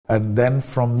And then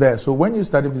from there, so when you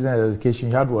studied business education,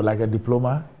 you had what, like a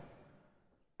diploma?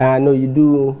 No, you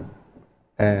do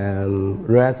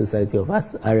Royal Society of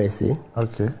Arts, RSA.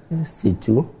 Okay.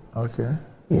 C2. Okay.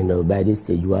 By this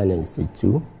stage 1 and stage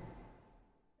 2.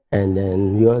 And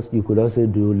then you could also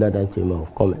do London Chamber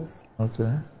of Commerce. Okay.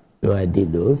 So I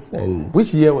did those. And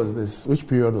which year was this? Which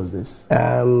period was this?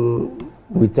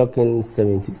 We're talking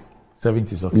 70s.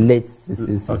 70s, okay. Late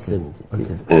 60s to 70s.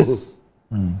 Okay. Yes.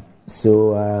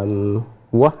 So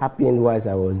what happened whilst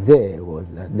I was there was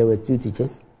that there were 2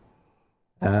 teachers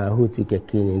who took a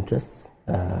keen interest.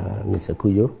 Mr.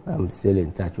 Kujo, I'm still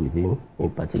in touch with him in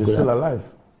particular. You're still alive?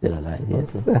 Still alive,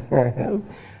 yes. Okay.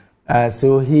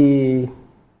 So he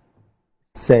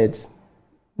said,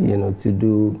 to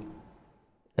do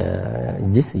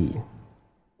GCE,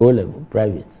 O-level,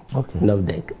 private, okay.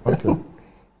 NOVDEC. Okay.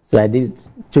 So I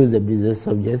chose the business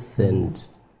subjects and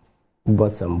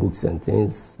bought some books and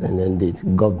things, and then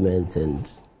did government, and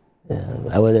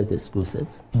I wanted a school set.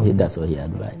 Okay. That's what he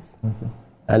advised. Okay.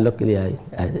 And luckily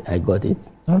I got it.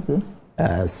 Okay.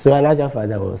 So another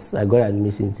factor was I got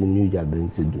admission to New Japan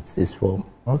to do 6th form.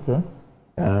 Okay.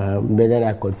 But then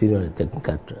I continued on the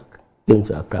technical track. Came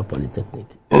to Accra Polytechnic.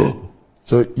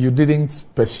 So you didn't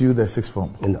pursue the 6th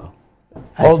form? No.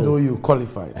 Although you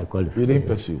qualified? I qualified. You didn't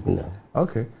pursue? No.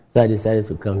 Okay. So I decided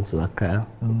to come to Accra,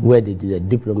 where they did a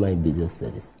diploma in business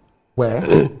studies.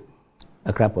 Where?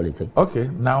 Accra Polytechnic. Okay.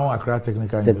 Now Accra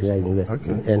Technical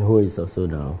University. Okay. And who is also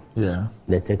now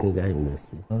the Technical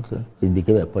University. Okay. It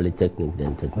became a Polytechnic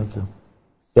then Technical. Okay.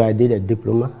 So I did a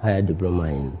diploma, higher diploma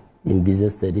in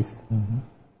business studies.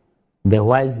 But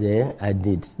whilst there, I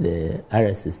did the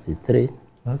RS63.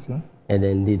 Okay. And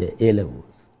then did the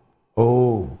A-levels.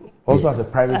 Oh, also as a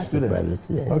private student? As a private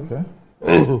student. Okay.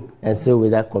 And so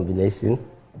with that combination,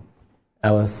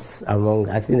 I was among,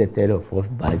 I think, the 3rd or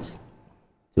 4th batch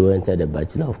to enter the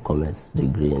Bachelor of Commerce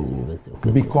degree in the University of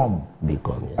Cambridge. BCom?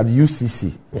 BCom, yes. At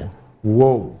UCC? Yeah.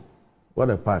 Whoa, what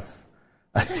a path.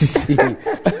 I see.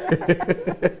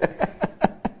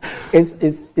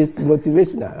 It's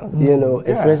motivational,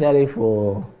 especially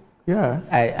for... Yeah.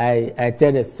 I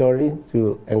tell a story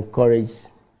to encourage,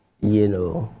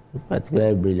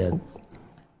 particularly brilliant.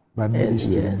 But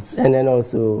Yes. And then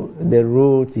also the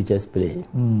role teachers play,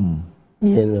 in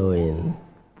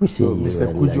pushing so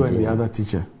Mr. Kujo and the other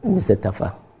teacher? Mr.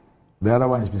 Tafa. The other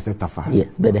one is Mr. Tafa?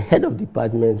 Yes, but the head of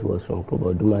department was from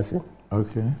Kobo Dumasi.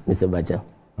 Okay. Mr. Baja.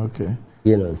 Okay.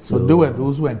 So there were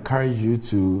those who encouraged you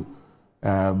to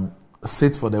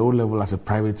sit for the O-level as a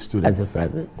private student? As a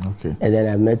private. Okay. And then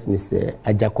I met Mr.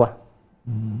 Ajakwa,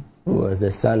 who was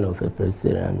the son of a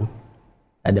president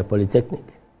at the Polytechnic.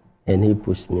 And he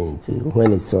pushed me into,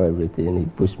 when he saw everything, he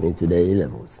pushed me into the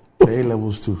A-levels. The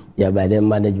A-levels too? Yeah, by then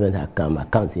management had come,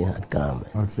 accounting had come.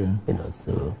 Okay.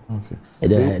 So. Okay.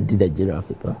 And then I did the general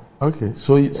paper. Okay.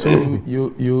 So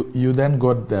you then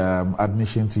got the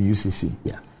admission to UCC?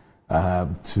 Yeah.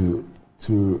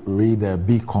 To read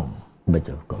BCom?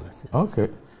 Bachelor of Commerce. Yes. Okay.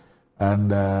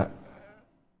 And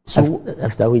so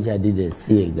after which I did a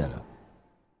CA Ghana.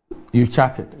 You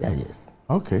chartered? Yeah, yes.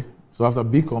 Okay. So after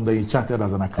BCom, then you chartered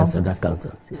as an accountant? As an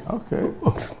accountant, yes. Okay.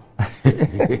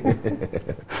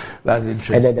 That's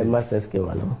interesting. And then the master's came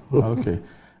along. Okay.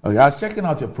 I was checking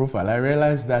out your profile. I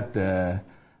realized that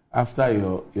after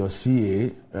your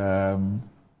CA,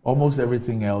 almost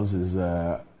everything else is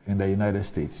in the United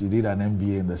States. You did an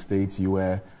MBA in the States. You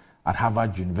were at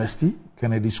Harvard University,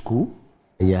 Kennedy School.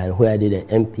 Yeah, where I did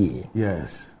an MPA.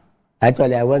 Yes.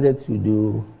 Actually, I wanted to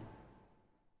do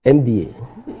MBA,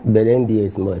 but MBA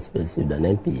is more expensive than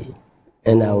MPA.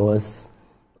 And I was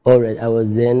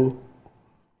then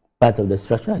part of the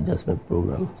Structural Adjustment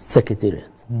Program,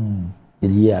 Secretariat,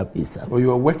 the ERP stuff. Oh, you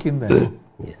were working there?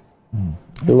 Yes.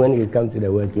 So when you come to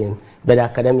the working, but the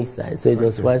academic side, so it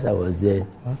was whilst I was there,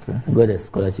 I got a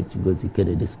scholarship to go to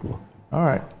Kennedy School. All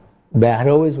right. But I had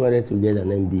always wanted to get an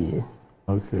MBA.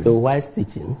 Okay. So whilst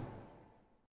teaching,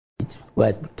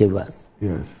 whilst Kevas.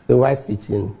 Yes. So whilst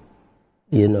teaching,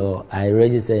 I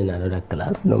registered in another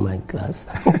class, not my class,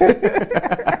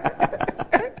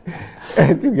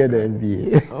 to get an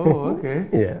MBA. Oh, okay.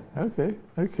 Yeah.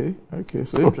 Okay.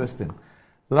 So interesting.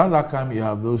 So that's how come you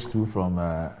have those two from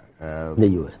the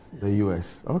US. The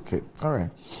US. Okay. All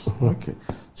right. Okay.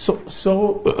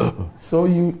 So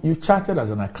you chartered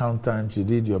as an accountant. You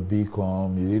did your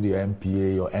BCom. You did your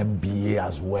MPA, your MBA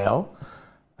as well,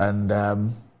 and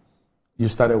you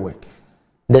started work.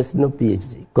 There's no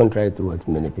PhD, contrary to what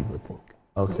many people think.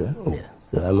 Okay. Yeah.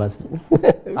 So I must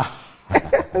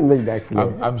make that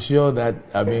clear. I'm sure that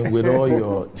with all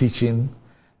your teaching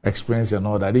experience and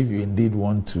all that, if you indeed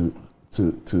want to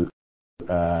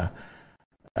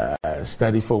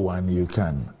study for one, you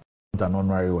can. Not an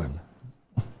honorary one.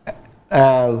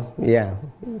 Yeah,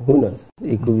 who knows?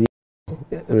 It could be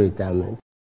retirement,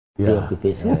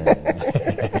 occupation.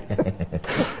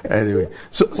 Anyway,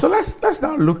 so let's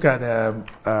now look at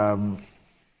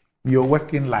your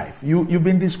working life. You've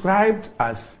been described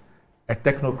as a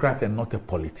technocrat and not a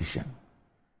politician.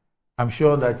 I'm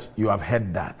sure that you have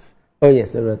heard that. Oh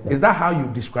yes, everything. Is that how you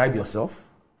describe yourself?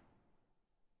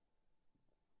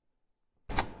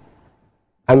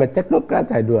 I'm a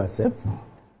technocrat, I do accept,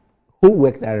 who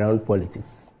worked around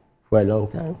politics for a long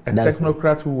time. A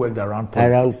technocrat who worked around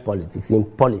politics? Around politics, in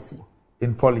policy.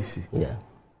 In policy? Yeah.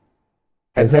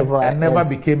 And never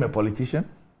became a politician?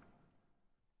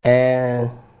 My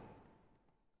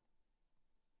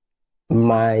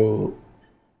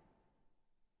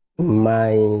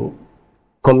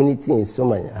community in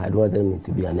Somalia had wanted me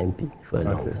to be an MP for a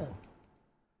long time.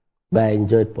 But I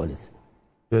enjoyed policy.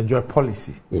 You enjoy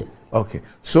policy? Yes. Okay.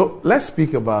 So let's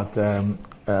speak about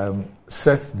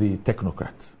Seth the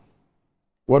technocrat.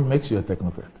 What makes you a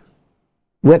technocrat?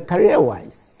 Well,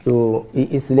 career-wise, so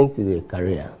it's linked to the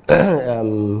career.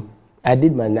 I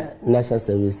did my national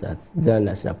service at the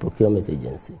National Procurement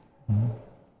Agency.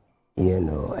 You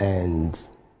know, and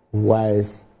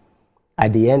whilst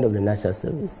at the end of the national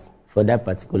service, for that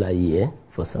particular year,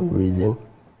 for some reason,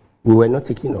 we were not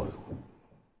taking on.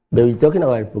 But we're talking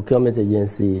about a procurement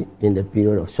agency in the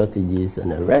period of shortages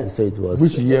and the rest, so it was...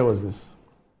 Which year was this?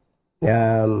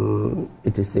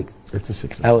 86.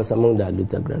 86. I was among the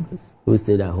Luther graduates who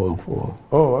stayed at home for...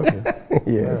 Oh, okay.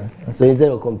 Yes. Yeah. So instead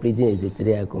of completing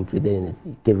 83, I completed in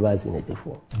Kivas in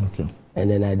 84. Okay. And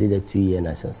then I did a 2-year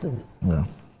national service. Yeah.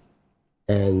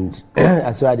 And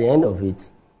so at the end of it,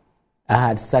 I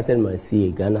had started my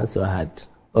CA Ghana, so I had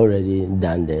already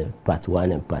done the Part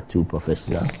 1 and Part 2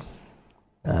 professional.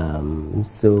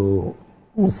 So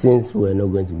since we're not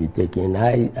going to be taking,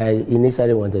 I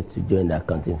initially wanted to join the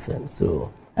accounting firm.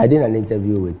 So I did an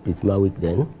interview with Pete Mawick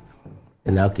then,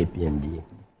 and now KPMG,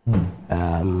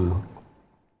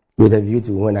 with a view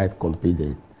to when I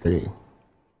completed 3.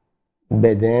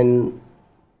 But then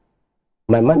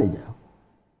my manager,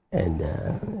 and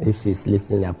if she's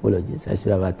listening, apologies, I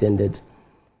should have attended.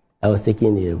 I was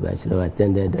taking it, but I should have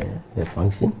attended the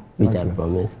function, which I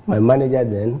promised. My manager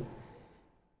then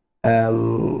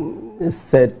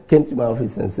came to my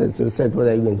office and said, "So, Seth, what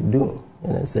are you going to do?"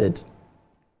 And I said,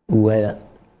 "Well,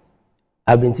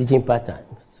 I've been teaching part-time,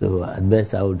 so at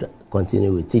best I would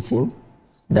continue with teaching.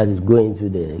 That is going to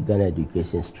the Ghana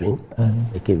education stream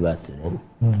as a KVA student,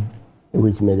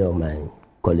 which many of my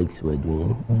colleagues were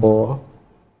doing. Or,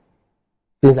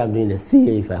 since I'm doing the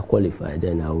CA, if I qualify,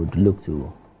 then I would look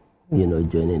to,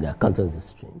 joining the accountancy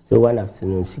stream." So one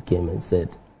afternoon she came and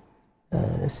said,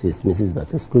 she's Mrs.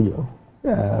 Bataskujo,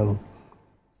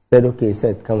 said, "Okay,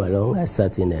 Seth, come along." I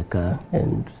sat in a car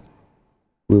and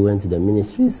we went to the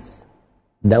ministries.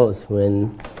 That was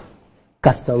when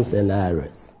customs and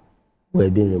IRS were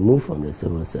being removed from the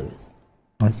civil service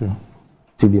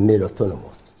to be made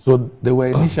autonomous. So they were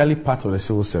initially part of the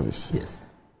civil service? Yes.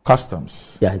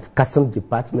 Customs? Yeah, customs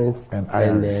departments. And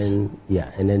IRS?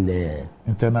 And then the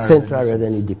Internal Central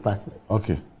Revenue Department.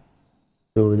 Okay.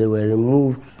 So they were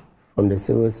removed from the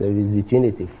civil service between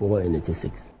 84 and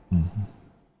 86.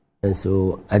 And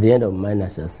so at the end of my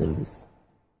national service,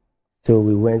 so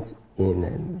we went in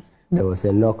and there was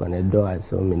a knock on the door. I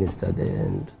saw a minister there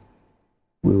and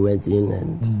we went in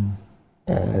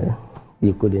and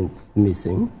you couldn't miss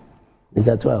him.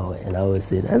 Mr. Tuaho, and I always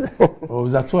say that. Oh,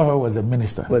 Mr. Tuaho was a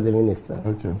minister? Was a minister.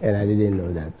 Okay. And I didn't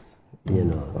know that,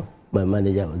 my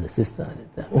manager was a sister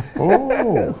at the time.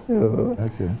 Oh,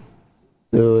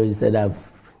 So he said, "I've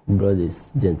brought this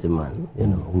gentleman,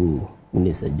 who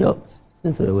needs a job."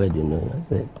 So said, "Where do you know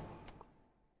him?"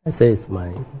 I said, "It's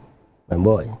my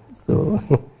boy." So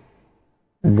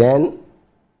then,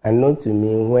 unknown to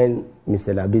me, when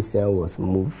Mr. Labisian was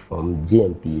moved from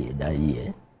GMPA that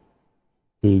year,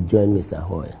 he joined Mr.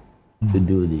 Hoy to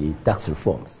do the tax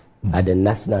reforms at the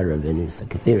National Revenue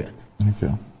Secretariat,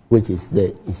 which is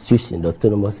the institution, the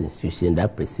autonomous institution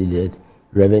that preceded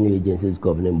Revenue Agencies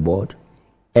Governing Board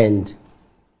and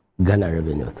Ghana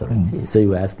Revenue Authority. So you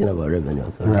were asking about Revenue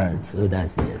Authority. Right. So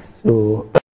that's yes. So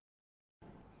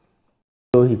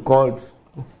he called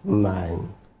my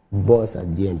boss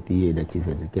at GMPA, the chief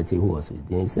executive who was with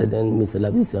him. He said, "Then Mr.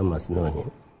 Labisia must know him."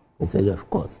 He said, "Of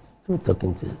course." So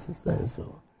talking to his sister and so.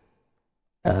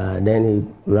 Then he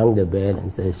rang the bell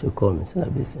and said, "She'll call Mr.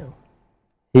 Labisia."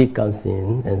 He comes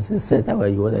in and says, "How are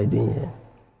you? What are you doing here?"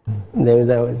 And then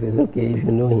Mr. Labisia says, "Okay, if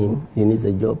you know him, he needs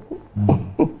a job."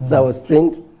 So I was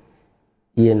trained,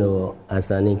 as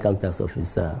an income tax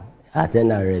officer at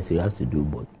NRS you have to do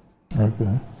both.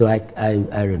 Okay. So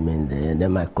I remained there, and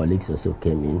then my colleagues also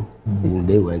came in, and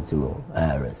they went to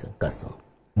IRS and Customs.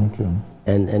 Okay.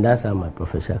 And that's how my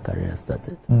professional career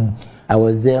started. I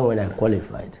was there when I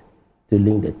qualified to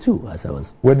link the two, as I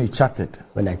was. When you chatted?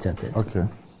 When I chatted. Okay.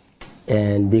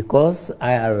 And because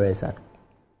IRS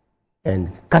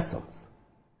and Customs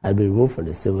had been removed from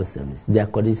the civil service, their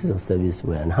conditions of service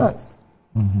were enhanced.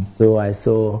 So I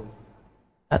saw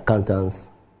accountants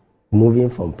moving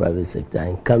from private sector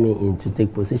and coming in to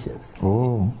take positions.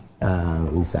 Oh.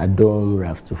 Mr. Adom,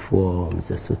 Ralph Tufor,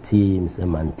 Mr. Soti, Mr.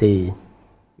 Mante,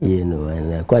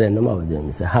 and quite a number of them,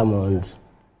 Mr. Hammond,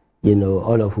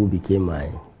 all of who became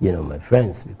my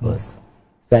friends because,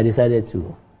 so I decided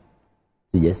to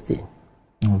just stay.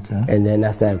 Okay. And then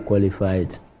after I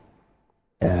qualified,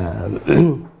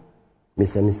 Mr.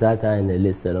 Misata and the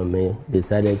late Salome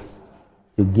decided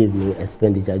to give me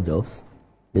expenditure jobs.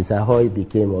 Mr. Hoy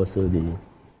became also the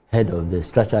head of the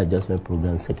Structural Adjustment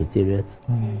Program Secretariat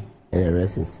and the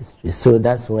rest is history. So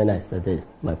that's when I started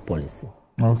my policy.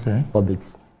 Okay. Public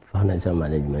financial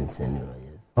management. Yes.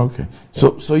 Okay.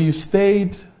 So you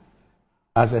stayed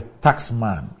as a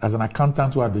taxman, as an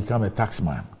accountant who had become a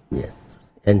taxman. Yes.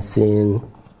 And seeing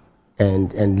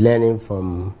and learning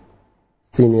from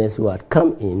seniors who had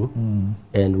come in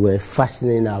and were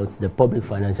fashioning out the public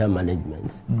financial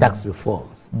management, tax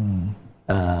reforms.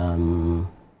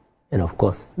 And of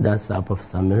course, that's how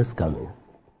Professor Mills came in.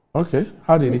 Okay.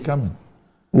 How did he come in?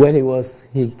 Well,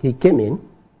 he came in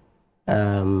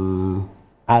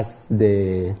as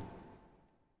the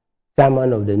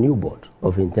chairman of the new board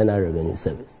of Internal Revenue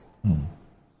Service.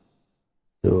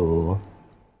 So,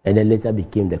 and then later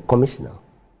became the commissioner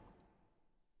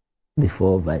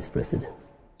before vice president.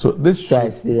 So this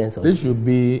should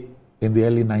be in the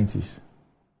early 90s?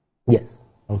 Yes.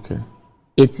 Okay.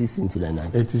 80s into the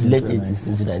 90s. Late 80s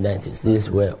into the 90s. This is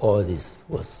where all this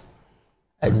was.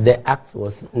 The act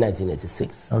was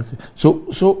 1986. Okay.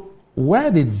 So where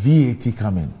did VAT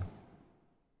come in?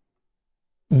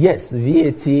 Yes,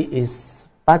 VAT is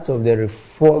part of the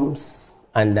reforms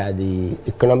under the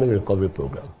Economic Recovery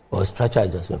Program or Structural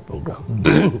Adjustment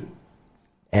Program.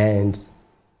 And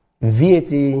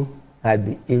VAT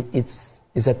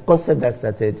it's a concept that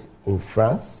started in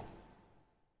France,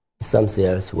 some say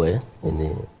elsewhere.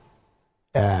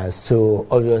 So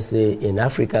obviously in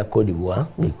Africa, Cote d'Ivoire,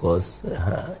 because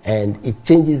and it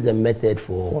changes the method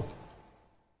for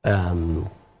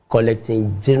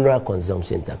collecting general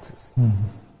consumption taxes.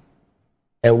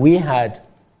 And we had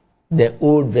the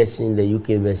old version, the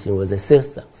UK version was a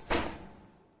sales tax,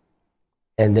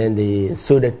 and then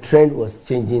so the trend was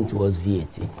changing towards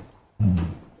VAT.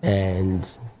 And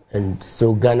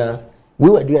so Ghana, we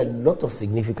were doing a lot of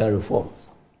significant reforms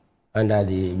under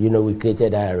we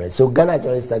created IRS. So Ghana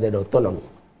actually started autonomy.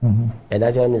 And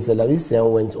actually Mr.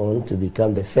 Lavisian went on to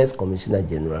become the first Commissioner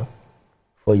General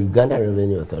for Uganda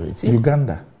Revenue Authority.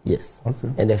 Uganda? Yes. Okay.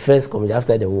 And the first commissioner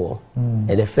after the war. And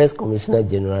the first Commissioner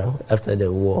General after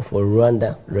the war for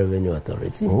Rwanda Revenue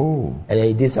Authority. Oh. And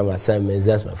he did some assignments.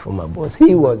 That's my former boss.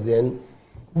 He was then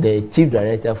the Chief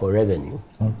Director for Revenue.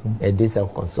 Okay. He did some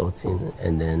consulting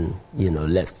and then,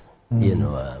 left. And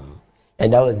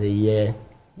that was the year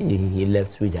he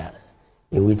left,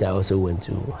 in which I also went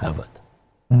to Harvard.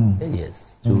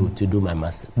 Yes, to do my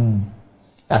master's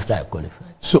after I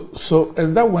qualified. So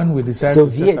is that when we decided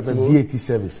to set up a VAT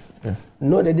service? Yes.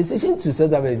 No, the decision to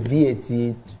set up a VAT,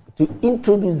 to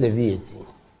introduce the VAT,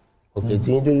 to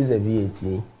introduce the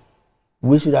VAT,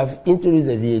 we should have introduced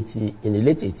the VAT in the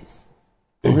late 80s.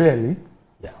 Really?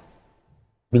 Yeah.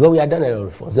 Because we had done a lot of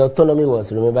reforms. The autonomy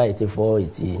was, remember, 84,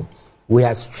 80. We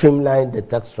had streamlined the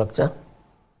tax structure,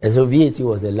 and so VAT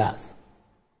was the last.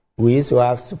 We used to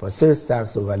have super sales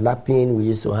tax overlapping. We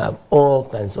used to have all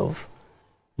kinds of,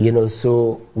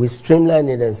 so we streamlined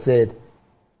it and said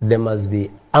there must be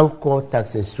anchor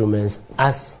tax instruments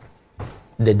as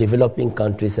the developing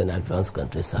countries and advanced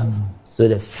countries have. So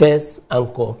the first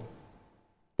anchor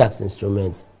tax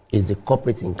instrument is the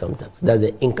corporate income tax. That's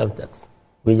the income tax,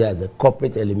 which has a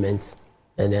corporate element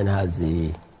and then has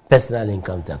the personal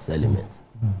income tax element,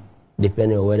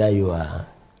 depending on whether you are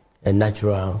a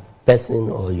natural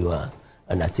person or you are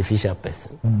an artificial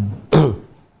person.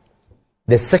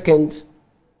 The second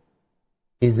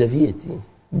is the VAT,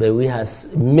 but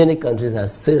many countries have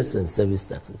sales and service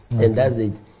taxes, and that's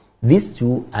it. These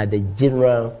two are the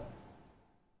general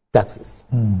taxes.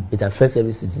 It affects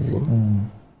every citizen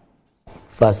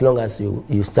for as long as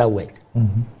you start work,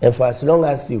 and for as long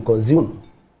as you consume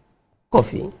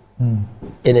coffee,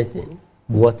 anything,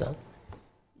 water,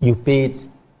 you paid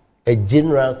a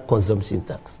general consumption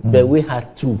tax. But we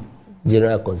had two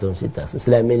general consumption taxes,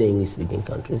 like many English-speaking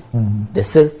countries. The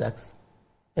sales tax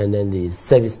and then the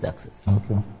service taxes.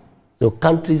 Okay. So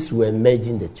countries were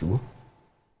merging the two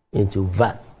into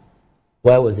VAT.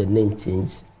 Why was the name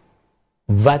changed?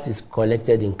 VAT is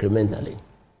collected incrementally.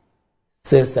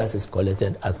 Sales tax is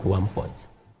collected at one point.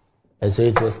 And so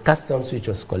it was customs which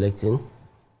was collecting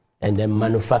and then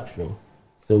manufacturing.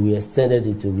 So we extended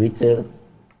it to retail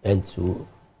and to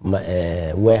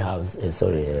warehouse,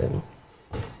 the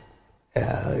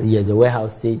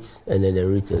warehouse stage and then the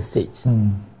retail stage.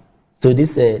 So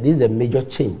this is a major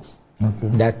change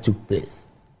that took place.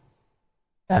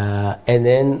 And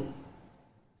then,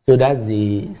 so that's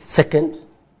the second.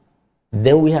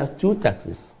 Then we have two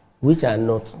taxes, which are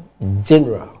not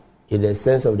general in the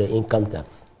sense of the income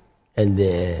tax and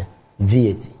the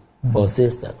VAT or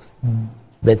sales tax,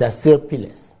 but are still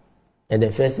pillars. And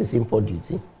the first is import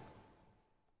duty.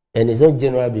 And it's not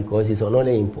general because it's on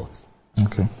only imports.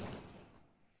 Okay.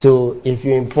 So if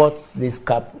you import this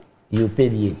cap, you pay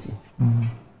VAT.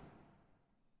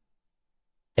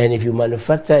 And if you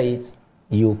manufacture it,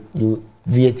 you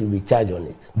VAT will be charged on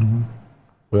it.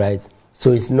 Right?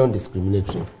 So it's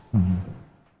non-discriminatory.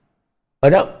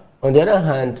 But on the other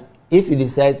hand, if you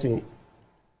decide to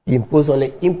impose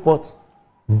only import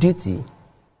duty,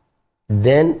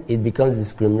 then it becomes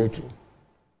discriminatory.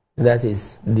 That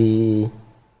is, the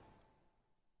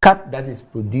cap that is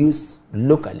produced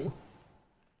locally,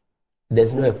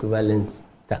 there's no equivalent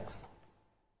tax.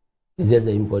 It's just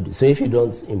the import duty. So if you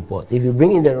don't import, if you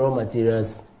bring in the raw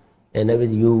materials and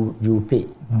everything, you pay.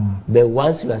 But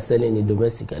once you are selling it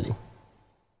domestically,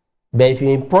 but if you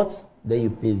import, then you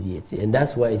pay VAT. And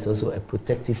that's why it's also a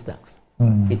protective tax.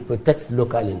 It protects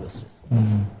local industries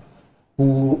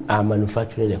who are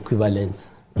manufacturing equivalent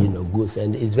goods,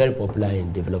 and it's very popular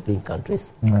in developing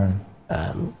countries.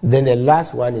 Then the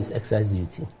last one is excise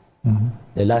duty,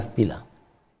 the last pillar,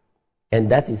 and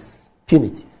that is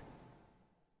punitive.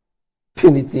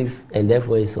 Punitive, and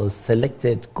therefore it's on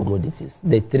selected commodities.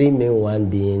 The three main ones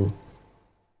being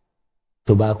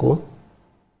tobacco,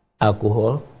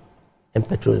 alcohol, and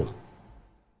petroleum.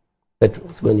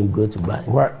 Petrols when you go to buy.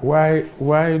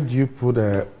 Why do you put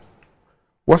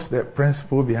what's the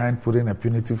principle behind putting a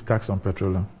punitive tax on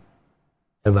petroleum?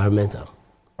 Environmental.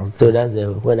 Okay. So that's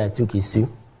when I took issue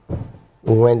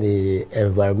when the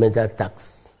environmental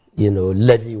tax,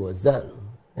 levy was done,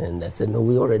 and I said no,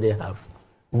 we already have.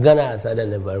 Ghana has had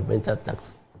an environmental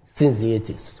tax since the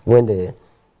 80s when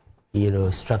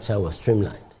the structure was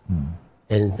streamlined,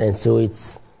 and so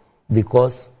it's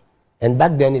because. And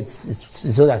back then,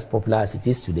 it's not as popular as it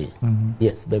is today.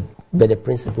 Yes, but the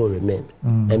principle remained.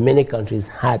 And many countries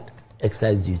had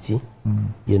excise duty,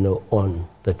 on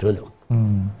petroleum.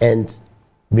 And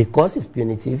because it's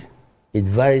punitive, it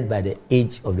varied by the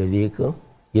age of the vehicle.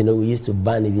 We used to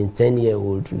ban even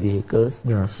 10-year-old vehicles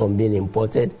from being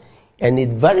imported. And it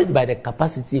varied by the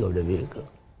capacity of the vehicle.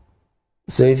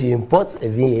 So if you import a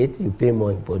V8, you pay more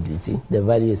import duty. The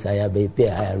value is higher, but you pay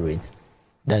a higher rate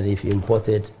than if you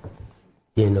imported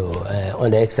on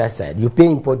the excise side. You pay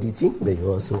import duty, but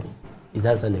you also, it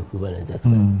has an equivalent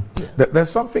excise.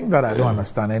 There's something that I don't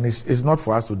understand, and it's not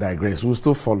for us to digress. We'll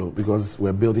still follow because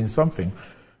we're building something.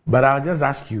 But I'll just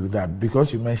ask you that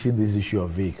because you mentioned this issue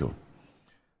of vehicle,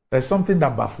 there's something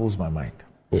that baffles my mind.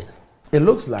 Yes. It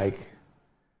looks like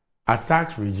a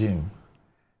tax regime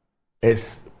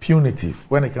is punitive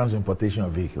when it comes to importation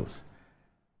of vehicles.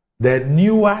 The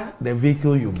newer the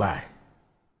vehicle you buy,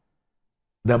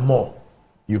 the more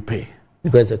you pay.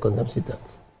 Because it's a consumption tax.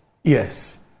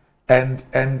 Yes. And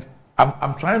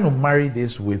I'm trying to marry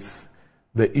this with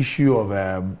the issue of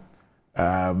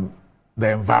the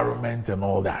environment and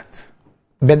all that.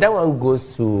 But that one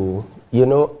goes to,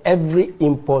 every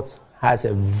import has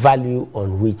a value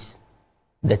on which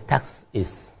the tax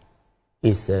is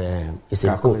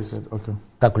Calculated. Okay.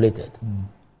 Calculated.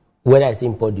 Whether it's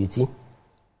import duty,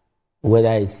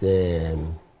 whether it's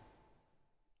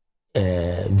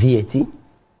VAT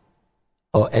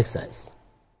or excise,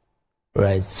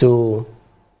 right? So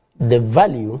the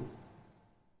value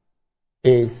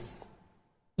is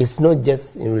not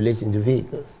just in relation to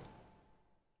vehicles.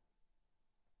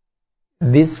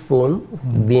 This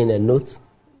phone, being a note,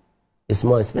 is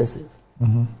more expensive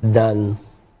than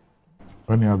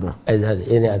any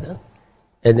other.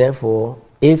 And therefore,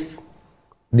 if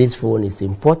this phone is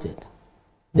imported,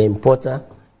 the importer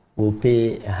will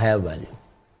pay a higher value.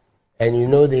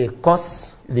 And the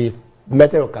cost, the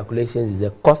method of calculations is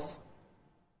the cost,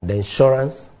 the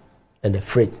insurance, and the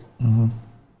freight.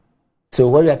 So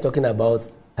what we are talking about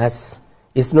it's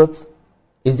just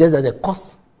that the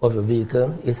cost of a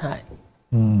vehicle is high.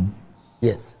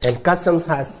 Yes. And customs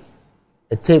has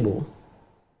a table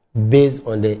based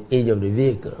on the age of the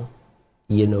vehicle,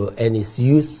 and its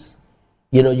use.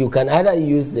 You can either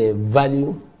use the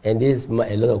value, and there's a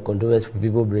lot of controversy for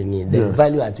people bring in, the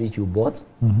value at which you bought,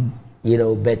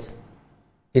 but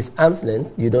it's arm's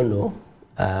length, you don't know,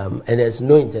 and there's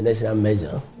no international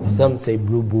measure. Some say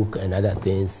Blue Book and other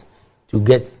things to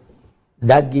get,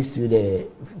 that gives you the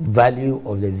value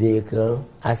of the vehicle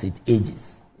as it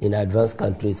ages, in advanced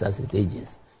countries as it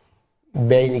ages.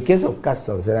 But in the case of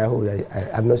customs, and I hope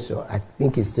I'm not sure, I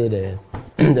think it's still the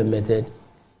method,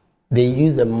 they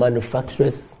use the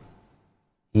manufacturer's,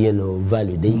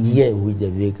 value, the year in which the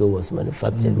vehicle was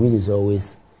manufactured, which is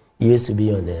always, used to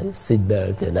be on the seat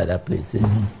belt and other places.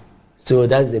 So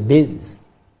that's the basis.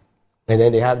 And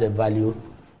then they have the value,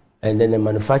 and then the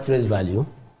manufacturer's value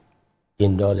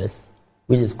in dollars,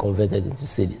 which is converted into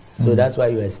cedis. So that's why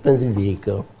your expensive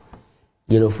vehicle,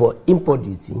 for import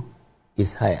duty,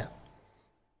 is higher.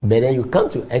 But then you come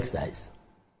to excise,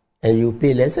 and you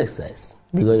pay less excise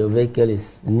because your vehicle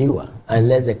is newer,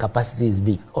 unless the capacity is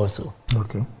big also.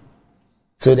 Okay.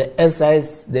 So the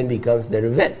excise then becomes the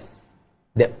reverse.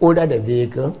 The older the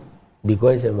vehicle,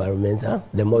 because it's environmental,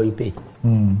 the more you pay.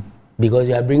 Because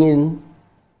you are bringing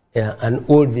an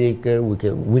old vehicle with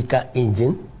a weaker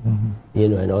engine,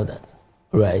 and all that,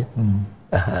 right?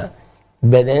 But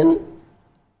then,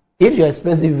 if your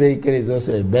expensive vehicle is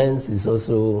also a Benz, it's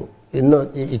also,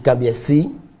 it can be a C,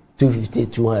 250,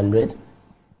 200,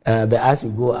 but as you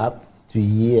go up to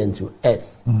E and to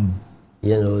S,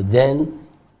 then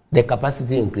the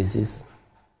capacity increases,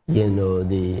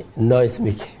 the noise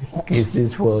making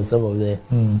increases for some of the,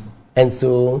 and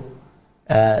so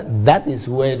that is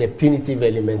where the punitive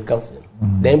element comes in.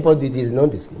 The import duty is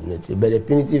non-discriminatory, but the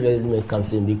punitive element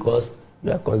comes in because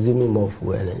you are consuming more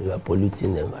fuel and you are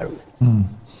polluting the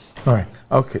environment. All right.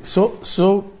 Okay.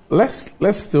 So let's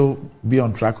still be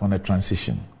on track on the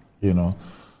transition.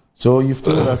 So you've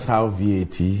told us how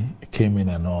VAT came in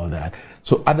and all that.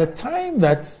 So at the time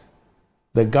that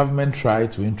the government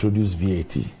tried to introduce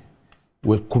VAT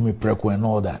with Kumi Preko and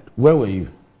all that, where were you?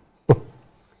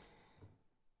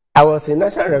 I was in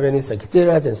National Revenue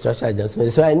Secretariat and Structural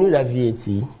Adjustment, so I knew that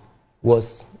VAT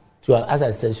was, as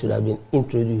I said, should have been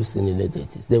introduced in the late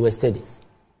 80s. There were studies.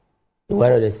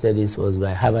 One of the studies was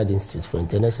by Harvard Institute for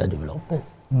International Development.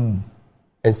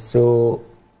 And so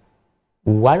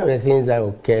one of the things that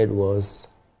occurred was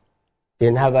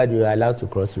in Harvard, you were allowed to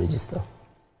cross-register.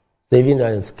 So even though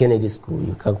it's Kennedy School,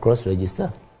 you can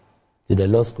cross-register to the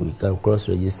law school, you can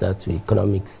cross-register to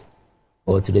economics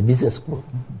or to the business school.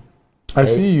 I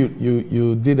see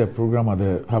you did a program at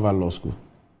the Harvard Law School.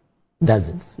 That's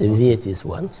it. The VAT is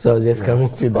one. So I was just coming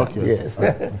to that. Okay. Yes.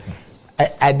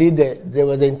 I did, there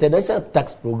was an international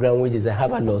tax program, which is a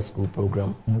Harvard Law School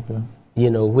program,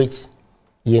 which,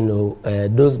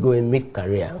 those go in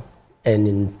mid-career and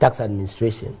in tax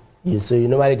administration. So you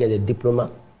normally get a diploma,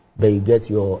 but you get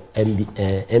your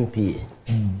MPA.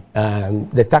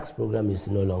 The tax program is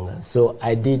no longer. So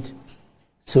I did,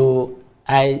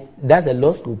 that's a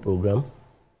law school program,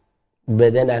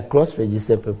 but then I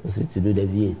cross-registered purposely to do the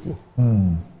VAT.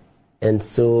 And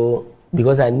so,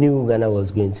 because I knew Ghana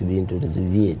was going to be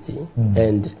introducing VAT,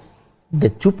 and the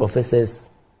two professors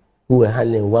who were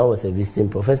handling, one was a visiting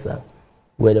professor,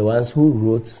 were the ones who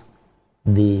wrote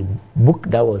the book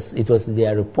it was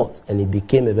their report, and it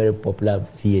became a very popular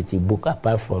VAT book,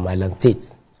 apart from Alan Tate,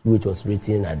 which was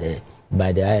written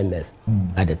by the IMF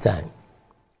at the time.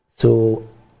 So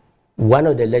one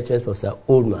of the lecturers, Professor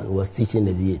Oldman, was teaching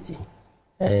the VAT,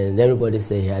 and everybody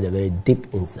said he had a very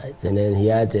deep insight. And then he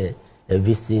had a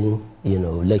visiting,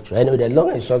 lecturer. Anyway, the long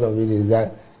and short of it is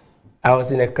that I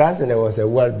was in a class and there was a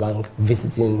World Bank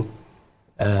visiting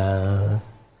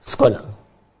scholar.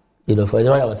 For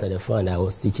example, I was at the fund, I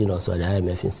was teaching also at the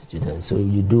IMF Institute, and so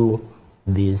you do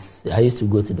this. I used to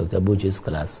go to Dr. Boche's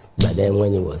class, but then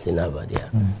when he was in Harvard,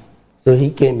 So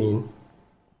he came in,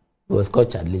 he was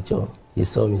called Chad Licho. He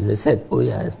saw me, he said, "Oh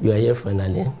yeah, you are here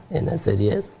finally," and I said,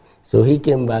 "Yes." So he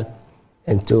came back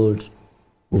and told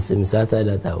Mr. Misata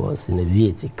that I was in a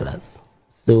VAT class.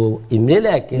 So immediately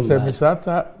I came back. Mr.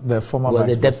 Misata, the former was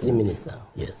vice the deputy president. minister,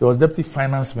 yes. He was deputy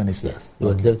finance minister. Yes, he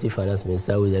was deputy finance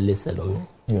minister with a list on me.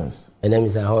 Yes. And then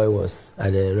Mr. Hoy was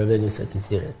at the Revenue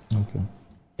Secretariat. Okay.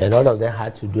 And all of them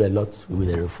had to do a lot with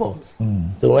the reforms.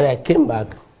 So when I came back,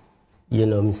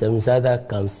 Mr. Misata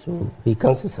comes to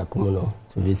Sakumuno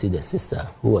to visit the sister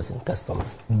who was in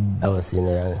customs. I was in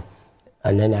an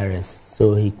NRS.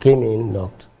 So he came in,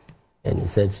 knocked, and he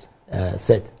said,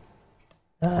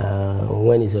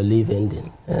 when is your leave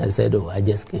ending? And I said, "Oh, I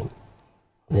just came."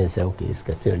 And he said, "Okay,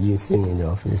 Skatil, you see me in the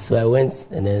office." So I went,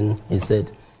 and then he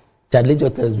said, Chadlejo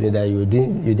tells me that you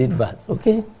did VAT.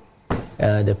 Okay.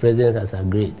 The president has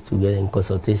agreed to get in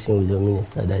consultation with the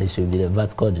minister that he should be the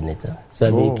VAT coordinator. So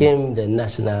I became the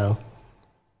national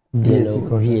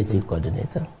VAT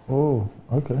coordinator. Oh,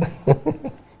 okay.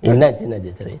 In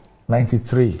 1993.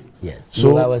 93. Yes.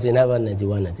 So I was in Harvard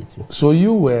 91, 92. So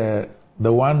you were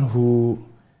the one who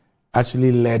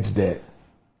actually led the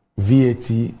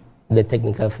VAT, the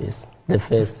technical phase, the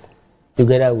first,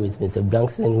 together with Mr.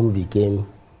 Blankson, who became,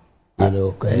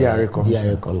 GRA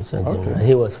Commissioner General.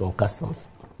 He was from Customs.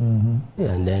 Mm-hmm.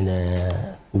 And then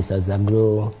Mr.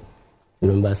 Zagro,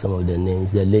 remember some of the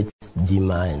names, the late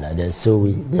Jima and others. So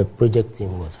the project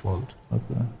team was formed.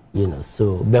 Okay.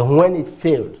 But when it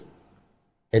failed,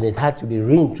 and it had to be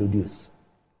reintroduced,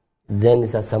 then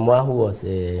Mr. Samoa, who was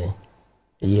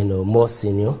more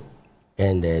senior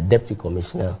and deputy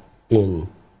commissioner in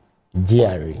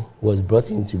GRA, was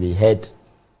brought in to be head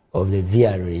of the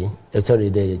VRA.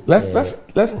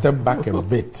 Let's step back a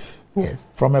bit. Yes.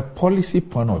 From a policy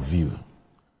point of view,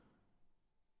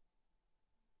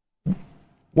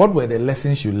 what were the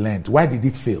lessons you learned? Why did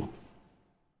it fail?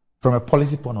 From a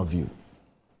policy point of view,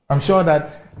 I'm sure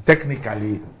that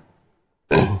technically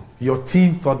your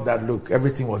team thought that, look,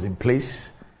 everything was in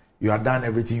place, you had done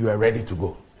everything, you were ready to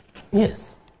go.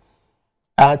 Yes.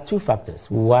 Two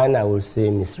factors. One, I would say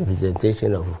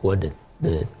misrepresentation of what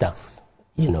the tax,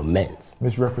 meant.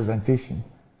 Misrepresentation?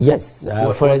 Yes.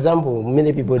 For example,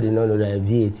 many people did not know that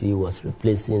VAT was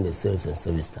replacing the sales and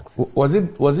service tax. Was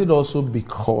it also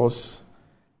because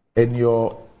in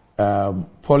your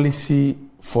policy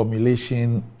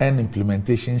formulation and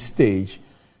implementation stage,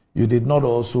 you did not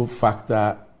also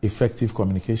factor effective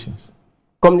communications?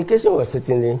 Communication was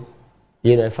certainly,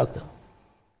 a factor,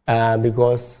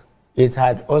 because it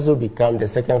had also become the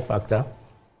second factor.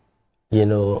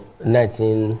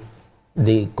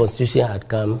 The Constitution had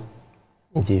come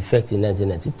into effect in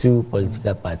 1992.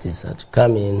 Political parties had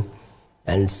come in,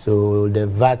 and so the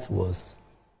VAT was,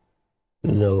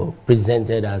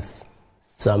 presented as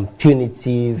some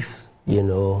punitive,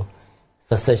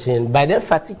 succession. By then,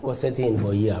 fatigue was setting in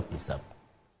for ERP-SAP.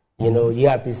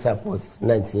 ERP-SAP was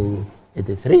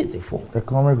 1983-84.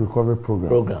 Economic Recovery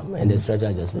Program. And the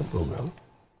Structural Adjustment Program.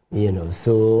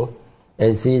 So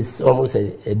it's almost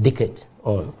a decade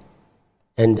on.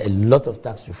 And a lot of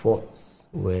tax reforms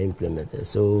were implemented.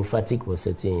 So fatigue was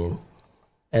setting in.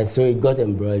 And so it got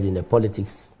embroiled in the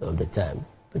politics of the time.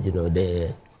 But,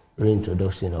 the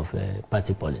reintroduction of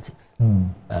party politics.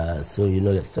 So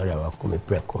the story about Kwame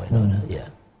Preko and all that, yeah.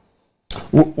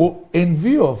 Well, in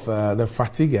view of the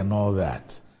fatigue and all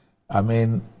that, I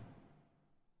mean,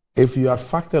 if you had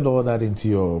factored all that into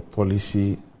your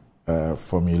policy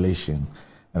formulation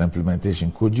and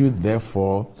implementation, could you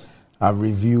therefore have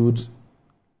reviewed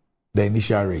the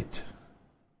initial rate?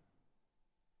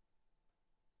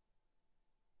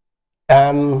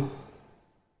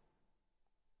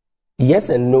 Yes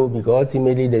and no, because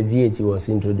ultimately the VAT was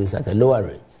introduced at a lower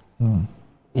rate.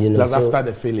 That's after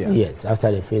the failure? Yes,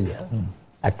 after the failure,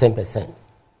 at 10%.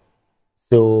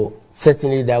 So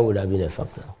certainly that would have been a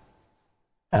factor.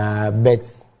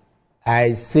 But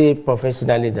I say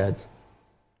professionally that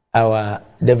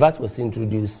the VAT was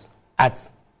introduced at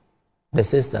the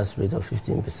sales tax rate of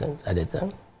 15% at the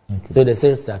time. Okay. So the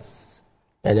sales tax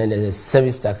and then the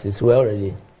service taxes were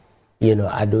already,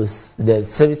 the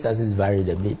service taxes varied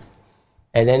a bit.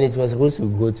 And then it was supposed to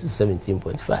go to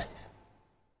 17.5.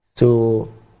 So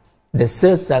the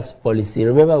sales tax policy,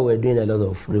 remember we were doing a lot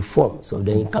of reforms of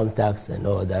the income tax and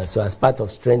all that. So as part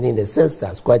of strengthening the sales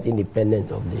tax, quite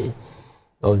independent of the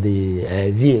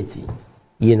VAT,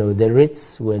 the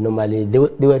rates were normally, they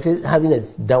were having a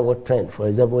downward trend. For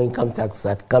example, income tax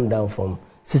had come down from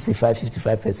 55% to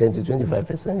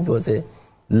 25%. It was a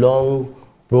long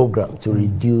program to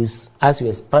reduce, as you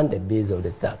expand the base of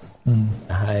the tax.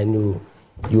 And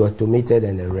you automated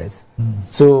and the rest.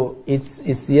 So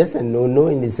it's yes and no. No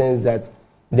in the sense that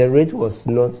the rate was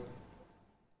not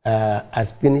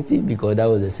as punitive because that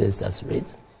was the sales tax rate.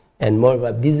 And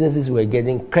moreover, businesses were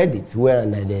getting credit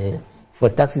for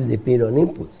taxes they paid on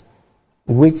inputs,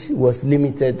 which was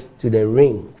limited to the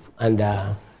ring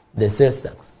under the sales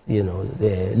tax,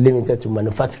 limited to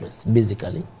manufacturers,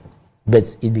 basically.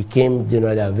 But it became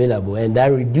generally available, and that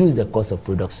reduced the cost of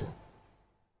production.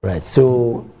 Right,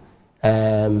 so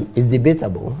it's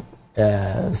debatable.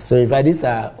 So if these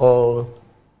are all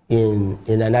in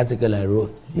an article I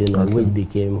wrote, which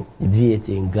became VAT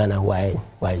in Ghana, why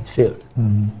it failed.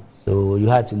 So you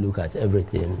had to look at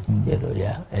everything,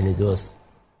 and it was,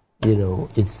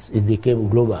 it became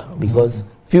global because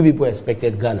few people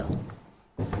expected Ghana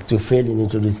to fail in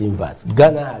introducing VAT.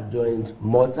 Ghana had joined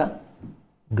Malta,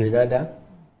 Grenada,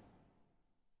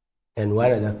 and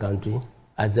one other country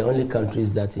as the only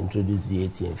countries that introduced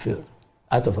VAT and failed,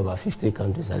 out of about 50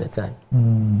 countries at the time.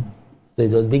 So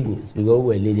it was big news because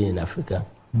we were leading in Africa.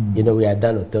 You know, we had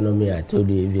done autonomy. I told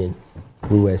you even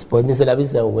we were exporting. Mr.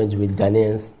 Labisa went with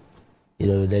Ghanaians, you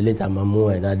know, the late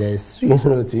Amamu and others, you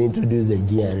know, to introduce the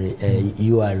GRA,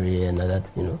 URA and that,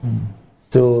 you know.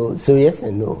 So yes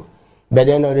and no. But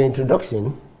then on the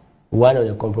introduction, one of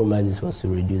the compromises was to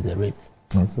reduce the rate.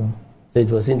 Okay. So it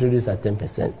was introduced at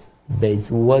 10%, but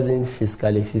it wasn't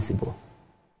fiscally feasible.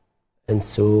 And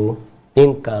so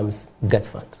in comes GET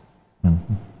Fund,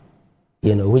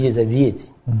 you know, which is a VAT,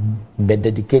 but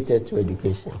dedicated to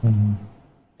education.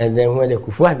 And then when the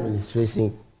Kufuor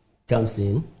administration comes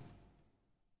in,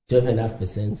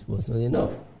 12.5% was not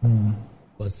enough.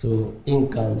 But so in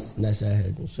comes National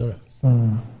Health Insurance,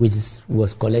 which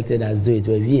was collected as though it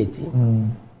were VAT.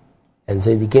 And so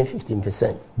it became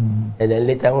 15%. And then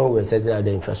later when we were setting up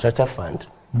the infrastructure fund,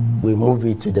 we moved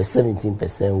it to the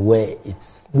 17% where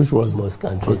it's which was most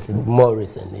countries, more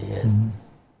recently, yes.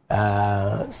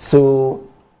 So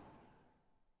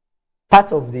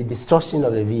part of the distortion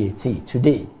of the VAT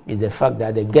today is the fact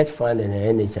that the GET Fund and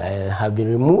the NHIL have been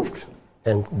removed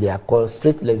and they are called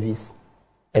straight levies,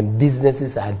 and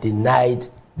businesses are denied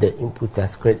the input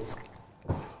tax credits.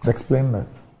 Explain that.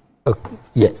 Okay.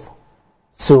 Yes.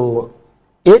 So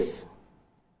if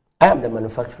I am the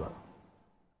manufacturer,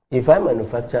 if I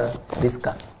manufacture this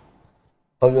car,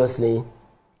 obviously,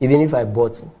 even if I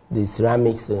bought the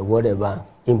ceramics or whatever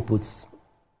inputs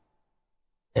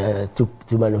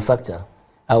to manufacture,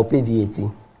 I'll pay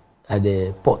VAT at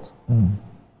the port.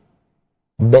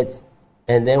 But,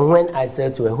 and then when I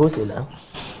sell to a wholesaler,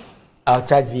 I'll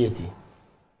charge VAT.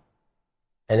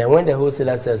 And then when the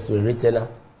wholesaler sells to a retailer,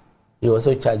 he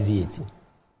also charge VAT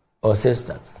or sales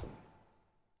tax.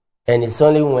 And it's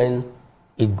only when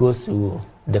it goes to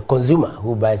the consumer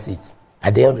who buys it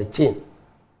at the end of the chain.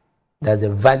 There's a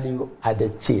value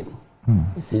added chain.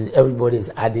 It says everybody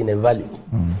is adding a value.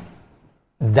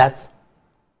 That's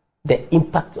the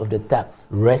impact of the tax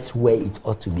rests where it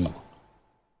ought to be.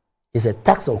 It's a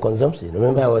tax on consumption.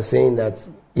 Remember I was saying that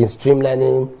in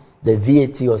streamlining, the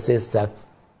VAT or sales tax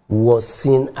was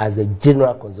seen as a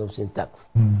general consumption tax.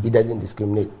 It doesn't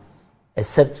discriminate,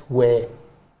 except where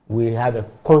we have a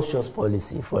conscious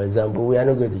policy. For example, we are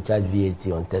not going to charge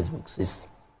VAT on textbooks. It's,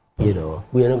 you know,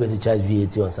 we are not going to charge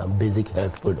VAT on some basic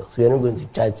health products. We are not going to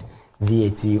charge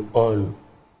VAT on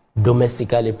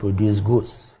domestically produced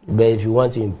goods. But if you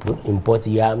want to import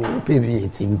yam, you pay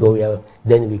VAT because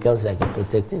then it becomes like a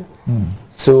protective.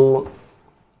 So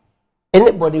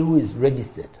anybody who is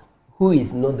registered, who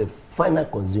is not the final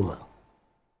consumer,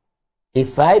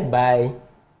 if I buy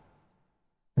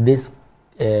this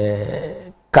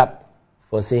cup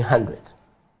for say 100,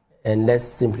 and let's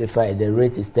simplify it, the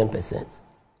rate is 10%,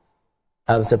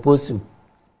 I'm supposed to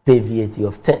pay VAT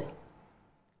of 10.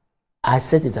 I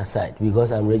set it aside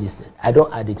because I'm registered. I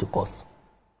don't add it to cost.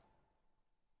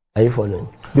 Are you following?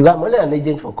 Because I'm only an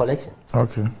agent for collection.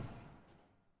 Okay.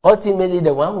 Ultimately,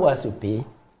 the one who has to pay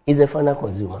is the final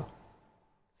consumer.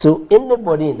 So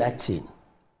anybody in that chain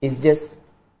is just,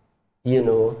 you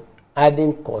know,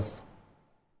 adding cost,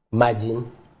 margin,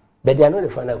 but they are not the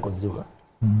final consumer.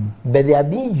 But they are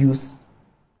being used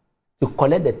to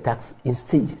collect the tax in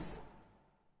stages.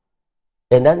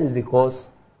 And that is because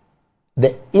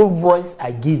the invoice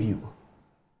I give you,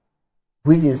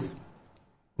 which is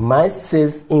my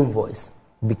sales invoice,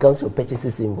 becomes your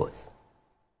purchases invoice.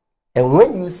 And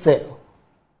when you sell,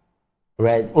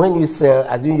 right, when you sell,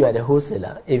 assume you are the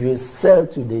wholesaler, if you sell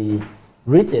to the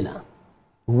retailer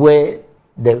where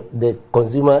the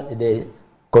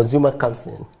consumer comes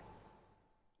in,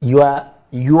 you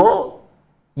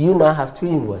now have two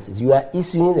invoices. You are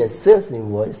issuing a sales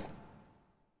invoice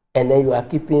and then you are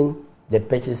keeping the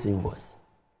purchase invoice.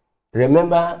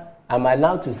 Remember, I'm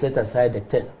allowed to set aside the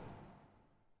 10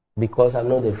 because I'm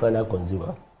not the final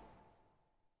consumer.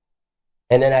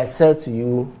 And then I sell to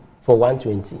you for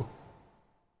 120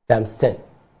 times 10.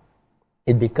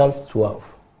 It becomes 12.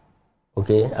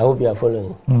 Okay, I hope you are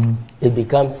following. It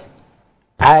becomes,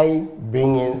 I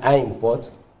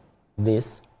import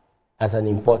this as an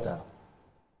importer.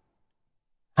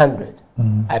 100.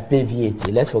 I pay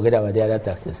VAT. Let's forget about the other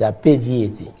taxes. I pay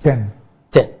VAT. 10.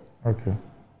 Okay.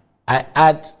 I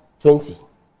add 20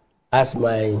 as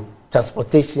my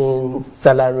transportation,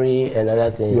 salary, and other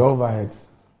things. Your overheads.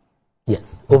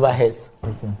 Yes, overheads.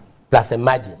 Okay. Plus a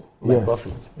margin, my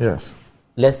profit. Yes.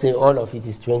 Let's say all of it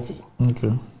is 20.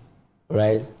 Okay.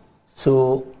 Right?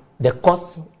 So the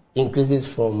cost increases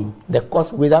from, the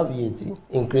cost without VAT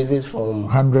increases from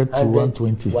 100 to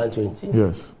 120. 120.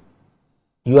 Yes.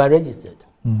 You are registered.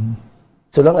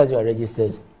 so long as you are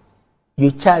registered,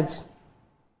 you charge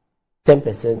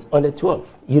 10% on the 12.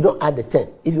 You don't add the 10.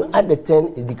 If you add the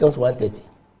 10, it becomes 130.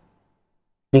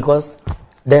 Because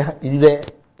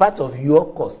the part of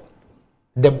your cost,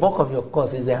 the bulk of your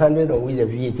cost is 100 on which the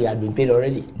VAT had been paid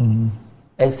already. Mm-hmm.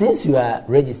 And since you are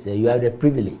registered, you have the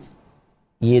privilege,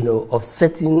 of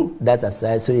setting that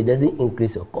aside so it doesn't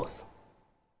increase your cost.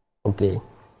 Okay.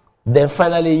 Then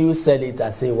finally you sell it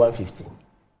at say 150.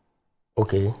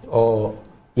 Okay. Or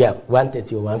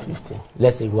 130 or 150.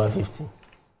 Let's say 150.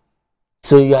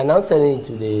 So you are now selling it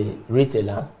to the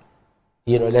retailer.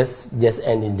 Let's just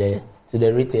end in there, to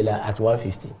the retailer at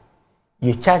 150.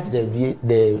 You charge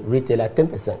the retailer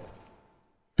 10%.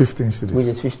 15 cedis. Which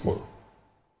is 15.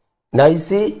 Now you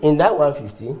see, in that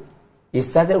 150, it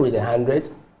started with 100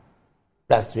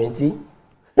 plus 20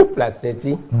 plus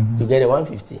 30 to get a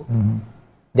 150. Mm-hmm.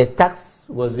 The tax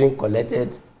was being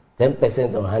collected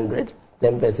 10% on 100,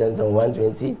 10% on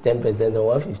 120, 10% on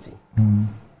 150. Mm-hmm.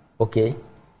 Okay?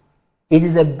 It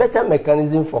is a better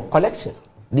mechanism for collection.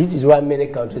 This is why many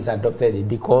countries adopted it,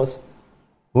 because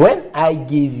when I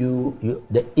give you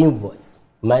the invoice,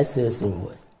 my sales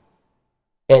invoice,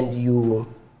 and you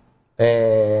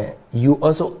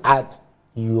also add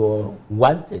your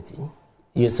 130,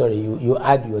 you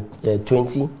add your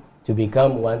 20 to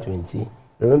become 120.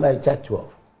 Remember, you charge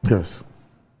 12. Yes.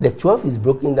 The 12 is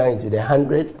broken down into the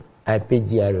 100. I paid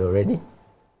GRA already.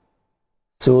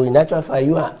 So in actual fact,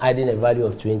 you are adding a value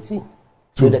of 20.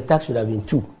 So the tax should have been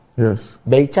 2. Yes.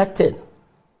 But you charge 10.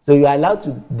 So you are allowed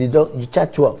to deduct, you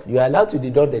charge 12. You are allowed to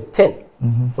deduct the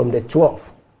 10 from the 12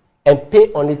 and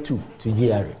pay only 2 to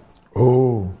GRA.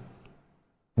 Oh.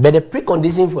 But the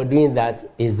precondition for doing that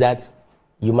is that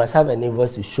you must have an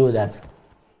invoice to show that,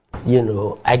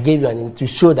 I gave you to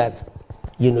show that,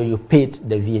 you paid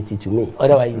the VAT to me.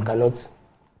 Otherwise, you cannot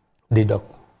deduct.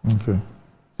 Okay.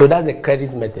 So that's the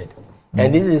credit method.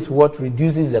 And this is what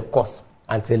reduces the cost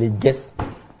until it gets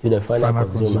to the final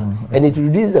consumer. And it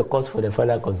reduces the cost for the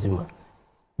final consumer.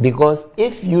 Because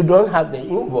if you don't have the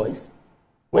invoice,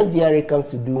 when GRA comes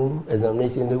to do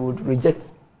examination, they would reject.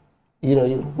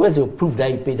 Where's your proof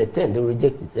that you paid the 10? They will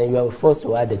reject it. And you are forced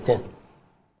to add the 10.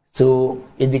 So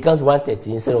it becomes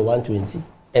 130 instead of 120.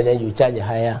 And then you charge a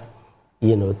higher,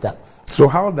 tax. So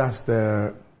how does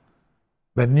the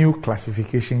new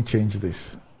classification change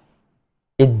this?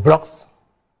 It blocks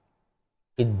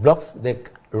the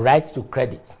right to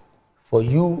credit for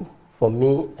you, for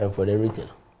me, and for the retailer.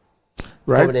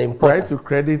 Right to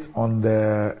credit on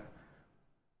the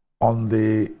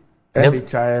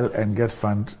NHIL and Get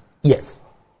Fund. Yes.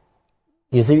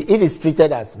 You see, if it's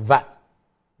treated as VAT,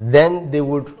 then they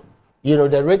would,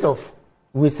 the rate of,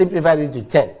 we simplified it to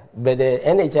 10, but the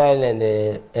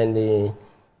NHIL and the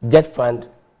Get Fund,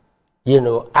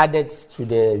 added to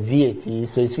the VAT,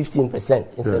 so it's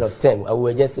 15% instead of 10. We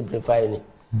were just simplifying it.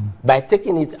 By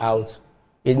taking it out,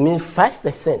 it means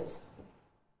 5%,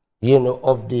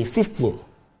 of the 15,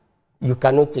 you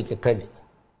cannot take a credit.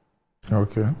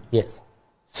 Okay. Yes.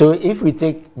 So if we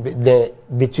take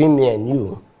between me and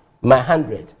you, my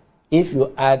 100, if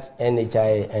you add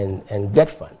NHI and Get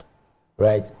Fund,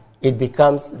 right, it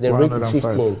becomes, the rate is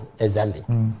 15, exactly.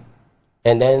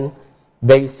 And then,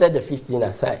 but you set the 15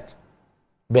 aside.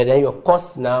 But then your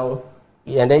cost now,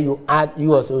 and then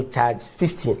you also charge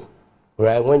 15,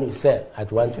 right, when you sell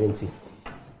at 120.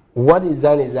 What is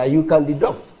done is that you can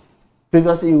deduct.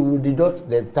 Previously, you would deduct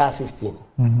the entire 15.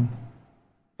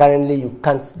 Currently, you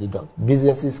can't deduct.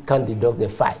 Businesses can't deduct the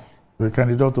 5. They can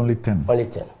deduct only 10. Only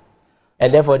 10.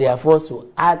 And therefore, they are forced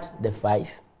to add the 5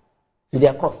 to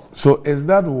their cost. So is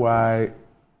that why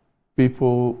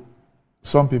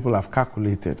some people have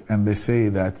calculated and they say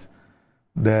that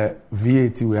the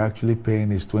VAT we're actually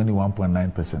paying is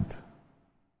 21.9%?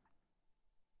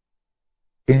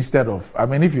 Instead of,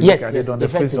 if you look at it on the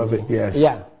face of it, yes.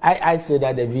 Yeah, I say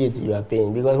that the VAT you are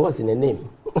paying, because what's in the name?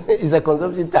 It's a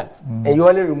consumption tax. And you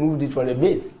only removed it from the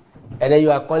base. And then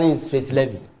you are calling it straight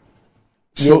levy.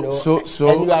 So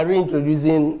and you are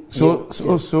reintroducing. So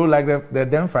like the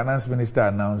then finance minister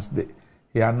announced,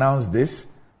 he announced this,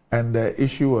 and the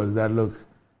issue was that, look,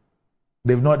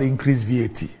 they've not increased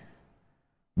VAT.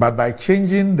 But by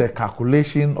changing the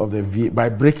calculation of the VAT, by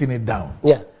breaking it down,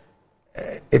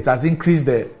 it has increased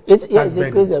the tax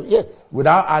burden, yes,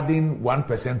 without adding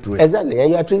 1% to it. Exactly, and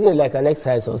you are treating it like an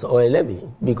excise or a levy,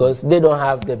 because they don't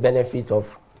have the benefit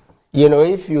of,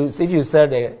 if you sell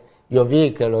your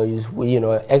vehicle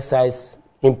or excise,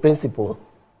 in principle,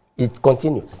 it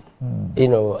continues.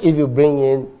 If you bring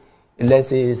in, let's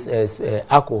say,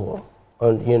 alcohol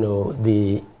on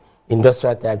the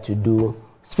industrial type to do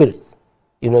spirits,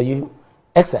 you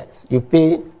excise, you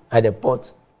pay at the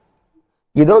port.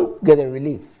 you don't get a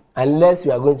relief unless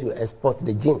you are going to export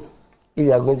the gin. If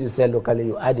you are going to sell locally,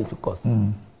 you add it to cost.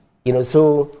 You know,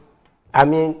 so, I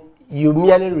mean, you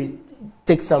merely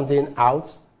take something out,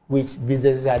 which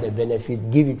businesses had a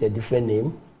benefit, give it a different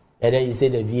name, and then you say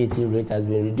the VAT rate has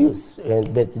been reduced.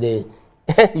 But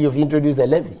you've introduced a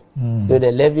levy. So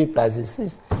the levy plus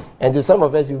is, and to some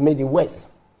of us, you've made it worse.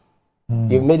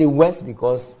 You've made it worse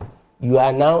because you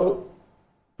are now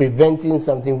preventing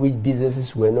something which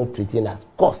businesses were not treating as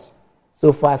cost.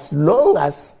 So for as long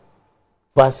as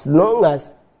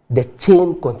the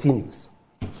chain continues,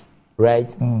 right?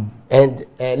 And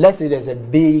let's say there's a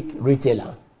big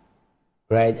retailer,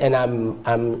 right? And I'm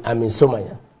in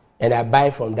Somalia, and I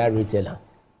buy from that retailer,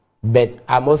 but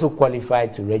I'm also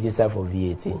qualified to register for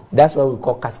VAT. That's what we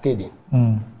call cascading.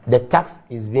 The tax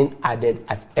is being added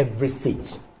at every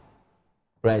stage,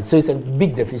 right? So it's a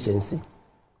big deficiency.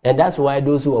 And that's why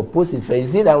those who oppose it, you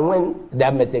see that when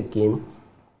that method came,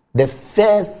 the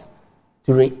first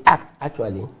to react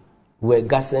actually were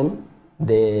GASM,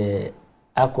 the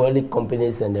alcoholic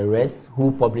companies and the rest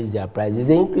who published their prices.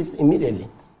 They increased immediately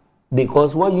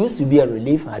because what used to be a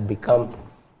relief had become,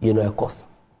 a cost.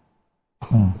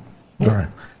 All right.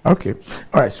 Okay.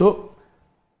 All right. So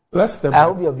let's step back. I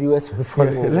hope your viewers will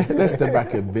follow me. Let's step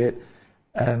back a bit.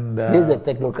 And this is the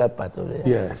technical part of it.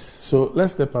 Yes. So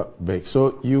let's step back.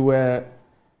 So you were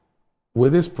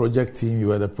with this project team. You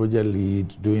were the project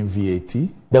lead doing VAT.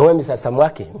 But when Mr. Samoa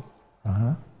came,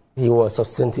 he was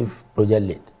substantive project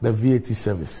lead. The VAT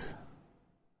service.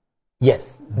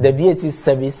 Yes, the VAT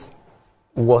service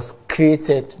was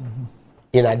created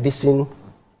in addition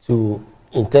to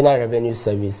Internal Revenue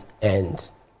Service, and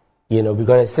because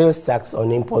the sales tax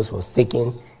on imports was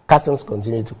taken, customs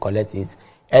continued to collect it.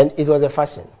 And it was a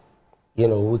fashion.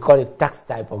 We call it tax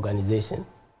type organization,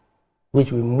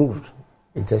 which we moved.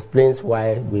 It explains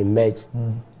why we merged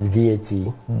VAT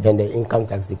and the income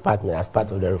tax department as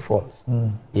part of the reforms.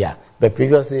 Yeah. But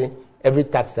previously, every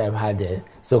tax type had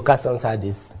so customs had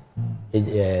this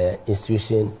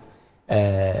institution,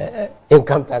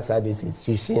 income tax had this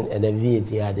institution, and the VAT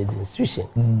had this institution.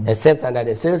 Except under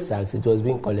the sales tax, it was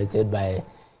being collected by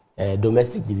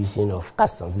domestic division of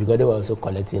customs because they were also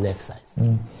collecting excise.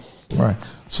 Right.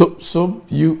 So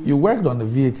you worked on the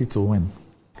VAT to when?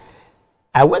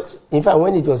 I worked. In fact,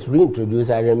 when it was reintroduced,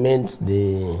 I remained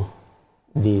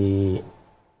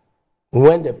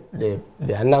when the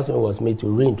announcement was made to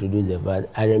reintroduce the VAT,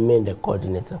 I remained the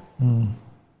coordinator.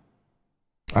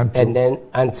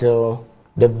 Until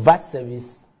the VAT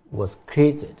service was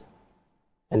created,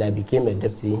 and I became a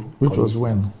deputy. Which was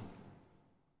when?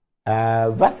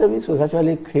 VAT service was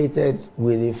actually created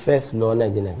with the first law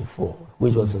 1994,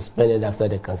 which was suspended after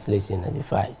the cancellation in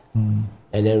 1995,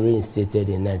 and then reinstated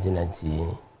in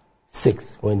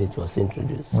 1996 when it was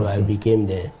introduced. So I became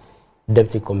the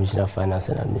Deputy Commissioner of Finance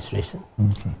and Administration,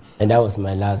 and that was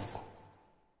my last,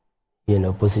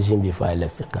 position before I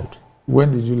left the country.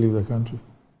 When did you leave the country?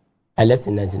 I left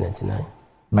in 1999.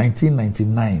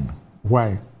 1999.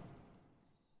 Why?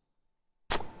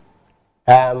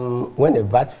 When the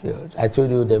VAT failed, I told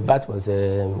you the VAT was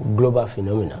a global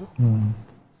phenomenon.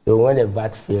 So when the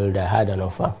VAT failed, I had an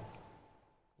offer,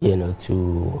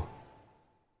 to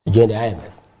join the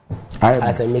IMF.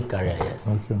 As a mid-career, yes.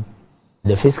 Okay.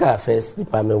 The Fiscal Affairs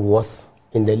Department was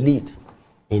in the lead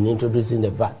in introducing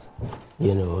the VAT,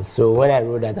 So when I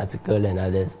wrote that article and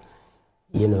others,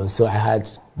 so I had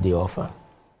the offer.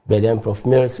 But then Prof.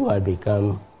 Mills, who had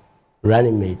become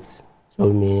running mates,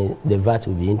 told me the VAT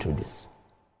will be introduced.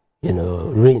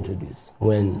 Reintroduced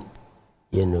when,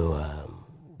 the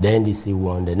NDC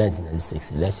won the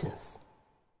 1996 elections.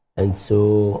 And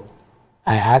so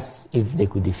I asked if they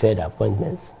could defer the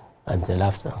appointment until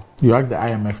after. You asked the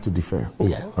IMF to defer?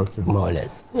 Yeah, more or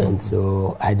less. And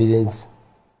so I didn't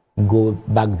go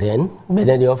back then, but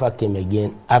then the offer came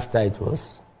again after it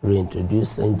was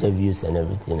reintroduced, interviews and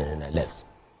everything, and I left.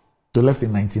 You left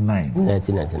in 1999?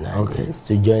 1999, yes,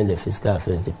 to join the Fiscal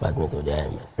Affairs Department of the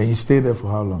IMF. And you stayed there for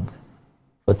how long?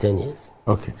 For 10 years.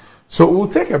 Okay. So we'll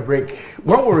take a break.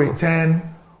 When we return,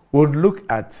 we'll look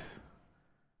at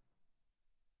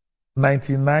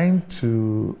 1999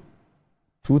 to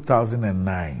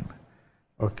 2009.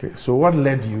 Okay. So what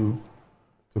led you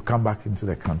to come back into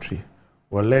the country?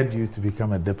 What led you to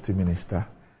become a deputy minister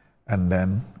and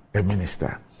then a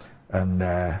minister? And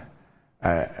I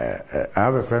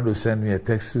have a friend who sent me a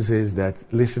text who says that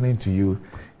listening to you,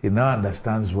 he now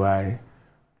understands why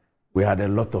we had a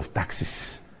lot of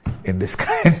taxes in this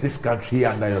country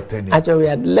under your tenure. Actually, we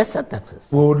had lesser taxes.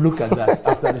 We'll look at that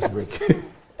after this break.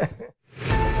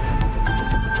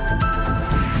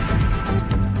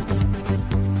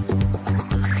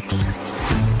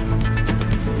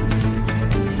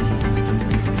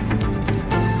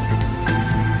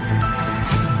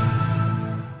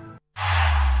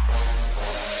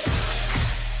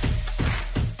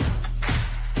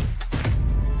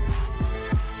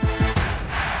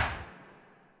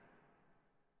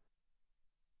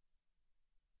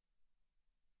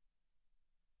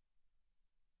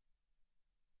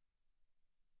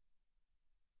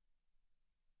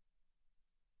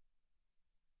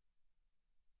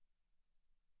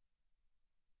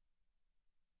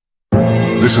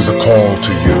 This is a call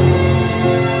to you.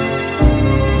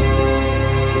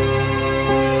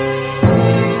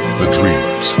 The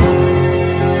dreamers.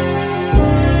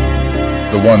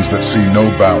 The ones that see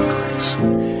no boundaries.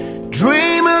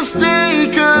 Dreamers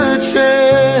take a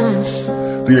chance.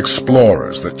 The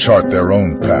explorers that chart their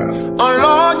own path.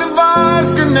 Unlock the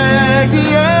vibes, connect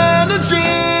the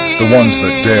energy. The ones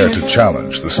that dare to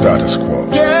challenge the status quo.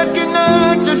 Get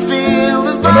connected, feel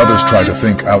the When others try to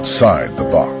think outside the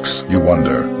box, you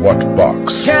wonder, what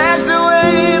box? catch the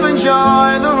wave,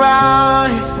 enjoy the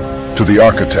ride. To the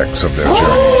architects of their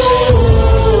journeys.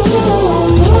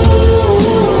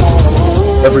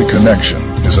 Every connection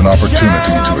is an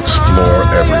opportunity to explore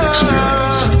every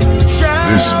experience.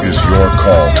 This is your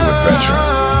call to adventure.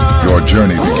 Your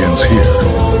journey begins here.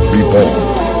 Be bold,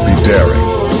 be daring,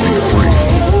 be free.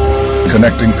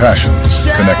 Connecting passions,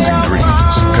 connecting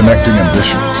dreams, connecting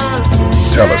ambitions.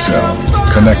 Telecel,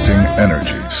 connecting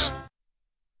energies.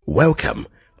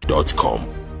 Welcome.com.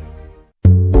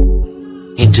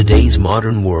 In today's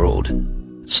modern world,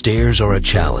 stairs are a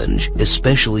challenge,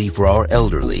 especially for our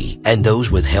elderly and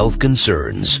those with health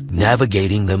concerns.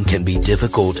 Navigating them can be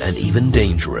difficult and even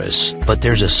dangerous, but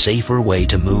there's a safer way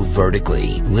to move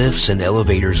vertically. Lifts and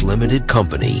Elevators Limited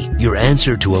Company, your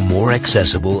answer to a more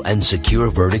accessible and secure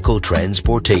vertical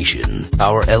transportation.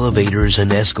 Our elevators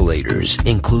and escalators,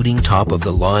 including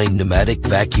top-of-the-line pneumatic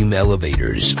vacuum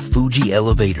elevators, Fuji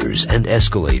elevators and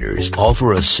escalators,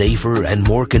 offer a safer and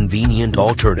more convenient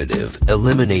alternative,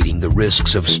 eliminating the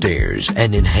risks of stairs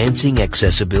and enhancing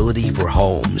accessibility for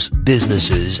homes,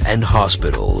 businesses, and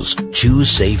hospitals.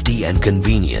 Choose safety and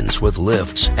convenience with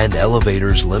Lifts and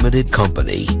Elevators Limited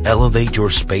Company. Elevate your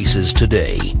spaces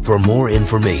today. For more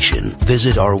information,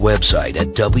 visit our website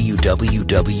at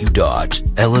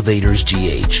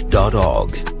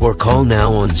www.elevatorsgh.org or call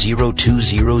now on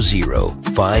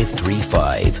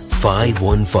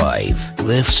 0200-535-515.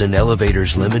 Lifts and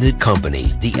Elevators Limited Company,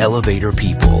 the elevator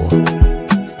people.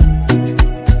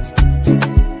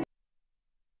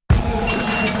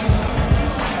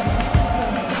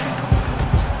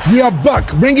 We are back,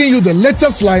 bringing you the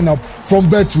latest lineup from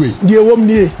Betway.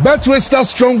 Betway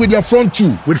starts strong with their front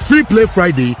two, with Free Play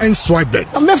Friday and Swipe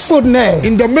Bet. In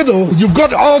the middle, you've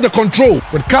got all the control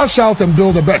with Cash Out and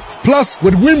Build a Bet. Plus,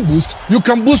 with Win Boost, you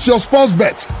can boost your sports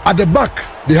bet. At the back,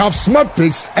 they have Smart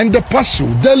Picks and the Partial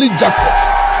Daily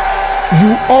Jackpot.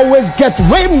 You always get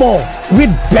way more with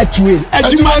Betway. This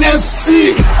advert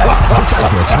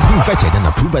has been vetted and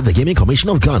approved by the Gaming Commission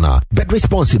of Ghana. Bet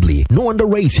responsibly. No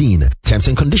under 18. Terms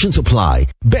and conditions apply.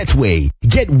 Betway.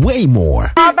 Get way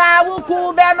more.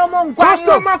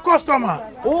 Customer.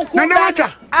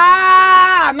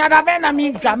 Nadabena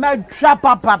minka me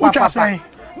trapa papa.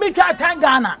 Me try 10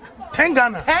 Ghana. 10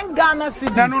 Ghana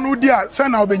cedis. Nano no dia,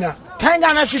 send now benya. 10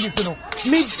 Ghana cedis no.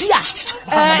 Me dia.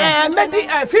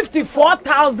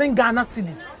 54,000 Ghana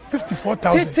cedis.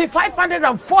 54,000.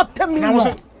 540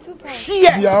 million.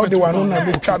 Yeah. The one on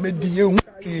the cabinet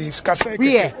is Kase.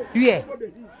 Yeah.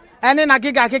 And then I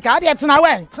get it's now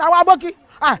when. Now I book it.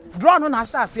 Draw on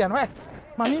assassin.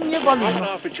 Mammy, you volume.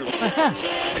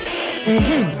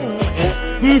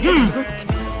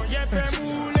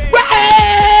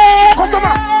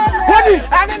 Customer! Ready!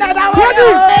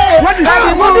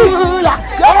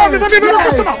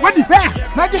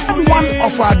 One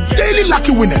of our daily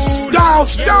lucky winners. Dial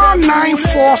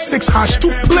 *946# to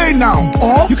play now.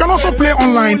 Or you can also play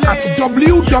online at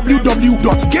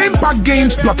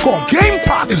www.gamepackgames.com. Game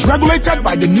Park is regulated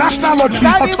by the National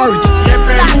Lottery Authority.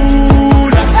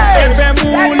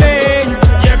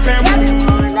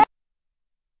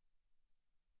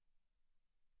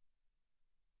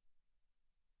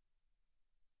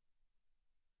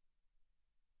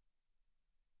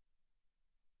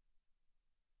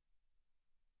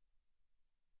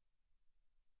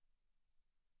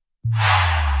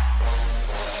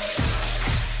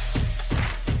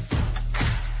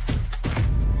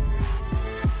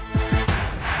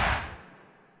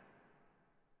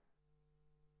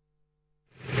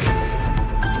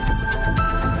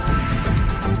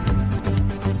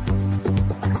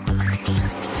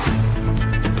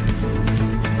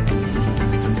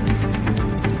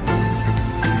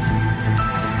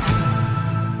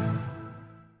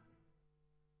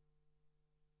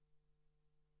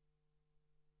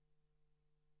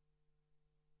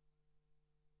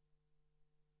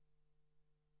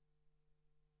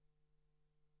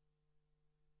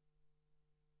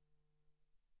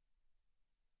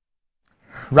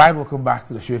 Right, welcome back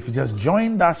to the show. If you just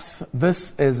joined us,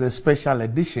 this is a special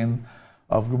edition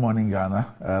of Good Morning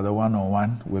Ghana, the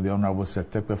one-on-one with the Honorable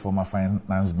Seth Terkper, former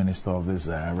Finance Minister of this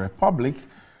Republic.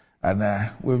 And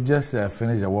we've just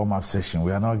finished a warm-up session.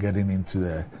 We are now getting into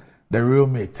the real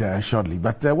meat shortly.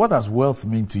 But what does wealth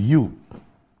mean to you?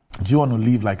 Do you want to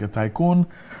live like a tycoon?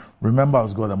 Remember, I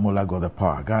was God the Mola, God the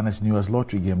Power. Ghana's newest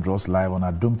lottery game draws live on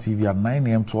Adom TV at 9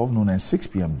 a.m., 12 noon, and 6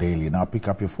 p.m. daily. Now pick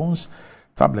up your phones,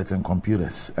 tablets, and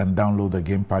computers and download the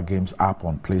Game Park Games app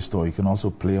on Play Store. You can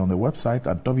also play on the website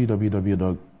at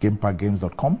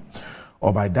www.gameparkgames.com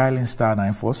or by dialing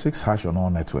 *946# on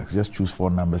all networks. Just choose 4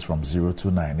 numbers from 0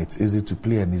 to 9. It's easy to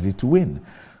play and easy to win.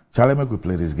 Charlie, make we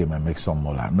play this game and make some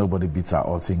mola. Nobody beats our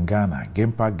odds in Ghana.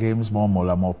 Game Park Games, more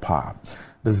mola, more power.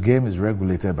 This game is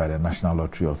regulated by the National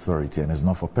Lottery Authority and is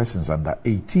not for persons under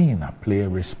 18. Play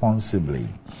responsibly.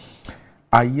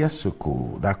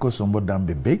 Ayesuku, that could somewhat down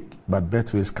be big, but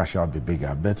Betway's cash out be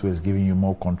bigger. Betway is giving you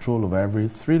more control over every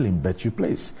thrilling bet you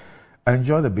place.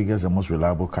 Enjoy the biggest and most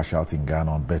reliable cash out in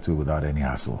Ghana on Betway without any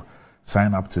hassle.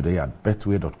 Sign up today at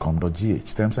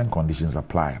betway.com.gh. Terms and conditions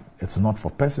apply. It's not for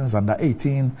persons under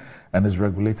 18 and is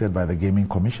regulated by the Gaming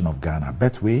Commission of Ghana.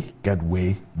 Betway, get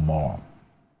way more.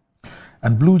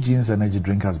 And Blue Jeans energy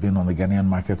drink has been on the Ghanaian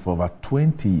market for over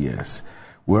 20 years.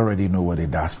 We already know what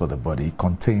it does for the body. It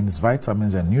contains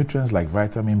vitamins and nutrients like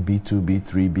vitamin B2,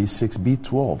 B3, B6,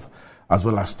 B12, as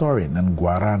well as taurine and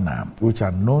guarana, which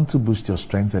are known to boost your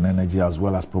strength and energy as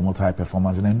well as promote high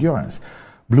performance and endurance.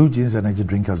 Blue Jeans energy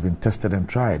drink has been tested and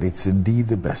tried. It's indeed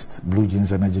the best. Blue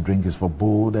Jeans energy drink is for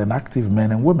bold and active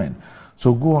men and women.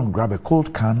 So go on, grab a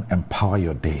cold can and power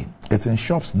your day. It's in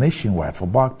shops nationwide. For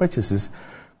bulk purchases,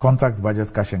 contact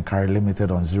Budget Cash and Carry Limited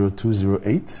on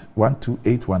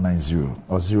 0208-128-190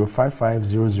 or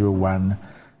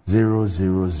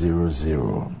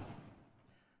 055-001-0000.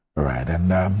 All right,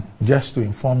 and just to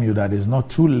inform you that it's not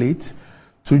too late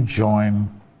to join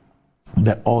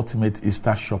the ultimate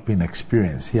Easter shopping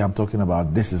experience. Here I'm talking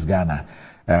about This is Ghana,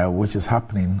 which is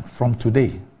happening from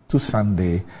today to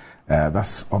Sunday.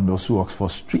 That's on the Osu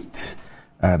Oxford Street.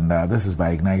 And this is by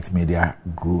Ignite Media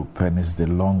Group, and it's the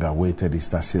long-awaited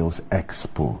Easter Sales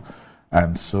Expo.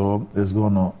 And so there's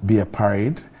going to be a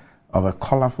parade of a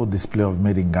colorful display of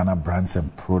made in Ghana brands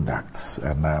and products.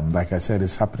 And like I said,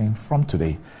 it's happening from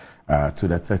today to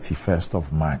the 31st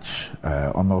of March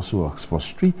on also Oxford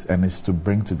Street, and it's to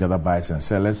bring together buyers and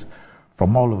sellers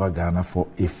from all over Ghana for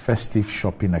a festive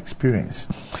shopping experience.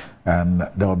 And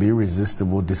there will be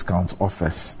irresistible discount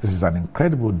offers. This is an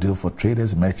incredible deal for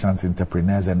traders, merchants,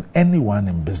 entrepreneurs, and anyone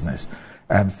in business.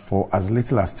 And for as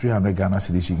little as 300 Ghana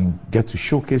cedis, you can get to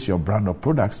showcase your brand or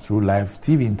products through live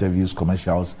TV interviews,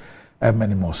 commercials, and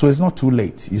many more. So it's not too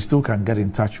late. You still can get in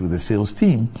touch with the sales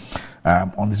team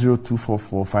on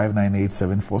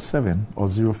 0244-598-747 or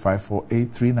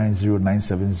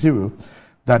 0548-390-970.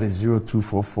 That is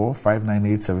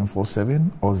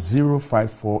 0244-598-747 or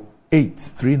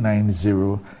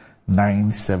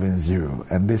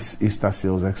 0548-390-970. And this Easter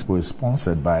Sales Expo is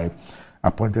sponsored by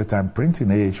Appointed Time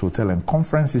Printing, AH Hotel and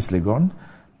Conferences, Legon,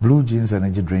 Blue Jeans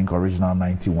Energy Drink, Original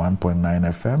 91.9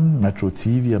 FM, Metro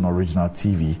TV, and Original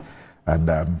TV. And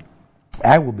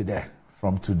I will be there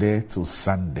from today to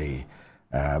Sunday.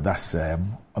 That's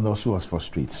on the Osu Oxford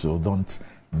Street, so don't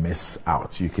miss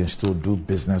out. You can still do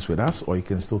business with us, or you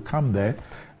can still come there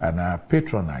and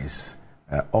patronize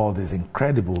all these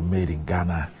incredible made in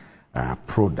Ghana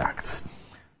products.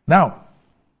 Now,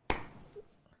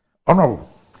 Honorable,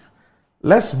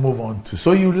 let's move on to,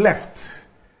 so you left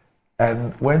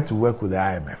and went to work with the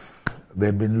IMF.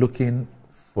 They've been looking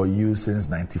for you since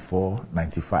 94,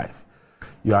 95.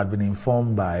 You had been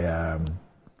informed by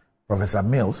Professor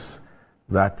Mills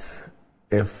that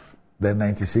if the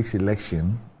 96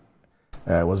 election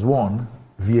was won,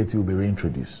 VAT will be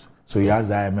reintroduced. So you asked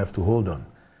the IMF to hold on,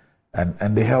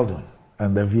 and they held on,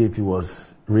 and the VAT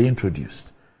was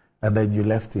reintroduced. And then you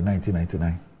left in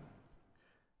 1999.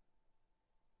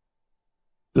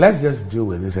 Let's just deal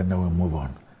with this and then we'll move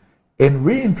on. In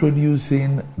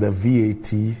reintroducing the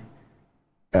VAT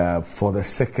for the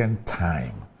second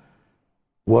time,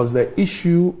 was the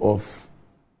issue of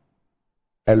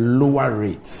a lower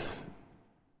rate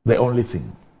the only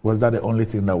thing? Was that the only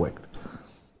thing that worked?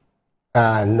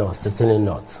 No, certainly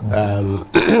not.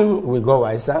 We go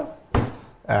wiser.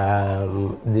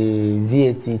 The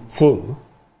VAT team,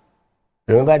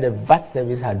 remember the VAT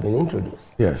service had been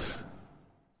introduced. Yes.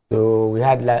 So we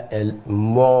had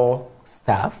more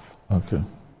staff. Okay.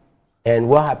 And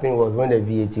what happened was when the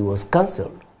VAT was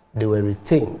cancelled, they were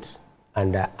retained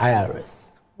under IRS.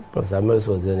 Professor Mills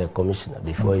was then a commissioner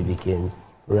before he became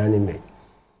running mate.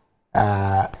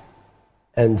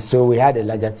 And so we had a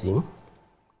larger team,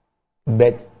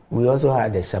 but we also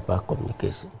had a sharper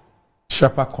communication.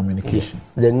 Sharper communication.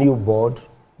 Yes. The new board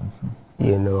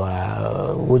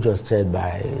which was chaired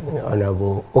by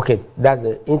Honorable. Okay, that's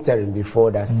the interim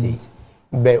before that stage.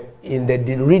 But in the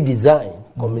redesign,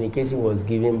 communication was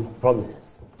given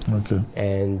prominence. Okay.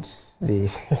 And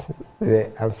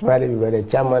I'm smiling because the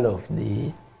chairman of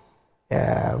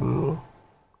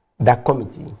that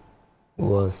committee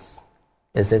was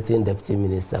a certain deputy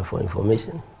minister for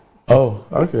information. Oh,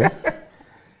 okay.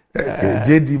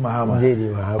 J.D. Mahama. J.D.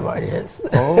 Mahama, yes.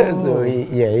 Oh. So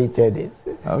he chaired it.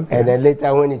 Okay. And then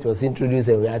later when it was introduced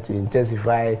and we had to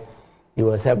intensify, he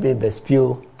was helping, but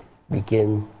Spiel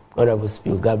became, Honorable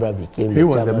Spiel Gabriel became he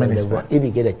was the minister. He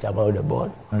became the chairman of the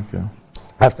board. Okay.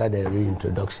 After the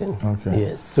reintroduction. Okay.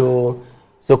 Yes. So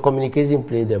communication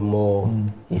played a more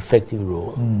effective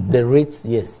role. The rates,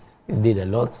 yes, it did a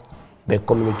lot, but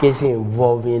communication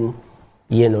involving,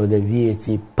 the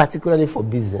VAT, particularly for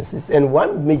businesses. And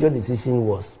one major decision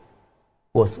was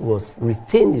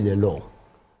retained in the law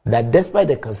that despite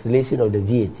the cancellation of the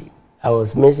VAT, I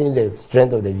was mentioning the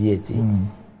strength of the VAT,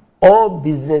 all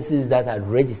businesses that had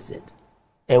registered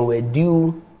and were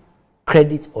due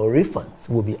credit or refunds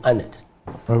will be honored.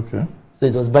 Okay. So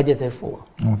it was budgeted for.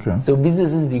 Okay. So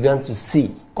businesses began to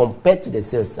see, compared to the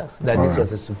sales tax, that this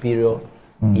was a superior,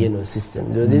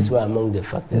 system. So these were among the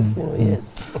factors, yes.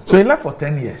 So you left for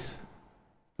 10 years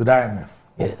to the IMF.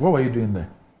 Yes. What were you doing there?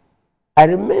 I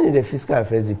remained in the Fiscal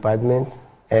Affairs Department.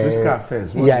 Fiscal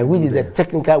Affairs? Which is the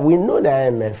technical. We know the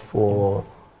IMF for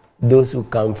those who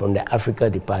come from the Africa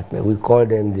Department. We call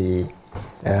them the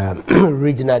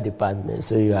regional department.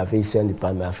 So you have Asian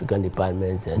department, African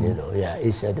department, and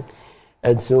Asian.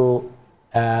 And so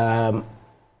and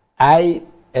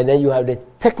then you have the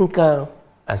technical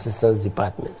assistance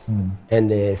departments. And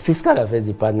the Fiscal Affairs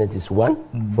Department is one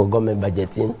for government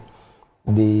budgeting.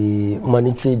 The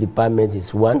monetary department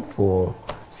is one for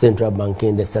central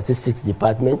banking. The statistics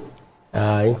department,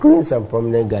 including some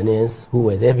prominent Ghanaians who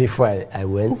were there before I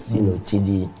went,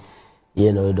 Chidi,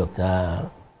 Dr.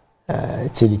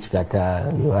 Chidi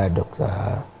Chikata, you had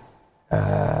Dr.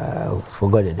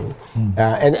 Forgot the name,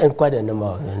 and quite a number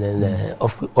of them. And then,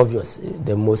 obviously,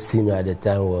 the most senior at the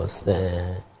time was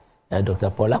Dr.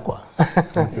 Polakwa.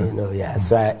 Okay.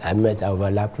 So I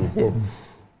overlapped with him.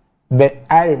 But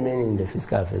I remained in the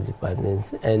Fiscal Affairs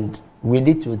Department, and we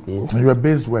did two things. You were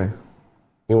based where?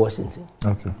 In Washington.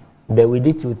 Okay. But we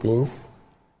did two things.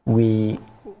 On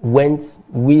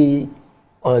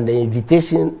the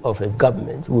invitation of a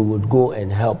government, we would go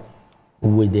and help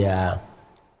with their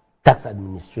tax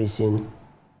administration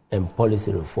and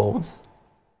policy reforms,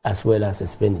 as well as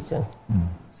expenditure.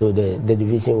 So the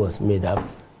division was made up,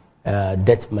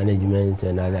 debt management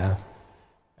and other.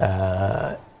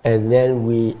 And then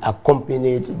we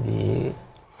accompanied the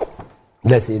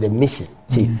mission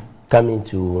chief coming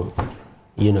to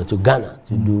Ghana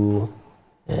to do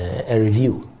a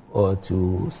review or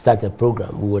to start a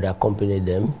program. We would accompany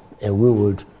them, and we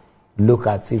would look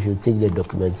at, if you take the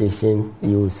documentation,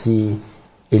 you will see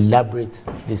elaborate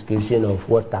description of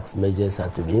what tax measures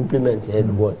had to be implemented,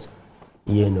 what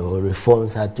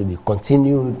reforms had to be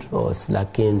continued or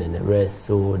slackened, and the rest.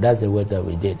 So that's the work that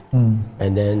we did.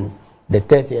 And then the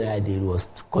third thing I did was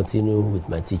to continue with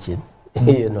my teaching, at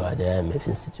the IMF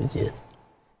Institute, yes.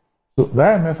 So the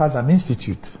IMF has an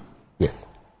institute? Yes.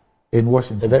 In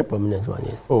Washington? A very prominent one,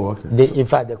 yes. Oh, okay. In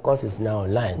fact, the course is now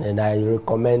online, and I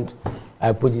recommend,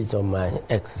 I put it on my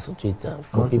X Twitter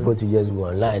for people to just go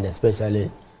online, especially,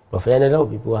 but a lot of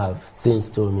people have since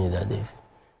told me that they've,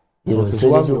 so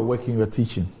while you're working, you're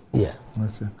teaching? Yeah.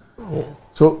 Okay. Yes.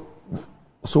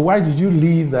 So why did you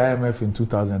leave the IMF in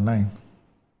 2009?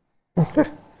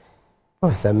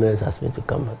 Sam Mills asked me to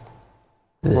come back.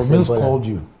 Mills called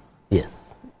you?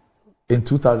 Yes. In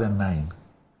 2009?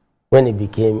 When he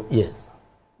became, yes.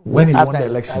 When he won the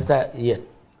election?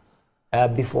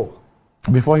 Before.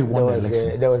 Before he won the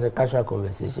election? There was a casual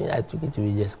conversation. I took it to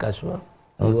be just casual.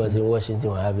 He was in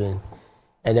Washington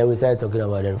and then we started talking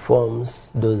about the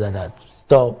reforms, those that had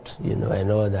stopped,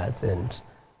 and all that. And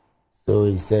so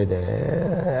he said,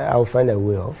 I'll find a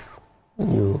way of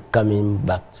you coming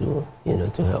back to,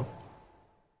 to help.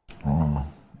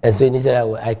 And so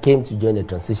initially I came to join the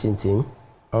transition team.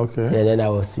 Okay. And then I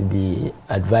was to be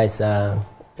advisor,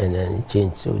 and then it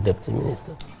changed to deputy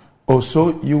minister. Oh,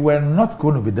 so you were not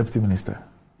going to be deputy minister?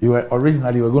 You were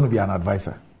going to be an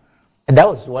advisor? And that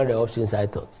was one of the options I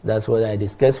thought. That's what I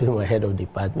discussed with my head of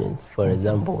department, for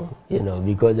example,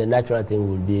 because the natural thing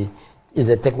would be, it's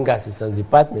a technical assistance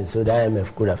department, so the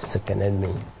IMF could have seconded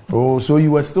me. Oh, so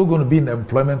you were still going to be in the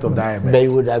employment of the IMF? But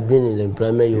you would have been in the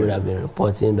employment, you would have been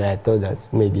reporting, but I thought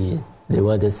that maybe they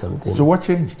wanted something. So what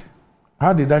changed?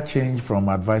 How did that change from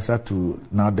advisor to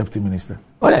now deputy minister?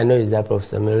 All I know is that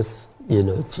Professor Mills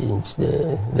change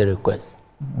the request.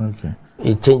 Okay.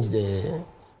 He changed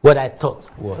what I thought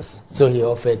was. So he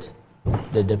offered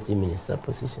the deputy minister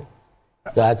position.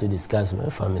 So I had to discuss with my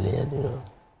family and,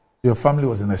 Your family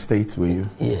was in the States, were you?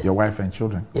 Yeah. Your wife and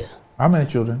children? Yeah. How many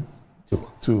children? 2.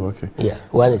 2, okay. Yeah,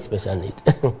 one is special need.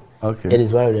 Okay. It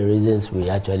is one of the reasons we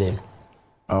actually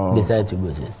decided to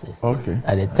go to the States. Okay.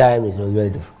 At the time, it was very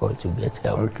difficult to get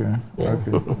help. Okay. Yeah.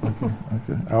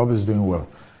 Okay. I hope he's doing well.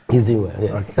 He's doing well,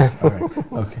 yes. Okay. All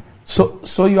right. Okay.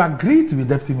 So you agreed to be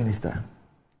deputy minister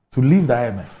to leave the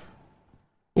IMF?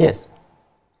 Yes.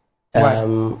 Why?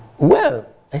 Well,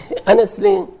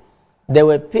 honestly, there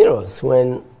were periods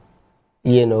when,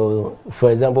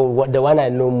 for example, the one I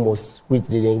know most, which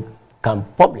didn't come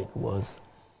public, was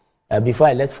before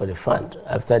I left for the fund,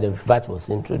 after the VAT was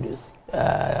introduced.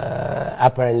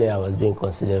 Apparently, I was being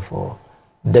considered for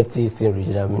deputy Eastern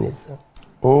Regional Minister.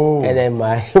 Oh. And then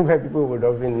my people would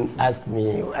often ask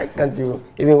me, why can't you,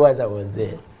 even once I was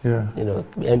there,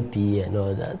 MP and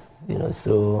all that,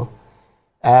 so.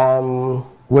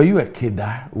 Were you a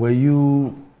kidder? Were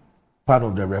you part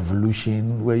of the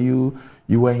revolution? Were you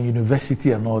were in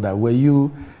university and all that? Were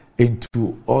you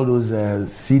into all those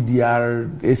CDR,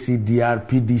 ACDR,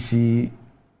 PDC?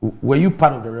 Were you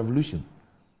part of the revolution?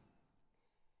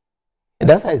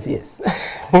 That's how yes.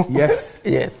 Yes.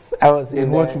 Yes, I was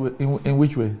in which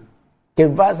way?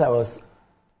 In Kivas,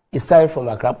 aside from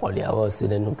Accra Poly, I was in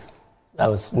the NUCS.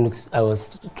 I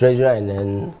was treasurer and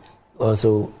then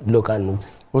also local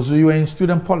NUCS. Oh, so you were in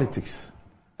student politics?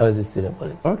 I was in student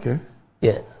politics. Okay.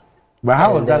 Yes. But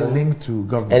how was that linked to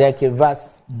government? And then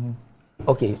Kivas,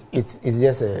 okay, it's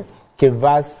just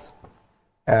Kivas.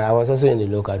 I was also in the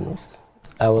local NUCS.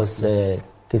 I was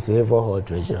Kisihevo Hall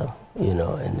treasurer,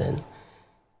 and then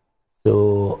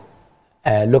so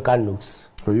local NUCS.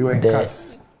 So you were in CAS?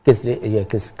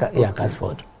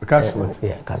 Casford. Casford.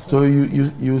 Casford. So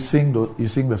you sing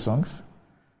the songs?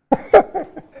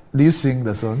 Do you sing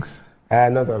the songs?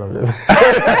 Not all of them.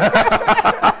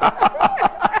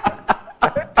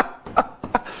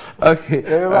 Okay.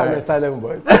 Remember, I'm a silent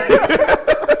voice.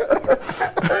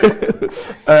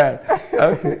 All right.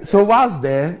 Okay. So whilst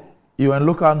there, you were in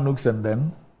local NUCS and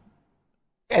then?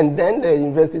 And then the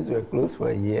universities were closed for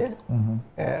a year.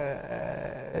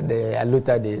 The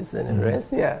Aluta days and the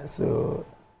rest, So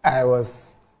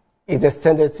it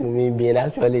extended to me being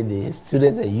actually the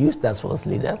Students and Youth Task Force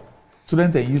leader.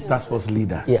 Student and Youth Task Force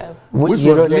leader? Yeah. Which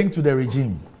was linked to the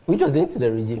regime? Which was linked to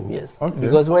the regime, yes. Okay.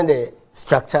 Because when the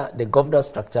governance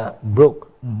structure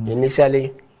broke,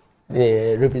 initially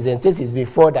the representatives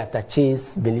before the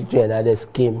attaches, military and others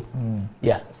came,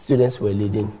 students were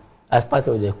leading as part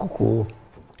of the Kuku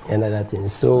and other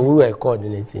things. So we were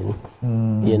coordinating,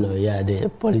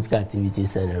 the political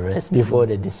activities and the rest before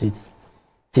the district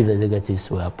chief executives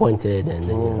were appointed and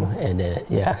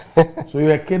So you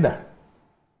were a kidder?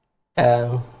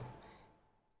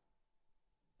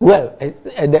 Well,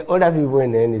 the older people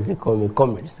in the NDC call me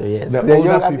comrade, so yes. The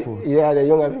older people? The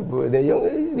younger people. The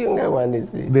younger one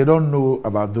is... They don't know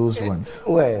about those ones?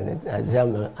 Well,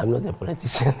 I'm not a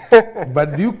politician.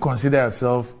 But do you consider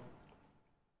yourself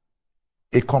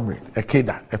a comrade, a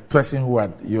kidder, a person who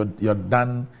you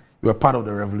were part of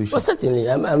the revolution? Well, certainly.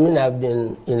 I've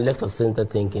been in left of center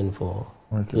thinking for,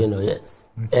 yes.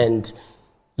 Okay. And,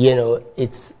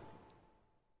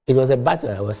 it was a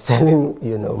battle. I was telling,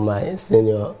 my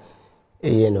senior,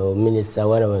 minister,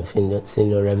 one of my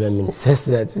senior reverend ministers,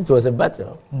 that it was a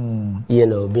battle.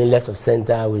 Being left of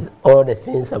center with all the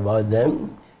things about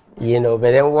them, but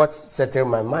then what settled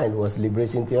my mind was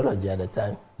liberation theology at the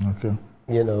time. Okay.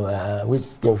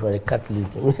 Which came from the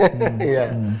Catholicism.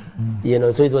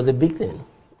 So it was a big thing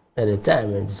at the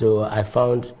time. And so I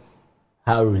found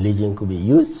how religion could be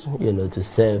used, to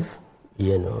serve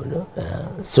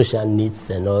social needs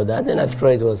and all that, and I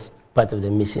thought it was part of the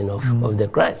mission of the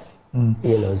Christ.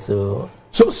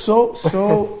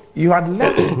 So you had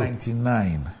left in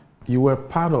 '99. You were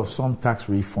part of some tax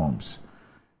reforms.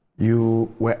 You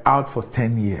were out for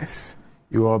 10 years.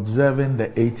 You were observing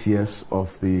the 8 years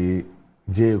of the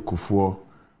J. Kufuor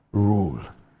rule.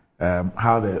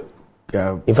 How the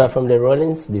in fact, from the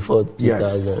Rawlings before 2000.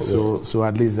 Yes. So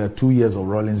at least 2 years of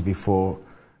Rawlings before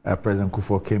President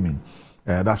Kufuor came in.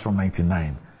 That's from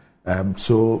 '99.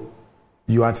 So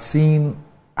you had seen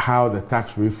how the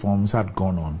tax reforms had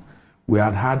gone on. We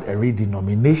had had a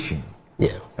redenomination.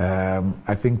 Yeah.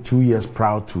 I think 2 years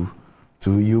prior to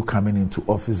you coming into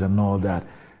office and all that.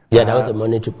 Yeah, that was a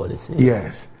monetary policy.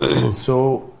 Yes.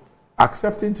 So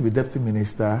accepting to be deputy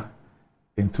minister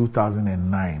in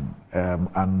 2009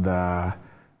 and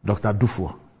Dr.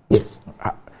 Dufour. Yes.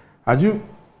 Had you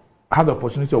had the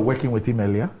opportunity of working with him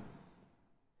earlier?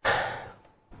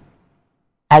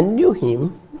 I knew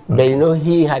him, but you know,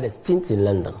 he had a stint in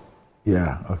London.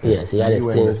 Yeah, okay. Yes, he had a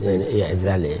stint in, yeah,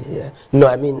 exactly. Yeah. No,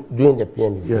 I mean, during the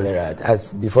PNDC era,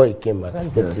 as before he came back as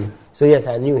deputy. Yes. So yes,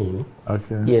 I knew him.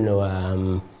 Okay. You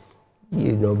know,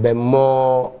 but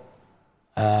more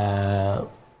of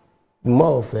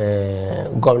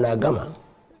Governor Gama,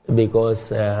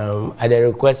 because at the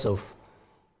request of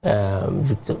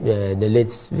the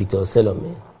late Victor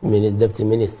Selome, deputy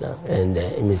minister, and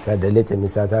the late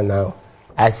Misata now,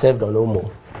 I served on OMO.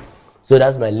 So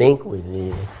that's my link with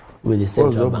the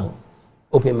central bank,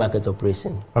 open market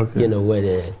operation. Okay. You know, where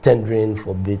the tendering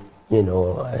for bid,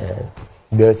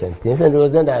 bills and things. And it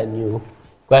was then that I knew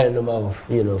quite a number of,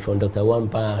 from Dr.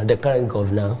 Wampa, the current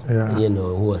governor,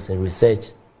 who was in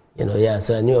research,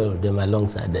 so I knew all of them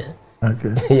alongside there.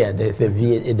 Okay. Yeah,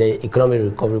 the economic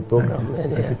recovery program. Okay.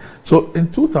 And, okay. So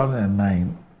in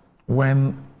 2009,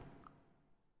 when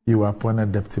you were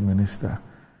appointed deputy minister,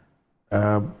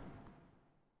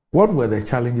 what were the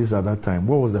challenges at that time?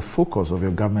 What was the focus of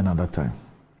your government at that time?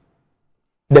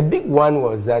 The big one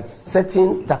was that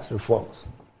certain tax reforms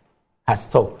had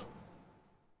stalled.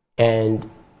 And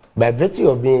by virtue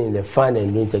of being in the fund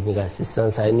and doing technical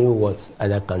assistance, I knew what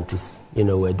other countries,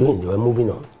 were doing. They were moving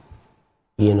on.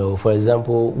 For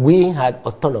example, we had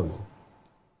autonomy.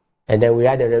 And then we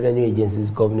had the Revenue Agency's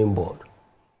Governing Board.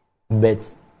 But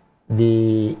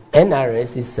the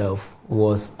NRS itself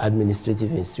was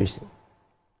administrative institution.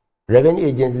 Revenue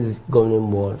Agency's Governing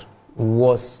Board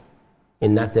was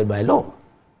enacted by law.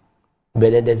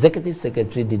 But then the Executive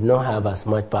Secretary did not have as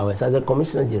much powers as the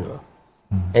Commissioner General.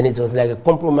 Mm-hmm. And it was like a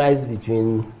compromise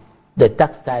between the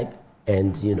tax type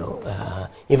and,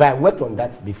 if I worked on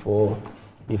that before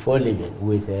leaving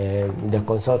with the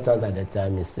consultant at the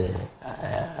time, Mr.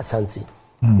 Asante,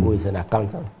 who is an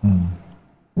accountant.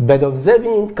 Mm-hmm. But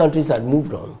observing countries had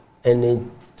moved on, and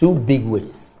in two big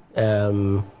ways.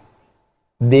 The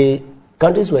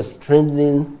countries were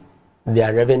strengthening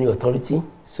their revenue authority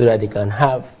so that they can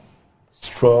have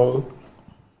strong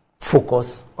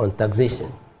focus on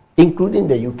taxation, including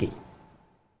the UK.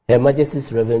 Her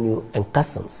Majesty's Revenue and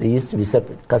Customs, it used to be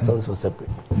separate. Customs was separate.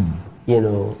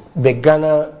 But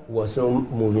Ghana was not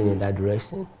moving in that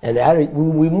direction. And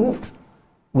we moved.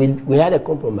 We had a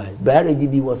compromise, but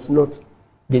RAGB was not,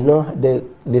 the General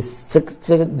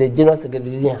Secretary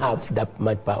didn't have that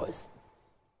much powers.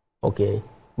 Okay.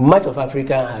 Much of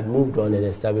Africa had moved on and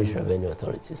established revenue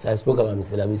authorities. I spoke about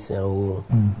Mr. Labisian, who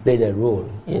played a role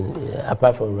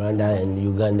apart from Rwanda and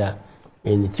Uganda,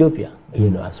 in Ethiopia,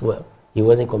 as well. He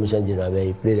wasn't Commissioner General, but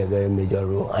he played a very major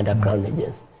role under Crown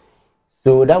Agents.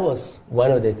 So that was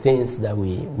one of the things that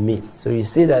we missed. So you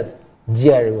see that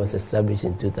GRA was established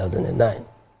in 2009.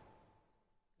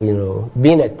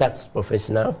 Being a tax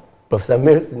professional, Professor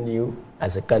Milton knew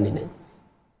as a candidate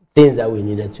things that we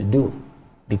needed to do,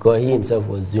 because he himself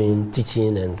was doing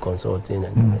teaching and consulting.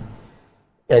 And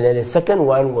then the second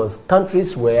one was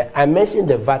countries where I mentioned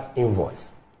the VAT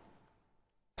invoice.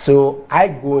 So I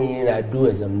go in, I do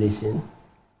examination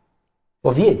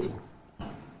for VAT.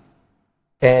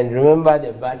 And remember,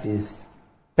 the VAT is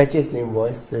purchase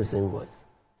invoice, sales invoice.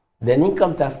 Then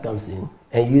income tax comes in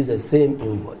and use the same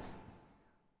invoice.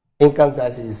 Income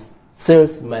tax is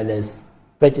sales minus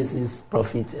purchases,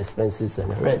 profits, expenses,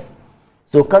 and the rest.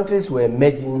 So countries were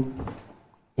merging,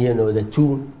 the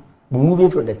two, moving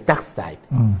from the tax type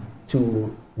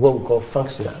to what we call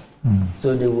functional.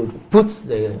 So they would put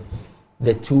the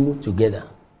two together.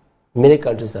 Many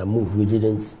countries have moved. We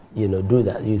didn't, do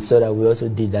that. You saw that we also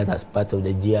did that as part of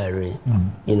the GRA,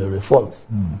 reforms.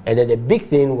 And then the big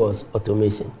thing was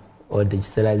automation or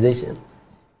digitalization.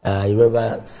 You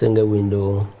remember single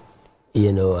window,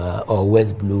 or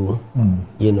West Blue,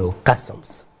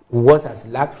 customs. What has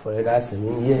lacked for the last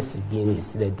 7 years again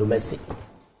is the domestic.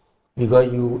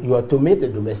 Because you automate the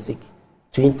domestic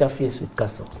to interface with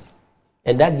customs.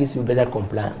 And that gives you better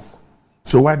compliance.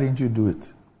 So why didn't you do it?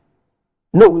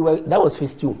 No, that was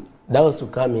phase 2. That was to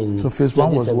come in. So phase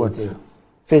 1 was what?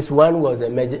 Phase 1 was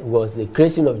the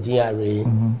creation of GRA,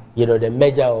 the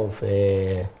merger of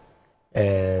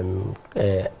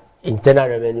Internal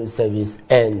Revenue Service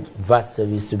and VAT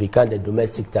Service to become the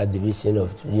domestic tax division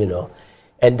of,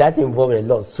 and that involved a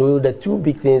lot. So the two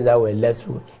big things that were left,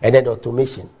 and then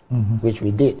automation, which we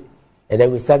did. And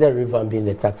then we started revamping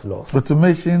the tax law.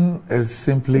 Automation is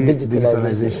simply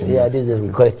digitalization. Yeah, this is, we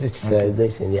call it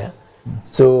digitalization, yeah.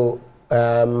 So,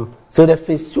 so the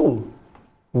phase 2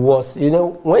 was,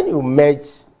 when you merge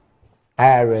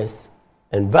IRS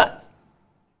and VAT,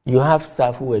 you have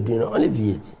staff who were doing only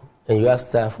VAT, and you have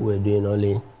staff who were doing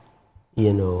only,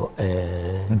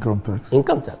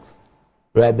 income tax,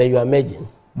 right? But you are merging,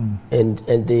 and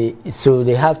so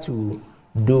they have to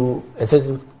do a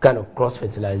certain kind of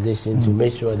cross-fertilization to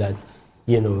make sure that,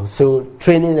 so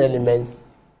training elements,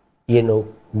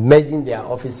 merging their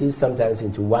offices sometimes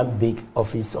into one big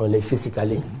office only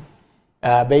physically.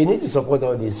 But you need to support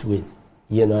all this with,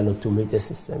 an automated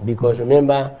system. Because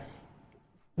remember,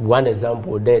 one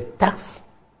example, the tax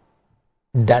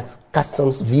that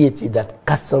customs, VAT that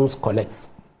customs collects,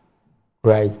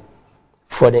 right,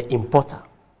 for the importer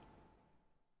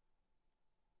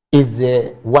is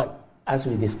the one, as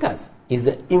we discussed, is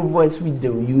the invoice which they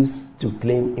will use to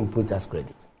claim input tax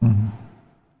credit. Mm-hmm.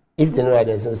 If they know that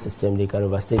there's no system, they can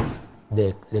overstate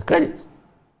the credit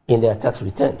in their tax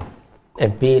return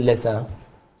and pay lesser,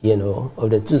 of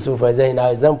the two. So for example, in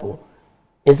our example,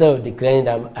 instead of declaring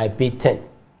that I paid 10,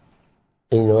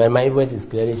 and my invoice is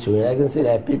clearly showing, I can say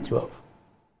that I paid 12.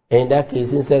 And in that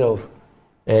case, instead of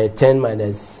 12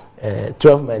 minus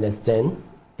 10,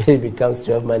 it becomes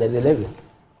 12 minus 11.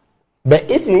 But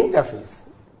if you interface,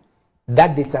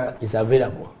 that data is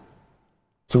available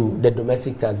to the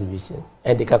domestic tax division,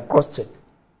 and they can cross-check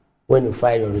when you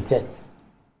file your returns.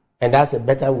 And that's a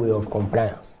better way of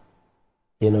compliance,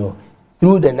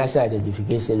 through the national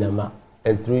identification number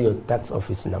and through your tax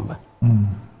office number,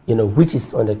 which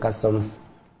is on the customs,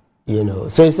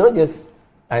 So it's not just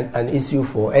an issue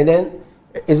for, and then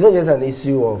it's not just an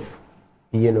issue of,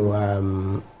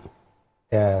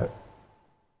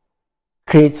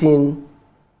 creating,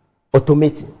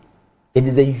 automating. It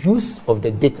is the use of the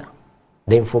data,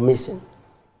 the information,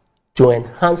 to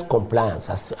enhance compliance,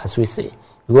 as we say.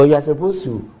 Because you are supposed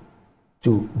to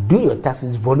do your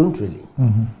taxes voluntarily,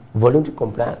 voluntary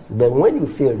compliance. But when you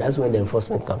fail, that's when the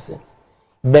enforcement comes in.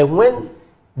 But when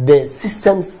the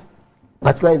systems,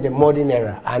 particularly in the modern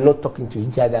era, are not talking to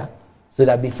each other, so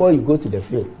that before you go to the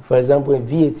field, for example, when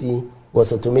VAT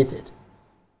was automated,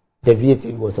 the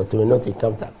VAT was automated, not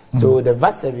income tax. So the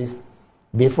VAT service,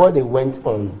 before they went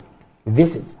on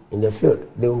visits in the field,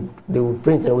 they would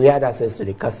print, and we had access to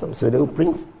the customs, so they would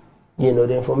print,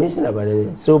 the information about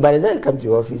it. So by the time they come to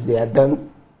your office, they have done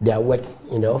their work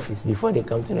in the office before they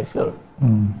come to the field,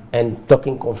 and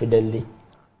talking confidently,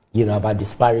 about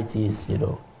disparities,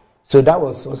 So that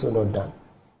was also not done.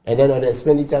 And then on the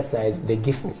expenditure side, the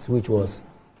giftness, which was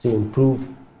to improve,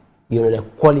 the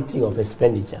quality of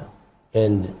expenditure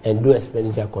and do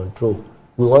expenditure control.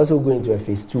 We also go into a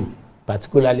phase 2,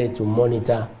 particularly to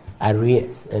monitor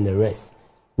arrears and the rest.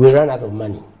 We ran out of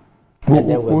money.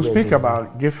 We'll speak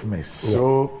about giftness. Yes.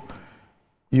 So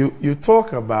you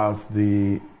talk about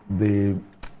the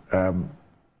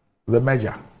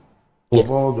merger of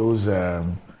all those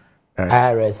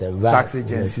IRS and VAT, tax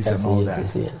agencies and all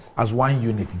that as one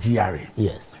unit, GRA.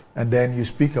 Yes. And then you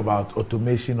speak about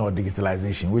automation or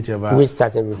digitalization, whichever. We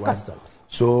started with customs.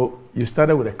 So you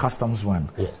started with the customs one.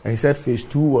 Yes. And you said phase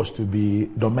 2 was to be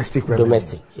domestic revenue.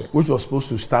 Domestic, yes. Which was supposed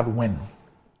to start when?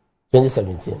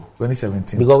 2017.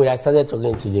 2017. Because we had started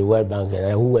talking to the World Bank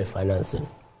and who were financing.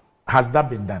 Has that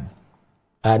been done?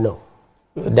 No.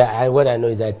 What I know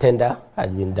is that tender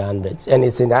has been done, and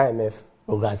it's in the IMF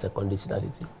program as a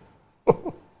conditionality.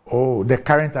 Oh, the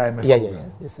current IMF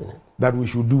program? Yes, that we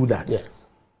should do that? Yes.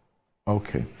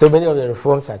 Okay. So many of the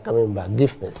reforms are coming back.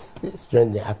 Giftness,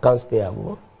 strengthening, accounts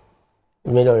payable.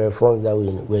 Many of the reforms that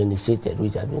were initiated,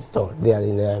 which have been stalled, they are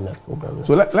in the IMF program.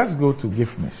 So let's go to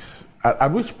giftness.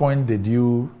 At which point did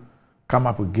you come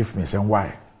up with giftness and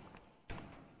why?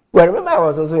 Well, remember I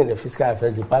was also in the Fiscal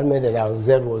Affairs Department and I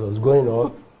observed what was going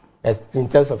on in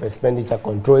terms of expenditure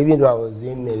control. Even though I was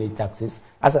doing many taxes,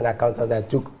 as an accountant, I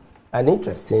took an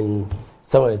interest in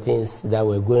some of the things that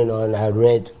were going on. I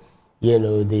read,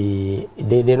 they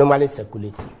normally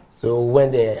circulate. So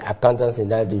when the accountants in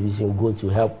that division go to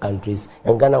help countries,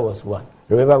 and Ghana was one.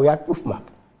 Remember, we had Proof Map.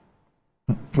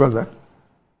 What's that?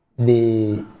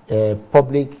 The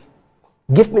public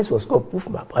giftness was called Proof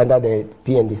Map under the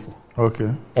PNDC.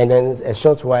 Okay. And then a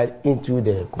short while into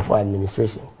the Kufuor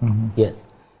administration. Yes.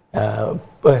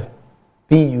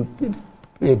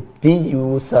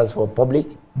 PU stands for Public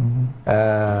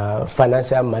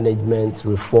Financial Management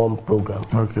Reform Program.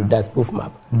 Okay. That's Proof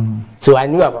Map. So I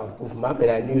knew about Proof Map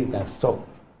and I knew it had stopped.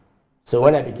 So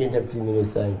when I became Deputy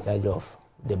Minister in charge of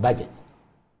the budget,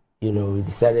 we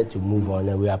decided to move on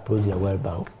and we approached the World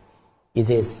Bank. And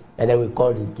then we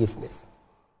called it giftness.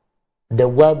 The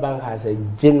World Bank has a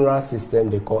general system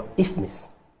they call IFMIS,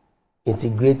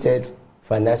 Integrated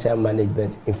Financial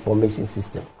Management Information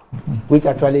System, which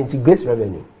actually integrates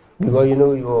revenue. Because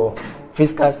your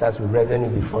fiscal starts with revenue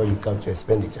before you come to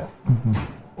expenditure.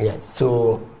 Yes,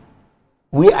 so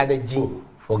we are the gene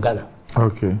for Ghana.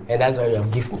 Okay. And that's why we have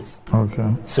giftness.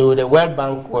 Okay. So the World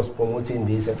Bank was promoting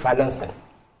this and financing.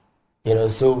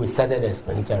 So we started the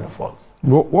expenditure reforms.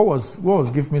 What was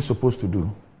GIFMIS supposed to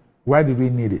do? Why did we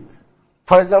need it?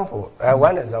 For example,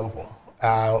 one example,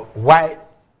 why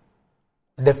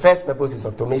the first purpose is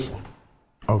automation.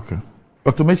 Okay.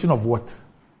 Automation of what?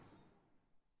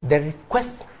 The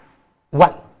request,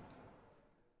 one,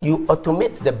 you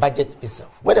automate the budget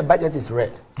itself. When the budget is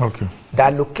read, okay, the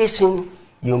allocation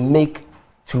you make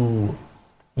to,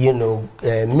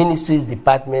 ministries,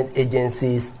 departments,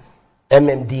 agencies,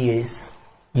 MMDAs,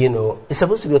 it's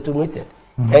supposed to be automated.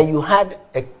 Mm-hmm. And you had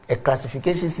a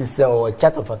classification system or a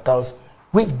chart of accounts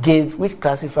which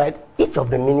classified each of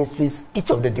the ministries, each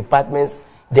of the departments.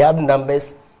 They have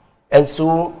numbers. And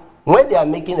so when they are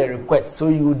making a request, so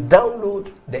you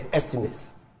download the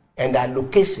estimates and the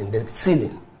allocation, the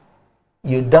ceiling,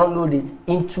 you download it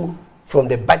from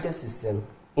the budget system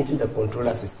into the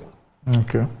controller system.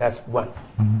 Okay. That's one.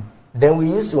 Mm-hmm. Then we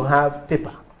used to have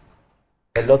paper,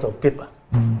 a lot of paper,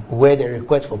 where the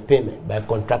request for payment by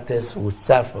contractors would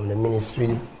start from the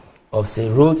Ministry of, say,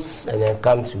 Roads, and then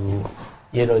come to,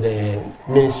 the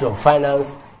Ministry of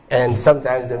Finance, and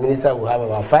sometimes the minister will have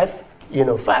about 5,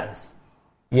 files,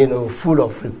 full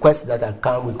of requests that are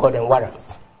come. We call them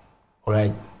warrants, all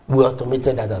right? We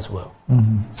automated that as well.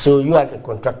 Mm-hmm. So you as a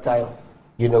contractor,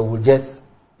 will just,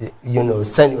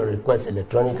 send your request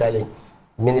electronically.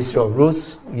 Ministry of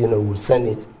Roads, will send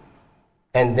it,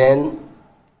 and then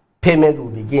payment will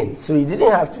begin. So you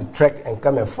didn't have to track and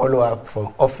come and follow up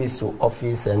from office to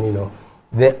office, and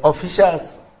the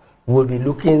officials will be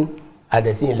looking at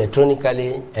the thing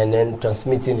electronically and then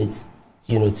transmitting it,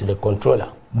 to the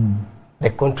controller. Mm. The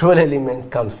control element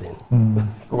comes in,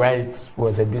 where it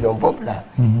was a bit unpopular,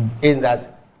 in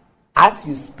that as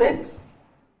you spend,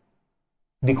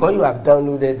 because you have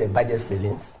downloaded the budget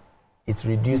ceilings, it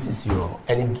reduces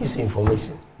and it gives you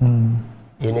information.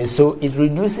 So it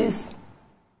reduces,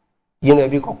 a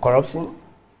bit of corruption,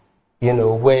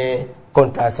 where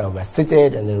contracts are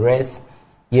overstated and the rest,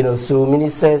 so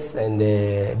ministers and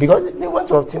because they want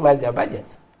to optimize their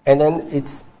budget, and then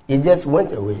it just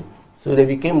went away. So they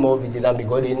became more vigilant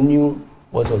because they knew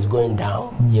what was going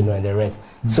down, and the rest.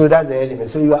 So that's the element.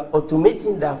 So you are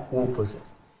automating that whole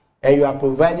process, and you are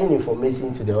providing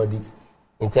information to the audit,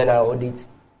 internal audit,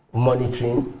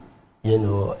 monitoring,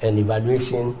 and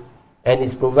evaluation, and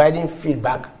it's providing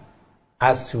feedback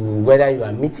as to whether you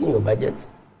are meeting your budget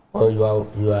or you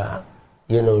are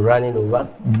running over,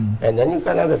 and then you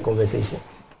can have a conversation.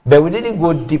 But we didn't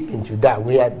go deep into that.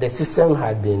 The system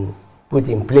had been put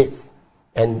in place,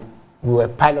 and we were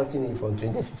piloting it from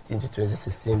 2015 to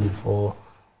 2016 before,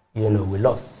 we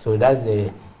lost. So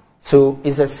so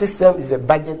it's a system, it's a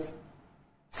budget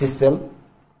system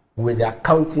with the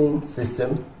accounting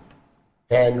system,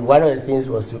 and one of the things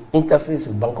was to interface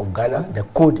with Bank of Ghana, the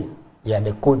coding. Yeah,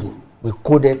 the coding. We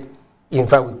coded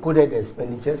the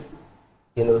expenditures,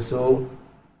 so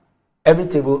every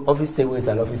table, office table is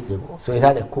an office table. So it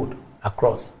had a code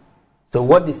across. So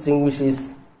what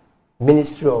distinguishes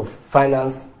Ministry of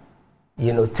Finance,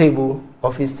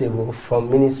 office table from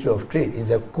Ministry of Trade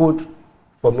is a code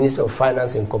for Ministry of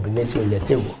Finance in combination with the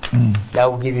table. That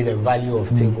will give you the value of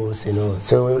tables,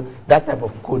 So that type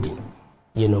of coding,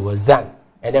 was done.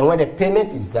 And then when the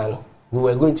payment is done, we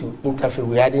were going to interfere.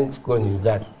 We hadn't gone into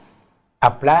that.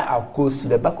 Apply our codes to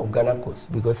the Bank of Ghana codes,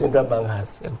 because Central Bank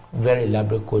has a very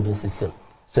elaborate coding system,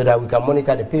 so that we can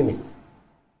monitor the payments.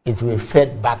 It will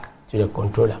fed back to the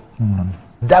controller.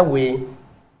 That way,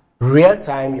 real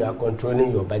time, you are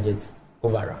controlling your budget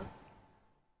overrun.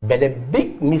 But the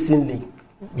big missing link,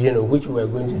 which we were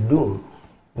going to do,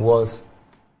 was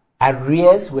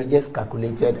arrears were just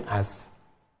calculated as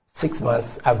 6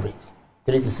 months average,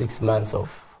 3 to 6 months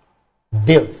of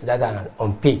bills that are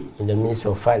unpaid in the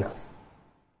Ministry of Finance.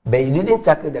 But you didn't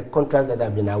tackle the contracts that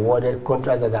have been awarded,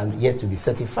 contracts that are yet to be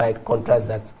certified, contracts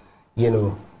that,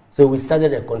 So we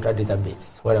started a contract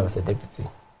database when I was a deputy.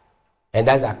 And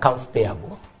that's accounts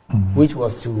payable, which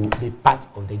was to be part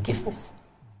of the GIFMIS.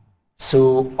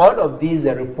 So all of these,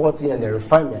 the reporting and the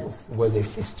refinements, was a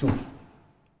phase 2.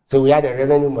 So we had a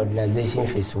revenue modernization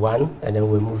phase 1, and then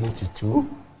we're moving to 2.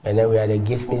 And then we had a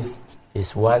GIFMIS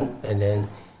phase 1. And then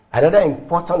another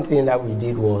important thing that we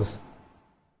did was,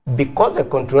 because the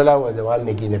controller was the one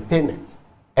making the payments,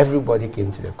 everybody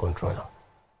came to the controller,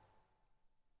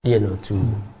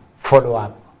 to follow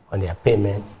up on their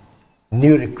payment.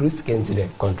 New recruits came to the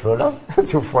controller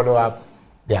to follow up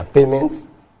their payments,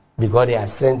 because they are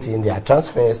sent in their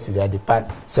transfers to their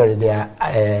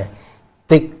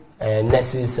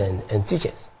nurses and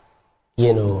teachers.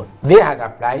 They had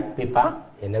applied paper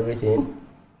and everything,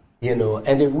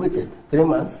 and they waited 3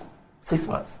 months, 6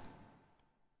 months.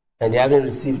 And they haven't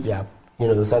received their,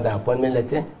 some appointment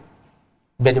letter,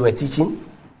 but they were teaching,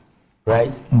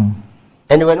 right? And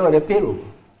they were not on the payroll,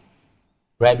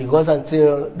 right? Because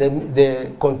until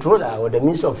the controller or the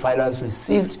Minister of Finance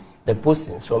received the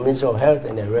postings from Minister of Health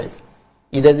and the rest,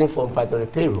 it doesn't form part of the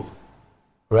payroll,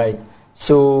 right?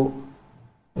 So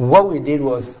what we did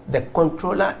was the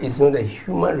controller is not the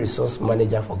human resource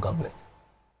manager for government.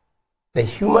 The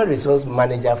human resource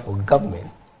manager for government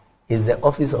is the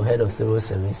Office of Head of Civil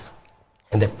Service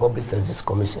and the Public Services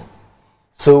Commission.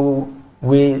 So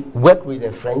we work with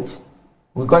the French.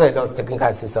 We got a lot of technical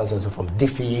assistance also from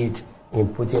DFID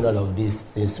in putting all of these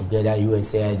things together,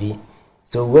 USAID.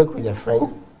 So we work with the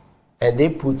French, and they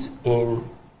put in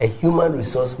a human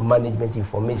resource management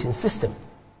information system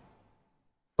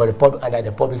for the public under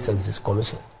the Public Services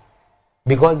Commission.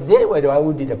 Because they were the ones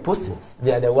who did the postings.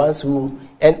 They are the ones who,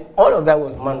 and all of that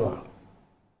was manual.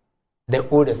 The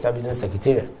old establishment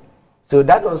secretariat. So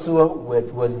that also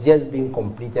was just being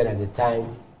completed at the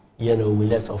time, we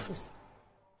left office.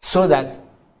 So that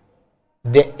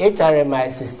the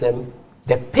HRMI system,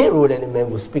 the payroll element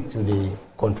will speak to the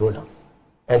controller.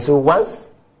 And so once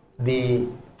the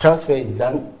transfer is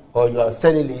done, or you are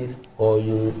steady leave, or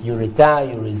you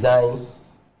retire, you resign,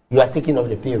 you are taking off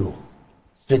the payroll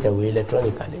straight away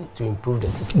electronically to improve the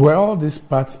system. Were all these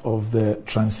parts of the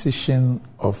transition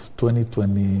of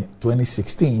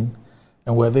 2016,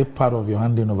 and were they part of your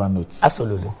handing over notes?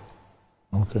 Absolutely.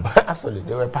 Okay. Absolutely.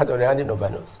 They were part of the handing over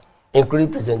notes,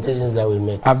 including presentations that we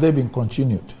made. Have they been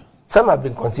continued? Some have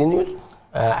been continued.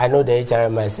 I know the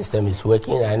HRMI system is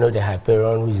working. I know the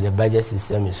Hyperion, which is the budget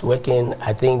system, is working.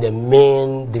 I think the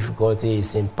main difficulty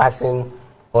is in passing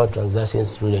all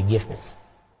transactions through the GIFMIS.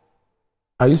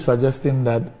 Are you suggesting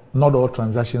that not all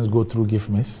transactions go through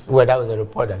GIFMIS? Well, that was a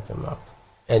report that came out.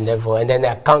 And then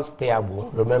the accounts payable,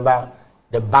 remember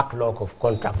the backlog of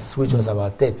contracts, which was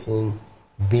about 13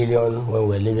 billion when we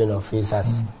were leaving office,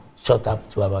 has shot up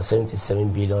to about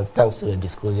 77 billion, thanks to the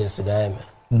disclosures to the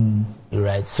IMF.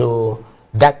 Right? So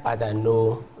that part I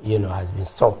know, has been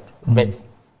stopped.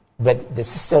 But the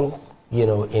system,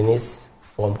 in its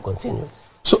form continues.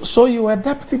 So you were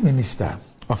Deputy Minister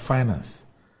of Finance.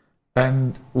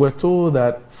 And we're told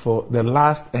that for the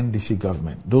last NDC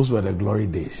government, those were the glory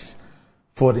days.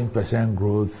 14%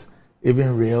 growth,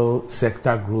 even real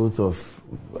sector growth of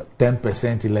 10%,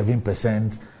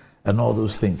 11%, and all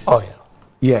those things. Oil.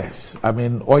 Yes. I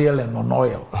mean, oil and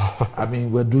non-oil. I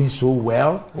mean, we're doing so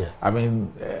well. Yeah. I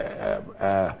mean,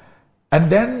 and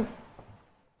then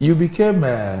you became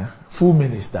a full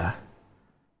minister,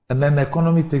 and then the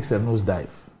economy takes a nosedive.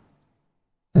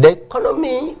 The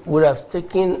economy would have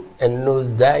taken a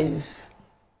nosedive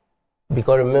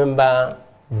because remember,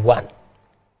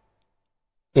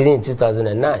 even in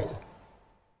 2009,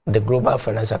 the global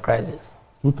financial crisis.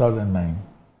 2009.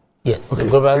 Yes. Okay. The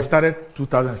global. It started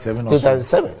 2007 or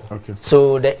 2007. So. Okay.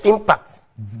 So the impact,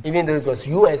 even though it was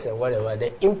US and whatever,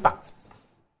 the impact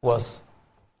was,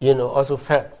 also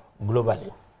felt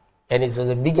globally. And it was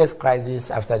the biggest crisis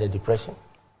after the Depression.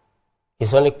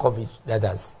 It's only COVID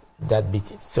that beat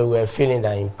it. So we're feeling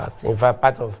that impact. In fact,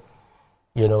 part of,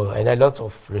 and a lot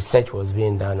of research was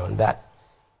being done on that.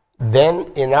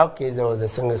 Then, in our case, there was a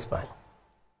single spine.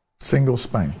 Single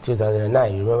spine.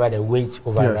 2009. You remember the wage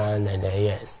overrun and the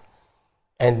years.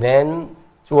 And then,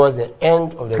 towards the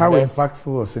end of the How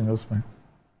impactful was single spine?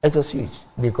 It was huge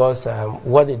because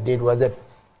what it did was that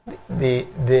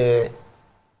the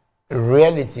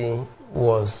reality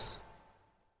was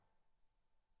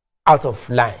out of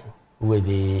line with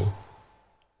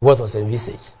what was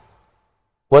envisaged.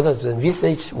 What was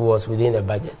envisaged was within the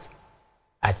budget.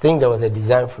 I think there was a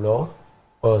design flaw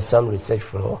or some research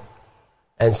flaw.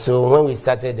 And so when we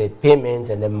started the payment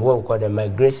and then what we call the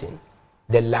migration,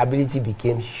 the liability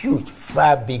became huge,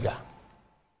 far bigger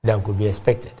than could be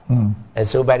expected. And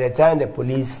so by the time the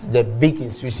police, the big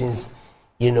institutions,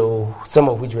 some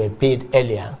of which were paid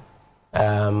earlier,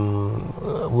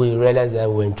 we realized that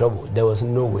we were in trouble. There was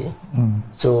no way.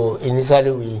 So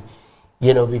initially we,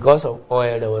 because of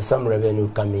oil, there was some revenue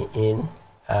coming in.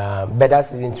 But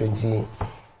that's even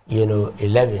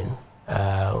 2011.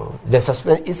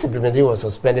 Its implementation was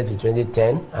suspended to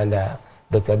 2010 under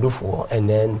Dr. Dufour, and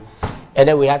then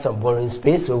we had some borrowing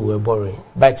space, so we were borrowing.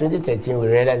 By 2013, we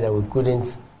realized that we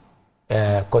couldn't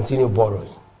continue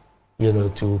borrowing,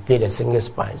 to pay the single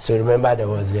spine. So remember, there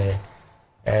was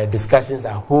discussions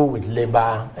at home with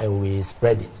labor, and we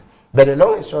spread it. But the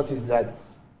long and short is that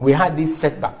we had these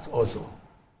setbacks also,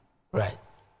 right?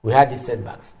 We had these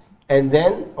setbacks. And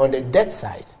then on the debt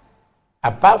side,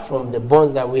 apart from the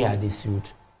bonds that we had issued,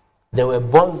 there were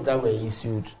bonds that were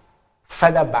issued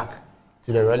further back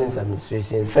to the Rawlings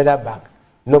administration, further back,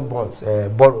 no bonds,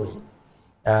 borrowing,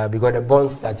 because the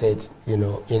bonds started, in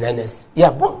earnest.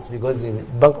 Yeah, bonds, because the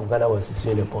Bank of Ghana was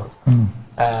issuing the bonds.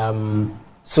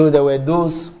 So there were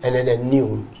those, and then the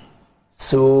new.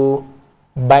 So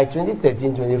by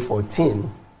 2013,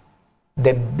 2014,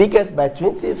 the biggest, by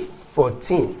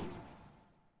 2014,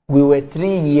 we were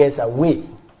 3 years away.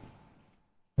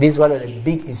 This is one of the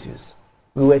big issues.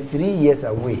 We were 3 years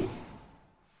away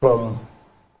from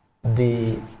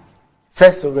the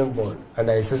first sovereign bond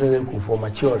under the President for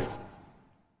maturing,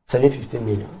 $750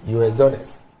 million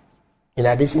US. In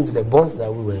addition to the bonds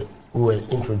that we were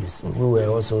introducing, we were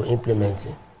also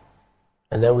implementing.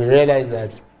 And then we realized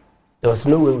that there was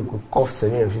no way we could cough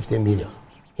 $750 million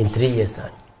in 3 years'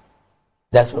 time.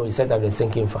 That's when we set up the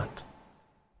sinking fund,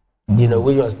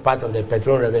 which was part of the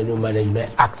Petroleum Revenue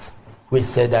Management Act, which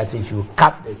said that if you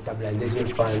cap the stabilization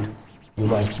fund, you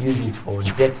must use it for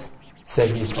debt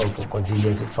service or for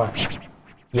contingency fund.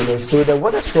 So the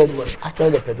watershed was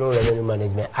actually the Petroleum Revenue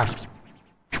Management Act,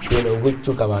 which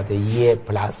took about a year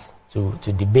plus to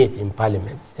debate in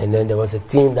Parliament. And then there was a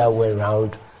team that went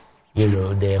around,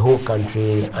 the whole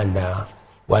country, and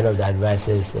one of the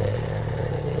advisors,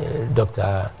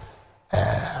 Dr.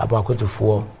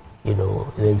 Abakutufuo,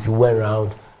 then he went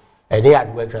around, and they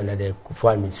had worked under the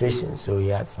Kufuor administration, so he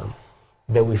had some.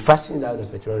 But we fashioned out the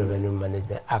Petroleum Revenue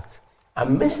Management Act.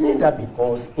 I'm mentioning that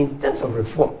because in terms of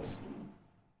reforms,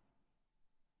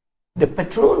 the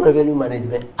Petroleum Revenue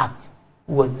Management Act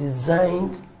was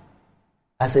designed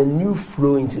as a new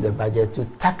flow into the budget to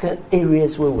tackle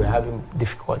areas where we're having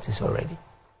difficulties already.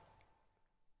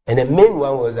 And the main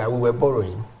one was that we were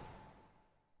borrowing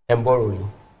and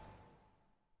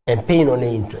paying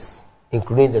only interest,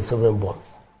 including the sovereign bonds.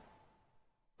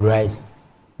 Right?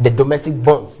 The domestic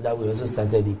bonds that we also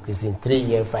started increasing 3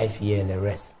 year, 5 year, and the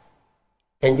rest.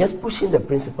 And just pushing the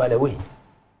principal away.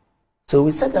 So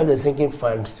we set up the sinking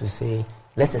fund to say,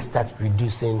 let us start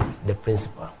reducing the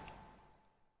principal.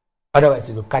 Otherwise,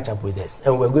 it will catch up with us.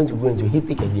 And we're going to go into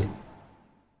HIPIC again.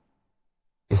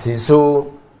 You see,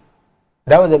 so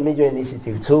that was a major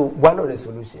initiative. So one of the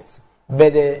solutions.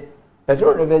 But the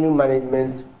Petroleum Revenue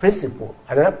Management principle,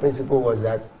 another principle was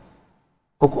that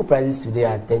cocoa prices today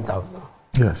are 10,000.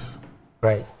 Yes.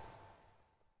 Right.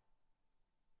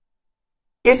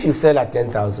 If you sell at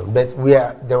 10,000, but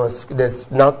there's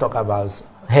now talk about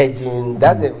hedging.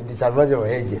 That's a disadvantage of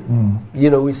hedging.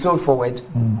 We sold forward,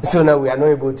 so now we are not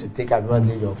able to take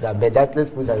advantage of that. But let's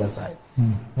put that aside.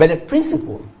 But the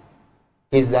principle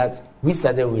is that we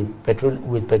started with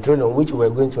petroleum, which we were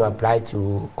going to apply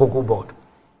to cocoa board,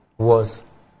 was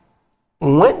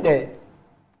when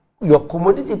your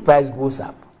commodity price goes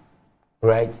up,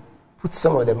 right? Put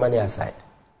some of the money aside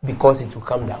because it will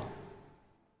come down.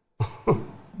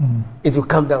 It will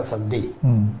come down someday.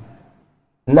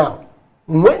 Now,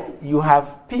 when you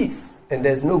have peace and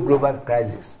there's no global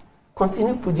crisis,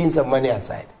 continue putting some money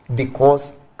aside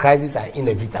because crises are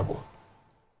inevitable.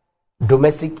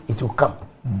 Domestic, it will come.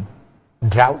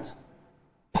 Drought,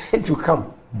 it will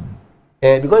come.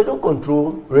 Because you don't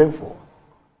control rainfall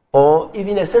or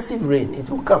even excessive rain, it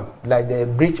will come. Like the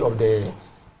breach of the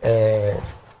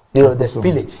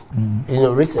spillage,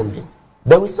 recently.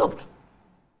 But we stopped.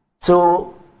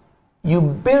 So you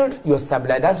build your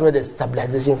stabilizer. That's where the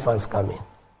stabilization funds come in.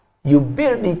 You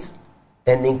build it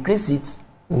and increase it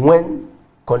when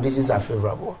conditions are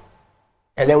favorable.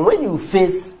 And then when you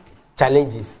face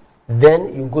challenges,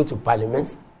 then you go to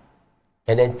Parliament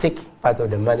and then take part of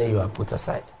the money you have put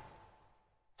aside.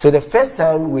 So the first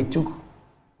time we took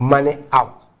money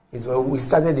out is when we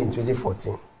started in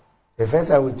 2014. The first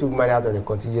time we took money out of the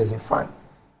contingency fund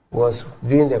was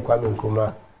during the Kwame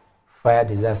Nkrumah fire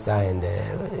disaster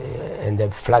and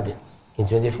the flooding in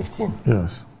 2015.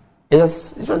 Yes. It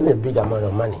wasn't a big amount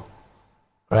of money,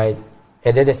 right?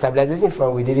 And then the stabilization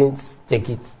fund, we didn't take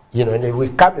it, and we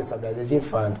kept the stabilization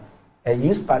fund and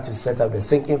used part to set up the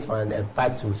sinking fund and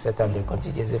part to set up the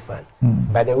contingency fund.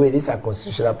 By the way, these are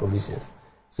constitutional provisions.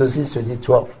 So since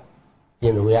 2012,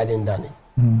 we hadn't done it.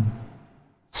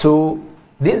 So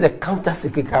these are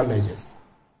counter-cyclical measures.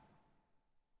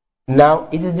 Now,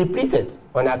 it is depleted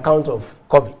on account of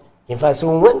COVID. In fact,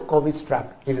 so when COVID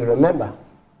struck, if you remember,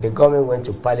 the government went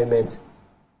to Parliament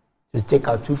to take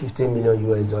out $250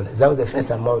 million US. That was the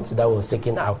first amount that was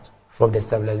taken out from the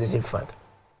stabilization fund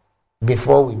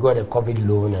before we got a COVID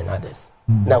loan and others.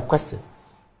 Now, question,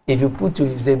 if you put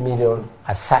 $250 million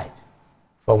aside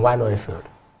from one oil field,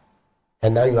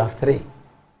 and now you have 3,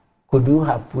 could you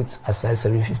have put aside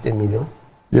 $750 million?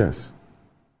 Yes.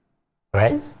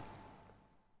 Right?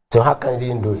 So how can you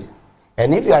didn't do it?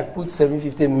 And if you had put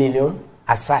 $750 million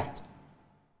aside,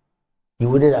 you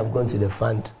wouldn't have gone to the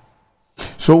fund.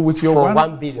 So with your for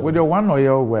 $1 billion. With your one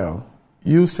oil well,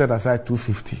 you set aside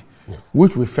 250,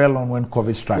 which we fell on when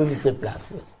COVID struck. 250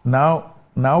 plus, yes.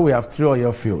 Now we have 3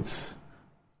 oil fields,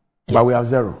 but we have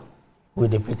 0. We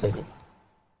depleted it.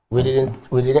 We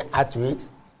didn't add to it,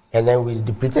 and then we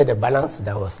depleted the balance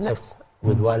that was left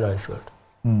with 1 oil field.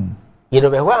 You know,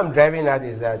 but what I'm driving at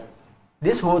is that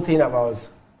this whole thing about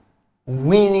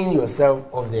weaning yourself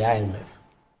of the IMF,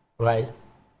 right?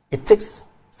 It takes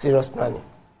serious planning,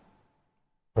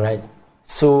 right?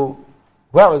 So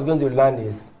where I was going to land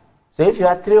is, so if you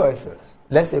have 3 oil fields,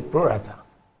 let's say pro rata,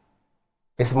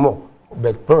 it's more,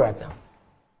 but pro rata.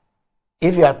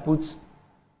 If you have put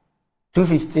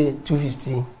 250,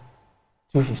 250,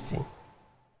 250,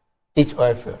 each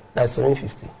oil field, that's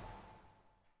 750.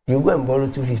 You go and borrow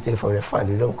 250 for a fund,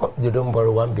 you don't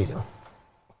borrow 1 billion.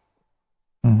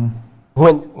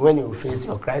 When you face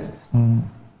your crisis.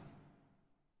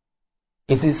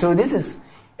 You see, so this is,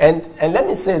 and let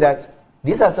me say that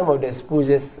these are some of the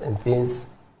exposures and things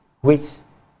which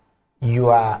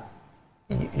the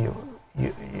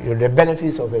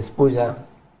benefits of exposure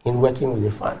in working with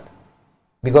the fund.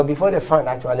 Because before the fund,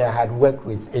 actually, I had worked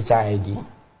with HIID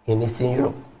in Eastern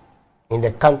Europe, in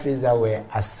the countries that were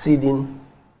acceding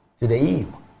to the EU.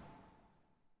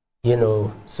 You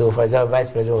know, so for example,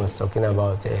 Vice President was talking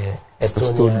about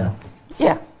Estonia.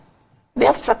 Yeah, they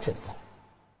have structures.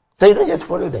 So you don't just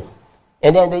follow them.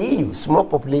 And then the EU, small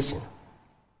population,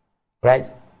 right?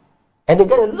 And they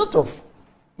get a lot of,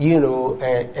 you know,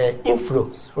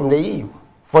 inflows from the EU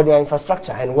for their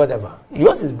infrastructure and whatever.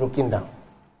 Yours is broken down.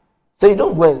 So you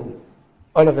don't go and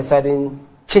all of a sudden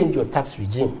change your tax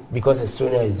regime because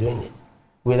Estonia is doing it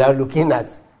without looking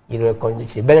at, you know, a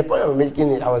condition. But the point I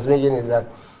was making is that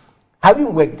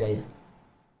having worked there,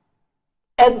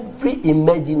 every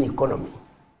emerging economy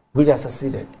which has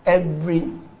succeeded, every,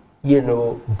 you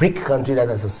know, BRIC country that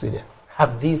has succeeded,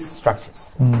 have these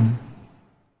structures.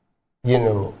 You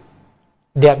know,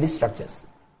 they have these structures.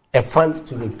 A fund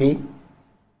to repay,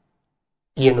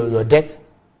 you know, your debt,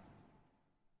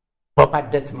 proper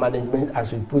debt management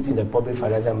as we put in the Public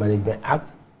Financial Management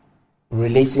Act,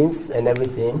 relations and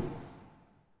everything.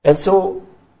 And so,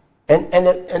 and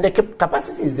the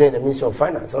capacity is there in the Ministry of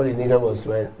Finance. All it needed was,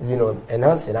 you know,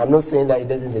 enhancing. I'm not saying that it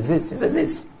doesn't exist. It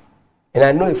exists. And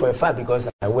I know it for a fact because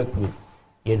I work with,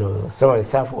 you know, some of the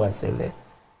staff who are still there.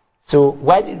 So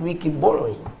why did we keep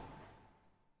borrowing?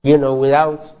 You know,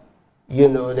 without, you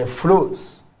know, the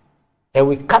flows. And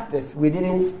we capped this. We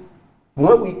didn't,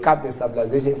 when we capped the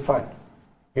stabilization fund,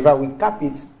 in fact, we capped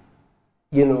it,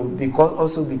 you know,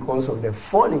 because of the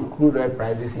fall in crude oil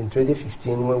prices in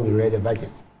 2015 when we read the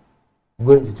budget,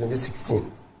 going to 2016,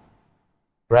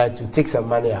 right, to take some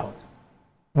money out.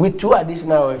 With 2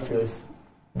 additional oil fields,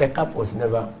 the cap was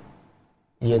never,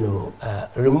 you know,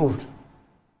 removed,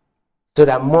 so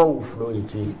that more will flow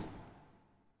into it.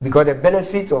 Because the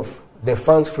benefit of the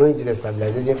funds flowing to the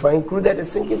stabilization fund included the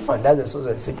sinking fund. That's the source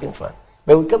of the sinking fund.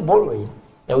 But we kept borrowing,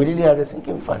 and we didn't have the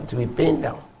sinking fund to be paying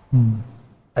down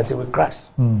until we crashed.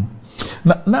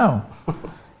 Now,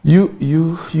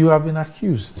 you have been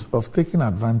accused of taking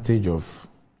advantage of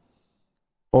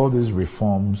all these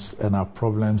reforms and our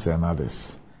problems and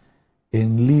others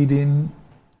in leading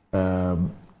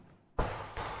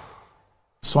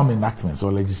some enactments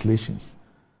or legislations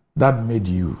that made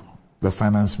you the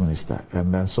finance minister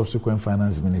and then subsequent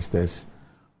finance ministers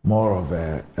more of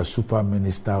a super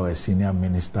minister or a senior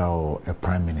minister or a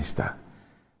prime minister,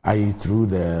 i.e. through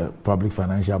the Public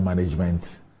Financial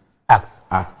Management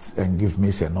Act and give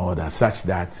me an order such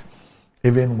that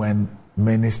even when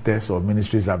ministers or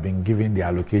ministries have been given the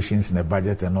allocations in the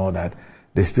budget and all that,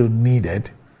 they still needed,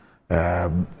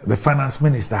 the finance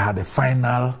minister had a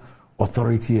final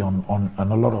authority on a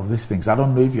lot of these things. I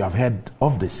don't know if you have heard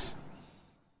of this.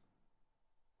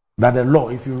 That the law,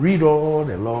 if you read all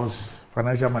the laws,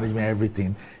 financial management,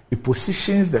 everything, it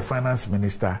positions the finance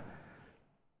minister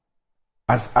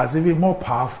as even more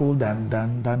powerful than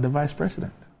the vice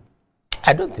president.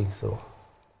 I don't think so,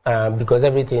 because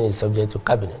everything is subject to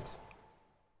cabinet.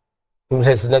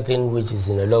 There's nothing which is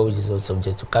in the law which is not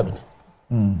subject to cabinet.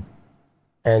 And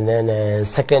then,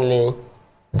 secondly,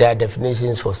 there are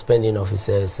definitions for spending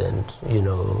officers, and you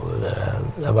know,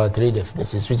 about 3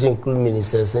 definitions, which include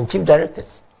ministers and chief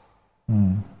directors.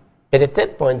 But the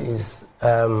third point is,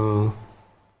 some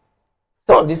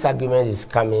of this argument is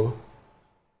coming,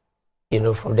 you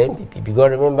know, from the MPP,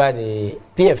 because remember the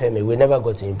PFMA, we never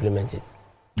got to implement it.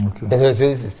 Okay. And so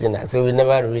 2016, so we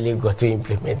never really got to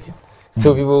implement it.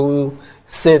 So people who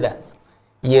say that,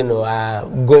 you know, are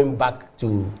going back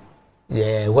to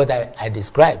what I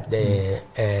described, the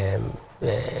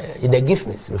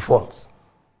GIFMIS reforms,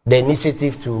 the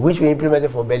initiative to, which we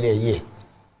implemented for barely a year,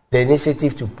 the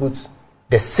initiative to put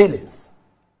the ceilings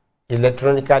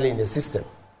electronically in the system,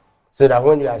 so that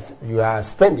when you are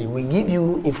spending, we give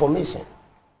you information.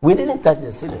 We didn't touch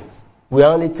the ceilings. We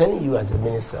are only telling you as a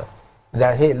minister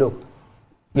that, hey, look,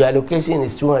 your allocation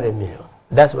is 200 million.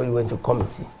 That's why we went to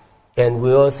committee. And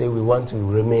we all say we want to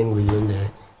remain within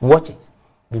the, watch it,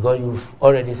 because you've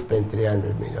already spent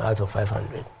 300 million out of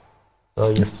 500.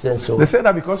 So they say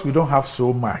that because we don't have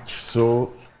so much,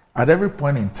 so at every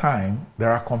point in time,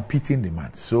 there are competing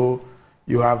demands. So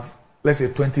you have, let's say,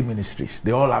 20 ministries.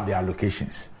 They all have their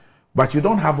allocations. But you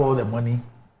don't have all the money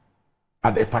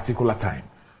at a particular time.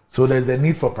 So there's the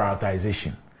need for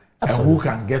prioritization. Absolutely. And who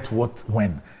can get what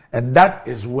when. And that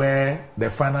is where the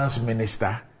finance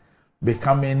minister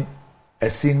becoming a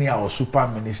senior or super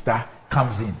minister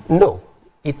comes in. No,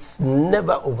 it's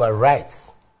never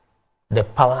overrides the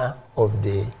power of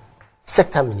the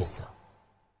sector minister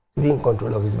to be in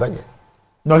control of his budget.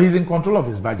 No, he's in control of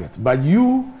his budget. But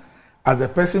you, as a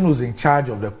person who's in charge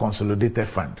of the consolidated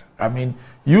fund, I mean,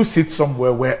 you sit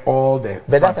somewhere where all the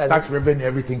funds, tax revenue,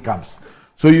 everything comes.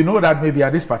 So you know that maybe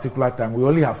at this particular time, we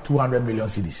only have 200 million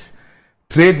cedis.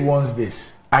 Trade wants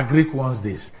this, Agric wants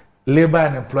this, labor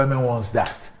and employment wants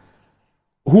that.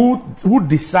 Who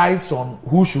decides on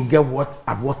who should get what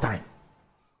at what time?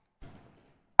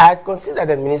 I consider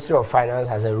the Ministry of Finance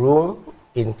has a role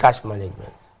in cash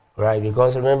management, right?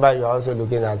 Because remember, you're also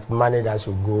looking at money that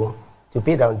should go to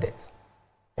pay down debt.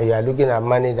 And you are looking at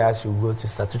money that should go to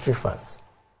statutory funds.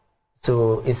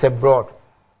 So it's a broad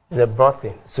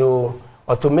thing. So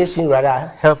automation rather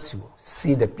helps you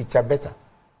see the picture better,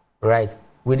 right?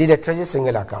 We did a treasury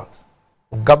single account.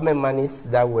 Government monies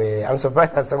that were, I'm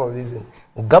surprised at some of these,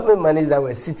 government monies that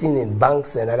were sitting in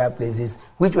banks and other places,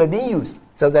 which were being used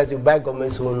sometimes to buy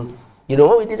government's own. You know,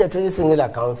 when we did a treasury single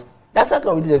account, that's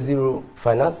how we did a zero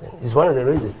financing. It's one of the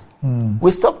reasons.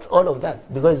 We stopped all of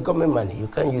that because it's government money. You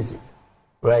can't use it,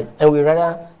 right? And we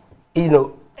rather, you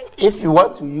know, if you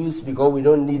want to use because we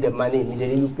don't need the money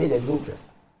immediately, you pay the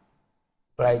interest,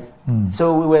 right?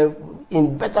 So we were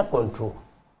in better control.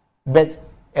 But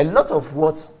a lot of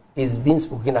what is being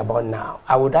spoken about now,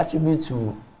 I would attribute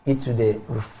it to the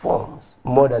reforms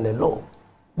more than the law,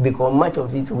 because much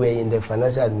of it were in the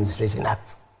Financial Administration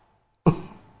Act.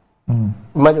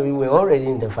 Much of it were already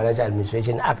in the Financial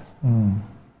Administration Act,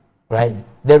 right?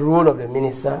 The role of the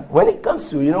minister, when it comes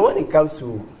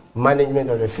to management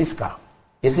of the fiscal,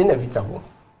 it's inevitable,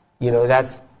 you know,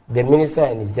 that the minister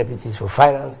and his deputies for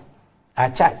finance are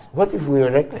charged. What if we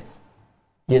were reckless,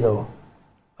 you know,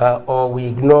 or we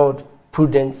ignored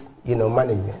prudent, you know,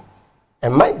 management?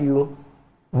 And mind you,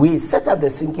 we set up the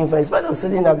sinking fund. Instead of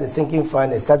setting up the sinking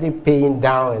fund and started paying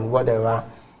down and whatever,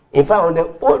 in fact, on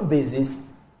the old basis,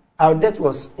 our debt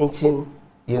was inching,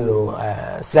 you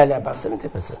know, slightly above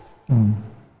 70%.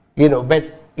 You know,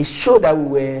 but it showed that we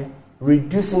were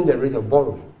reducing the rate of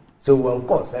borrowing. So we were on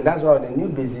course, and that's why on the new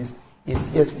basis,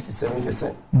 it's just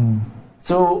 57%.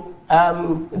 So,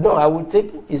 no, I would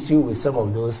take issue with some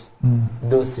of those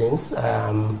things.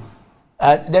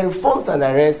 The reforms and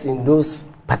arrests in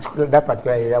that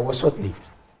particular area was short-lived.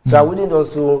 So I wouldn't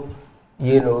also,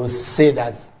 you know, say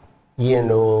that, you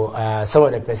know, some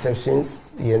of the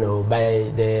perceptions, you know,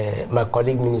 by my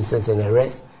colleague ministers and the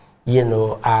rest, you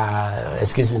know,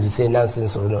 excuse me to say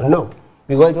nonsense or no,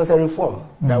 because it was a reform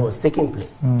that was taking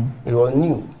place. It was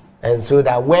new, and so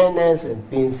the awareness and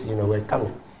things, you know, were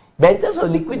coming. But in terms of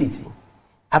liquidity,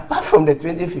 apart from the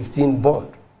 2015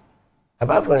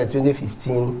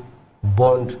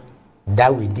 bond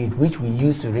that we did, which we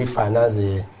used to refinance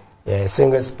the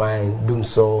single spine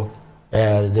Dumso,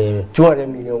 the 200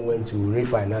 million went to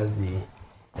refinance the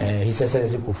His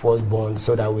Excellency Kufuor's bond,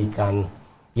 so that we can,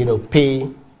 you know, pay,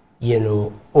 you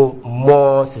know,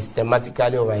 more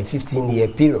systematically over a 15-year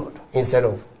period instead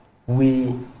of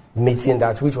we meeting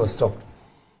that, which was stopped.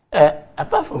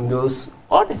 Apart from those,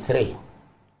 all the three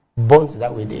bonds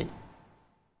that we did,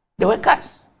 they were cash.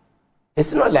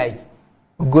 It's not like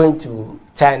going to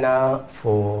China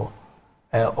for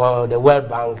or the World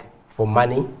Bank for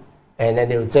money, and then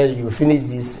they will tell you finish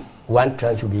this, one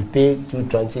tranche will be paid, 2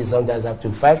 tranches, sometimes up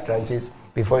to 5 tranches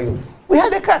before you. We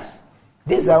had the cash.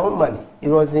 This is our own money. It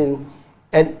was in,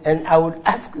 and I would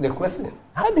ask the question: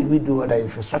 how did we do other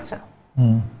infrastructure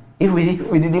if we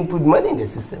didn't put money in the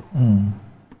system?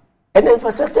 And the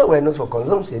infrastructure were not for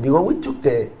consumption, because we took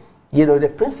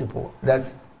the principle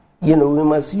that, you know, we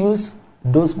must use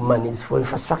those monies for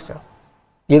infrastructure,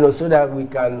 you know, so that we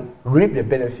can reap the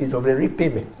benefits of the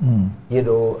repayment, you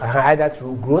know, either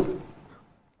through growth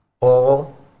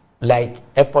or like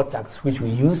airport tax, which we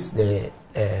use to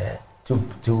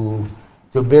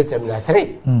build Terminal 3,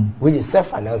 which is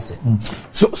self-financing.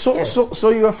 So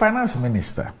you're a finance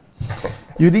minister.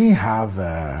 You didn't have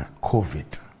COVID.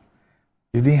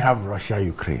 You didn't have Russia,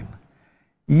 Ukraine.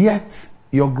 Yet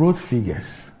your growth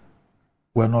figures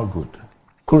were not good.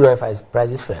 Crude oil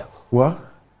prices fell. What?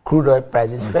 Crude oil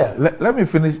prices fell. Let me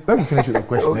finish with the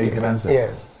question that you can answer.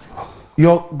 Yes.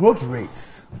 Your growth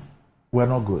rates were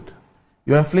not good.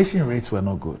 Your inflation rates were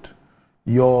not good.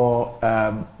 Your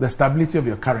the stability of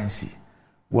your currency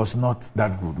was not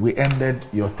that good. We ended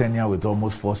your tenure with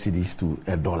almost 4 cedis to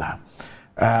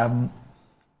 $1.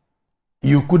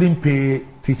 You couldn't pay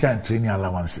teacher and training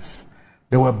allowances.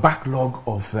 There were backlog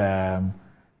of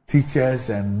teachers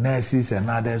and nurses and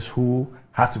others who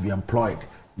had to be employed.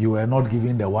 You were not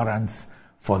given the warrants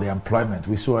for the employment.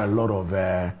 We saw a lot of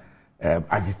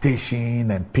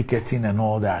agitation and picketing and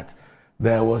all that.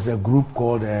 There was a group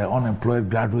called Unemployed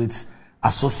Graduates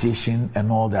Association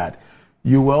and all that.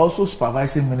 You were also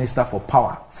supervising Minister for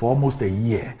Power for almost a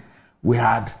year. We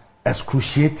had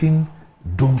excruciating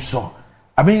doomsaw.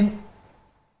 I mean,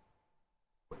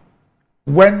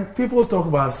 when people talk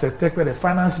about Setekwe, the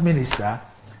finance minister,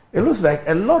 it looks like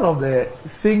a lot of the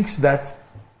things that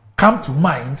come to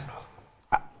mind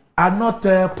are not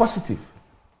positive.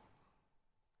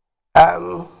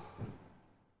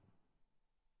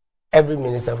 Every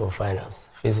minister for finance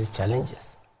faces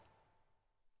challenges.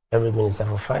 Every minister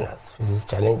for finance faces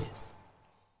challenges.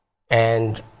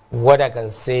 And what I can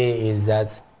say is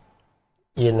that,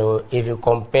 if you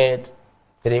compared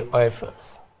 3 oil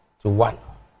firms to 1,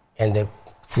 and the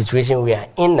situation we are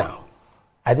in now,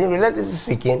 I think relatively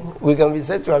speaking, we can be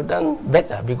said to have done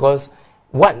better because,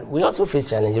 1, we also face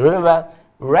challenges. Remember,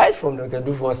 right from Dr.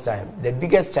 Dufour's time, the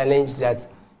biggest challenge that,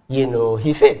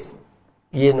 he faced,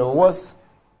 was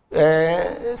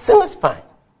single spine,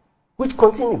 which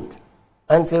continued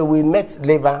until we met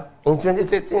Labour in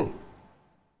 2013.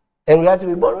 And we had to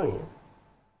be borrowing,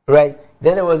 right?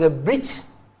 Then there was a breach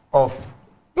of,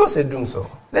 let's say Doomsaw.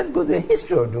 Let's go to the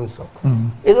history of Doomsaw. Mm-hmm.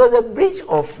 It was a breach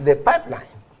of the pipeline,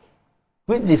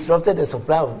 which disrupted the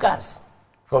supply of gas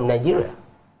from Nigeria,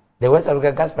 the West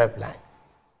African gas pipeline.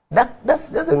 That's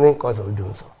the main cause of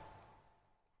Doomsaw.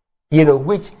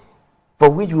 For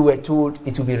which we were told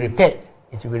it will be repaired.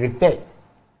 It will be repaired.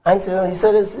 Until His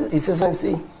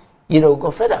Excellency,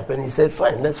 got fed up and he said,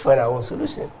 fine, let's find our own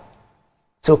solution.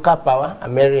 So Cap Power,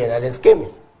 Ameri and others came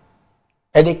in.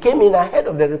 And they came in ahead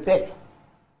of the repair.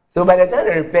 So by the time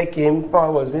the repair came,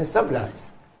 power was being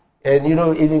stabilized. And,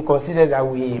 even considered that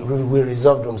we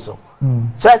resolved them so.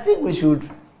 Mm. So I think we should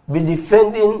be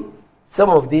defending some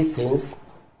of these things,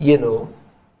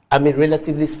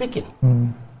 relatively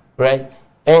speaking, right?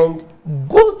 And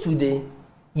go to the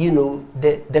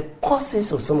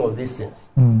causes of some of these things.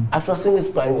 After single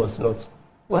spine was not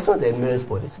the Emirates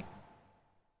policy.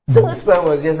 Single spine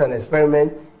was just an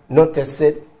experiment, not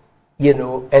tested,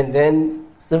 and then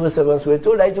civil servants were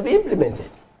told that it to be implemented.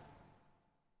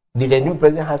 Did the new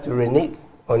president have to renege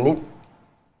on it?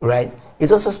 Right?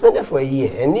 It was suspended for a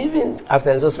year. And even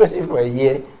after suspension for a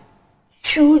year,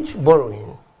 huge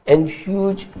borrowing and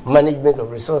huge management of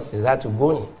resources had to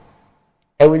go in.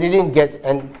 And we didn't get,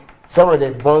 and some of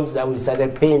the bonds that we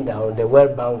started paying down, the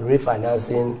well-bound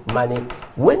refinancing money,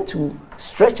 went to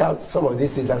stretch out some of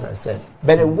these things, as I said.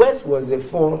 But the worst was the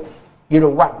form, we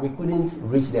couldn't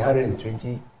reach the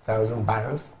 120,000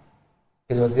 barrels.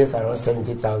 It was just around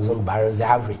 70,000 barrels, the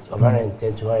average of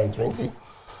 110 to 120.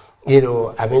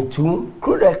 2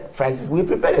 crude oil prices. We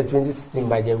prepared a 2016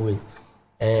 budget with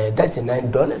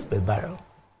 $99 per barrel.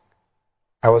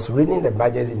 I was reading the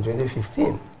budget in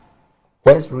 2015.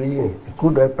 Whilst reading it, the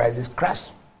crude oil prices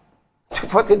crashed to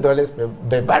 $40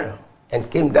 per barrel and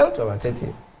came down to about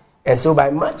 30. And so by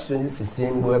March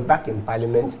 2016, we were back in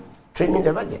Parliament trimming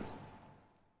the budget.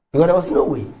 Because there was no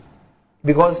way.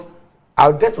 Because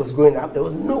our debt was going up, there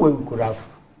was no way we could have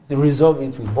resolved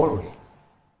it with borrowing.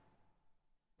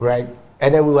 Right?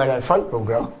 And then we were on a fund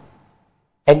program.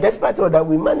 And despite all that,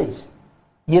 we managed.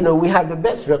 We have the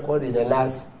best record in the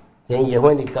last 10 years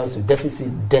when it comes to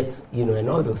deficit, debt, and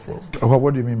all those things.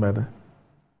 What do you mean by that?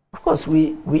 Of course,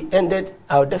 we ended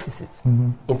our deficit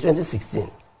in 2016.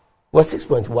 It was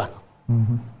 6.1.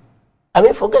 Mm-hmm.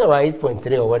 Forget about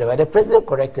 8.3 or whatever. The president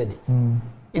corrected it.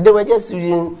 They were just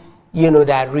using,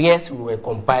 the arrears we were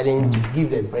compiling to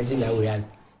give the impression that we had,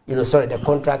 the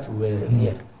contract we were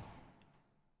here.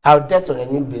 Our debt on a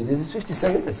new basis is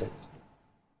 57%.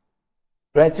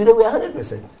 Right? Today we're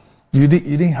 100%. You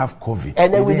didn't have COVID.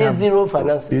 And then we did zero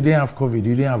financing. You didn't have COVID.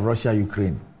 You didn't have Russia,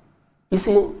 Ukraine. You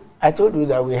see, I told you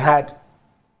that we had,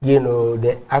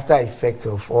 the after effects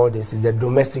of all this is the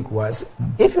domestic wars.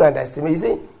 If you underestimate, you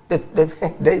see,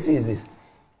 the issue is this.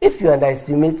 If you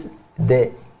underestimate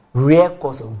the real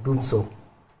cause of doing so,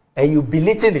 and you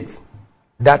belittle it,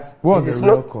 that What it was is the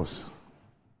real not. cause?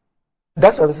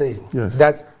 That's what I'm saying. Yes.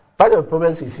 That part of the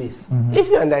problems we face. If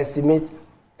you underestimate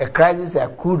a crisis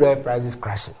like crude oil prices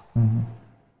crashing,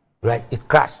 right? It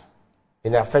crashed.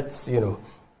 It affects,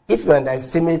 if you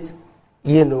underestimate,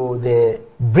 the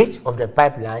breach of the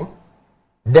pipeline,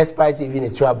 despite even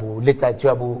later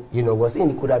trouble, was in,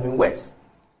 it could have been worse.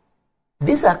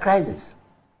 These are crises.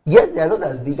 Yes, they are not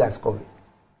as big as COVID.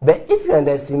 But if you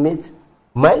underestimate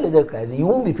my little crisis, you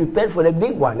won't be prepared for the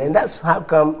big one. And that's how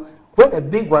come when the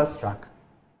big one struck,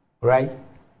 right,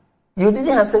 you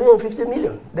didn't have 750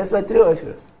 million. That's why 3 oil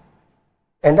fields.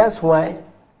 And that's why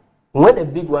when the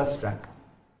big one struck,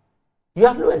 you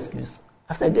have no excuse.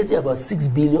 After getting about 6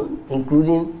 billion,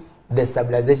 including the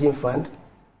stabilization fund,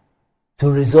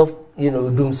 to resolve,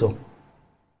 doom sum,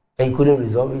 and you couldn't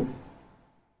resolve it,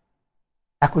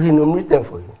 I could enumerate them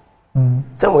for you.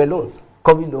 Some were loans.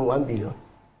 COVID loan, 1 billion.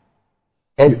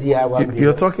 SDR, 1 billion.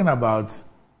 You're talking about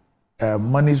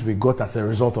monies we got as a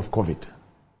result of COVID.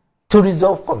 To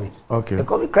resolve COVID. Okay. The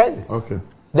COVID crisis. Okay.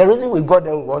 The reason we got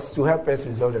them was to help us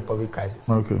resolve the COVID crisis.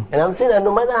 Okay. And I'm saying that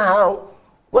no matter how,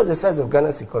 what's the size of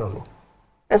Ghana's economy?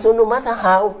 And so no matter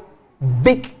how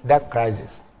big that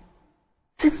crisis,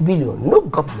 6 billion, no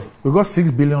government. We got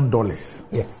 $6 billion.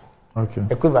 Yes. Okay.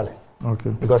 Equivalent. Okay.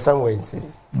 Because some were in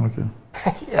cities. Okay.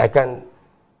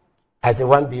 I say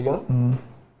 1 billion,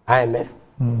 IMF,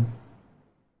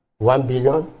 1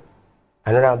 billion,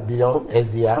 another billion,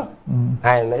 SDR,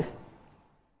 IMF,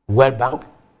 World Bank.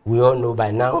 We all know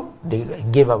by now they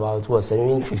gave about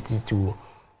 750 to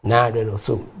 900 or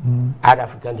so. Add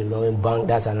African Development Bank,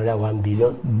 that's another 1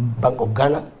 billion. Bank of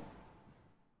Ghana,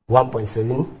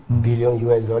 1.7 billion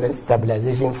US dollars.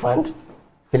 Stabilization Fund,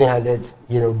 300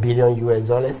 billion US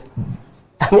dollars.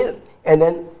 I mean, and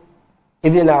then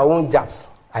even our own jobs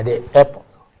at the airport,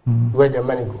 where the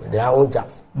money goes, their own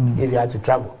jobs. If you had to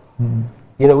travel,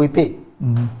 we pay,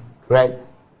 right?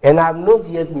 And I have not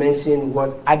yet mentioned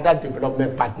what other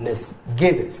development partners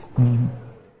gave us.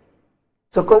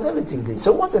 So conservatively,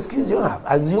 so what excuse do you have?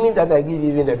 Assuming that I give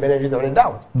even the benefit of the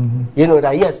doubt.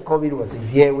 That yes, COVID was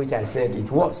severe, which I said it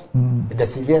was, the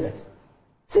severest.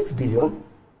 6 billion.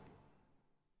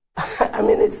 I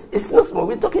mean, it's not small.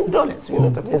 We're talking dollars. We're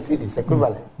not talking cities,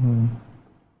 equivalent.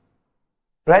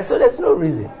 Right? So there's no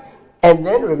reason. And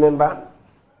then remember,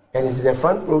 and it's the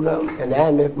fund program, and the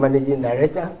IMF managing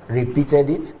director repeated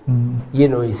it.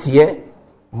 It's here.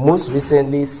 Most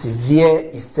recently, severe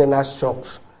external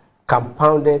shocks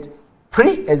compounded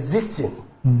pre-existing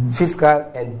fiscal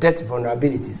and debt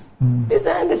vulnerabilities. It's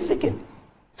the IMF speaking.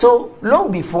 So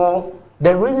long before,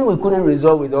 the reason we couldn't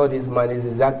resolve with all these monies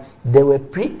is that they were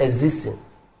pre-existing.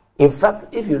 In fact,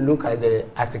 if you look at the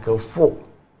Article 4,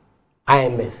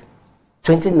 IMF,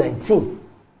 2019,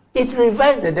 it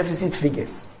revised the deficit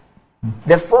figures.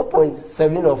 The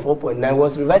 4.7 or 4.9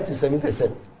 was revised to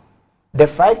 7%. The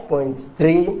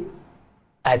 5.3,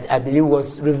 I believe,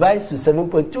 was revised to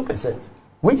 7.2%,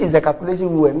 which is the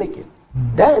calculation we were making.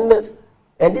 The IMF,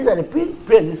 and these are the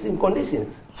pre-existing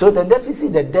conditions. So the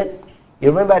deficit, the debt,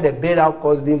 you remember the bailout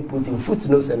costs being put in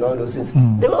footnotes and all those things.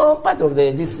 They were all part of the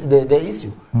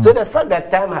issue. So the fact that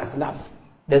time has lapsed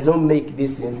does not make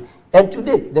these things. And to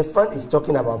date, the fund is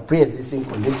talking about pre-existing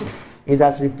conditions. It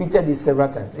has repeated it several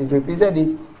times. It repeated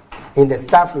it in the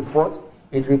staff report.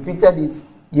 It repeated it,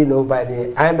 by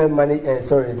the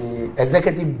IMF the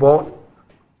executive board.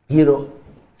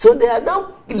 So they are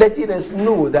now letting us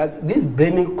know that this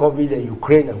blaming COVID and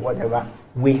Ukraine and whatever,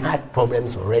 we had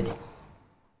problems already.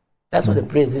 That's what the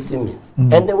pre-existing means.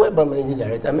 And the World Bank Managing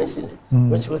Director mentioned it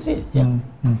when she was here. Yeah.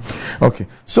 Okay.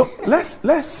 So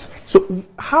so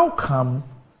how come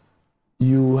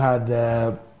you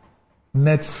had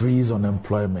net freeze on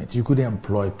employment? You couldn't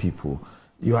employ people.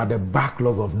 You had a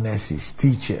backlog of nurses,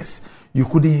 teachers. You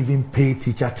couldn't even pay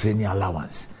teacher training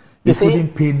allowance. You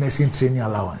couldn't pay nursing training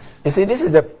allowance. You see, this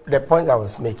is the point I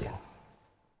was making.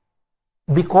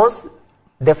 Because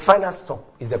the final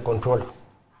stop is the controller.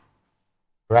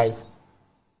 Right?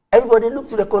 Everybody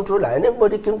looked to the controller, and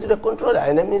everybody came to the controller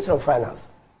and the Minister of Finance.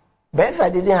 But if I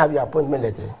didn't have your appointment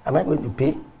letter, am I going to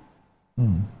pay?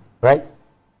 Right?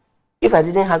 If I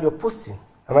didn't have your posting,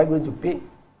 am I going to pay?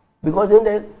 Because then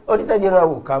the Auditor General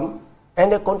will come,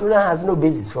 and the controller has no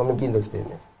basis for making those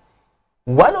payments.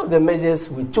 One of the measures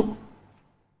we took,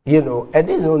 and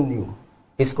this is not new,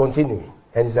 is continuing,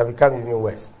 and it's become even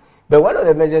worse. But one of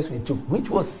the measures we took, which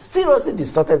was seriously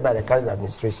distorted by the current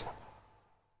administration,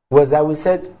 was that we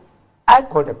said, I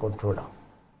called the controller,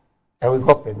 and we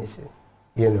got permission,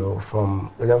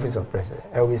 from the Office of President,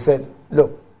 and we said,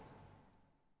 look,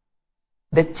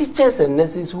 the teachers and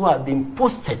nurses who have been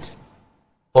posted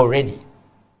already,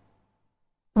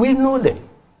 we know them.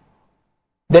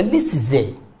 The list is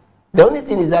there. The only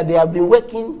thing is that they have been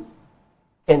working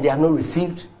and they have not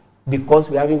received because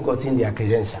we haven't gotten their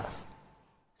credentials.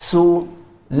 So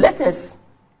let us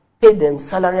pay them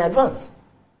salary advance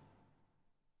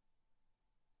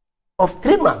of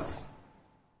 3 months.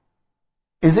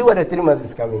 You see where the 3 months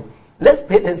is coming? Let's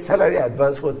pay them salary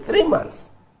advance for 3 months.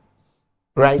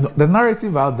 Right? The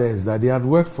narrative out there is that they had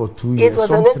worked for 2 years,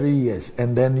 some 3 years,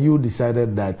 and then you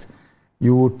decided that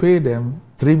you would pay them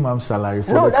 3 months salary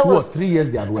for the 2 or 3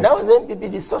 years they had worked. That was the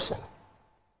MPP discussion.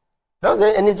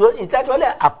 And it actually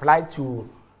applied to,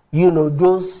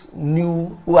 those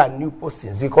who are new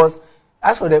postings, because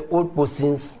as for the old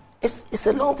postings, it's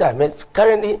a long time.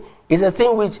 Currently, it's a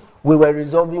thing which we were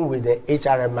resolving with the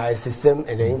HRMI system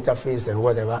and the interface and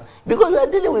whatever, because we are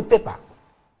dealing with paper.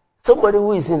 Somebody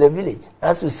who is in the village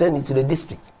has to send it to the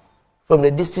district, from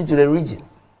the district to the region,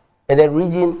 and the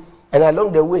region, and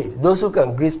along the way, those who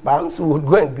can grease palms who would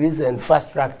go and grease and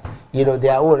fast track,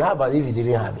 their own. How about if you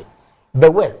didn't have it?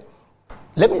 But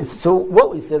so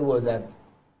what we said was that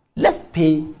let's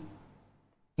pay,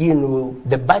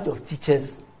 the batch of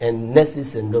teachers and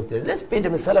nurses and doctors, let's pay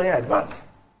them a salary advance.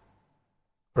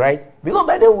 Right? Because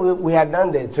by then we had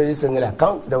done the treasury single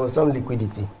account, there was some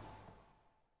liquidity.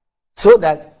 So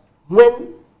that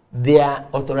when their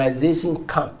authorization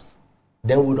comes,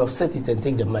 then we would offset it and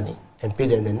take the money and pay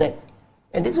them the net.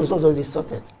 And this was also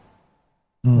sorted.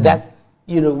 That,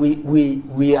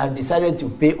 we have decided to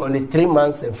pay only 3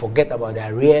 months and forget about the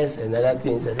arrears and other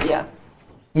things. And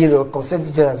Consent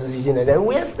Teachers Association, and then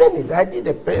we explained it. I did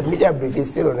a media briefing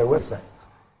still on the website.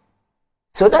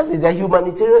 So that's the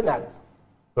humanitarian act,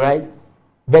 right?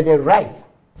 But the right,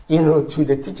 to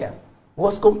the teacher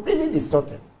was completely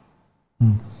distorted.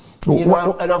 And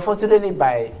unfortunately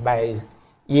by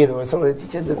some of the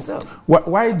teachers themselves.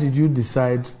 Why did you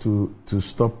decide to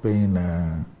stop paying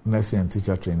nursing and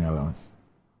teacher training allowance?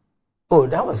 Oh,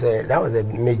 that was a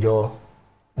major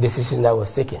decision that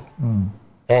was taken.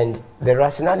 And the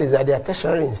rationale is that they are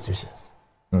tertiary institutions.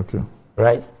 Okay.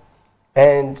 Right?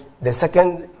 And the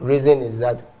second reason is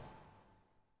that,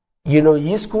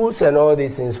 youth schools and all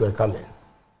these things were coming.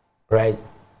 Right?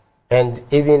 And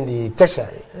even the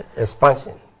tertiary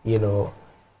expansion,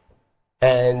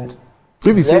 and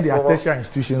if you say they are tertiary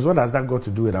institutions, what does that got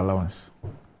to do with allowance?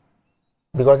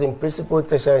 Because in principle,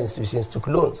 tertiary institutions took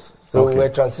loans. So we were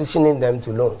transitioning them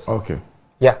to loans. Okay.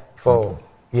 Yeah, for,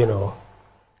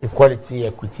 equality,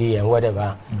 equity, and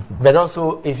whatever. But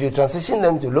also, if you transition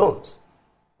them to loans,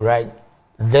 right,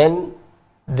 then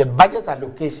the budget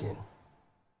allocation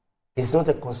is not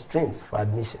a constraint for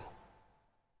admission.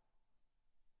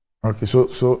 Okay, so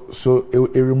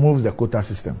it removes the quota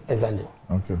system. Exactly.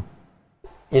 Okay.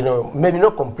 Maybe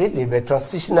not completely, but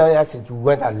transitionally as it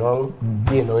went along,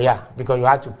 because you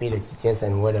had to pay the teachers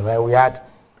and whatever. And we had,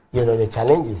 the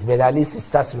challenges, but at least it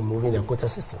starts removing the quota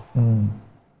system.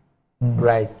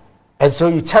 Right? And so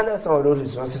you channel some of those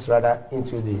resources rather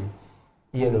into the,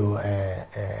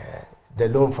 the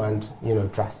loan fund,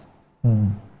 trust.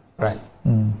 Right?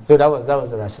 So that was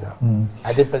the rationale.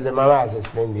 I think President Mama has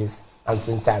explained this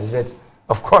until times, but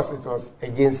of course it was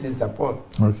against his support.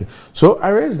 Okay. So I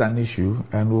raised an issue,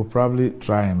 and we'll probably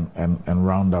try and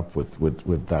round up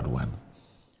with that one.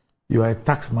 You are a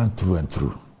taxman through and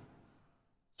through.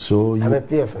 So I'm a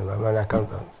PFM, I'm an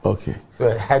accountant. Okay.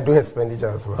 So I do expenditure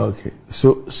as well. Okay.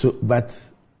 But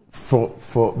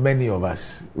for many of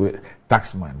us,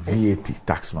 taxman, VAT,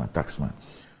 taxman.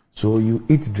 So you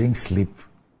eat, drink, sleep,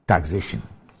 taxation.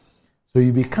 So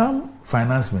you become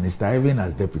finance minister, even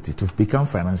as deputy, to become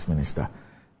finance minister.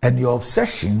 And your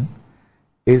obsession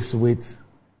is with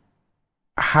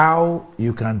how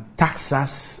you can tax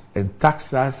us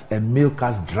and milk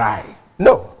us dry.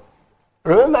 No.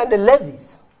 Remember the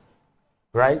levies,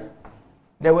 right?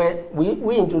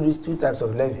 We introduced 2 types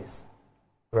of levies,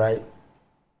 right?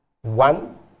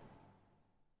 One,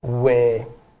 when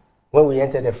we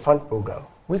entered the fund program,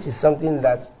 which is something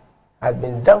that has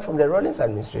been done from the Rawlings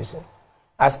administration.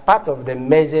 As part of the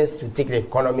measures to take the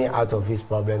economy out of this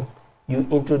problem, you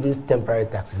introduce temporary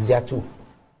taxes. There are 2.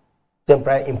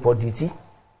 Temporary import duty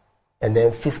and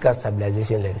then fiscal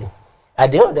stabilization levy.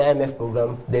 At the end of the IMF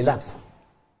program, they lapse.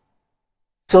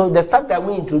 So the fact that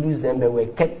we introduced them, they were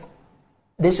kept,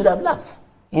 they should have lapsed.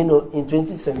 In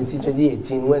 2017,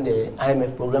 2018, when the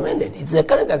IMF program ended. It's the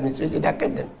current administration that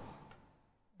kept them.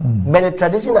 But the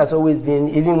tradition has always been,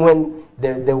 even when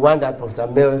the one that Professor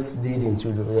Mills did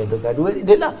into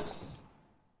they lapse.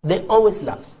 They always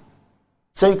lapse.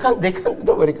 So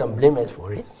nobody can blame us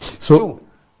for it. So, 2,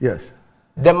 yes.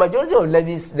 The majority of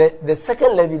levies, the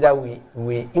second levy that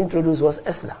we introduced was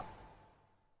ESLA.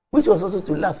 which was also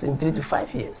to lapse in 3 to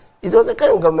 5 years. It was the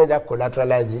current government that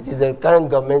collateralized it. It's the current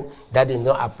government that did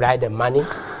not apply the money,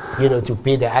 to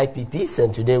pay the IPPs,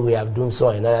 and today we have done so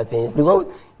and other things. Because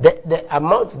the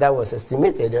amount that was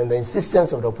estimated and the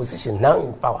insistence of the opposition now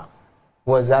in power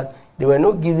was that they were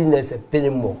not giving us a penny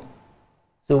more.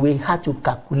 So we had to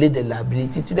calculate the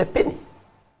liability to the penny.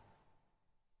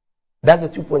 That's the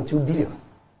 2.2 billion.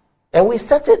 And we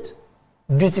started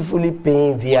dutifully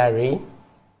paying VRA,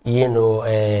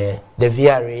 the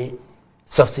VRA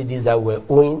subsidies that were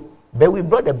owing, but we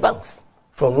brought the banks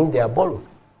from whom they are borrowed,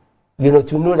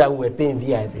 to know that we were paying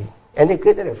VRA. And they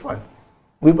created a fund.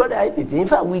 We brought the IPP. In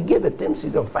fact, we gave a term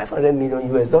sheet of $500 million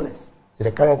to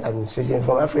the current administration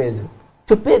from Afrexim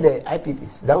to pay the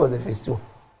IPPs. That was the phase 2.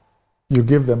 You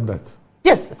gave them that?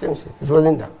 Yes, the term sheet. It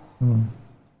wasn't done.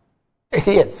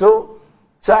 Yes, so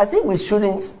I think we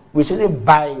shouldn't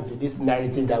buy into this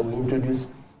narrative that we introduced.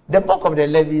 The bulk of the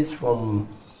levies from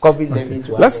COVID levy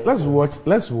to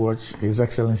let's watch His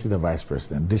Excellency the Vice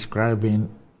President describing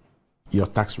your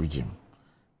tax regime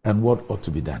and what ought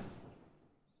to be done.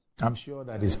 I'm sure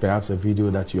that is perhaps a video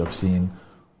that you have seen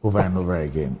over and over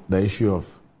again. The issue of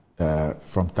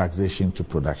from taxation to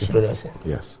production.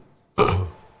 Yes.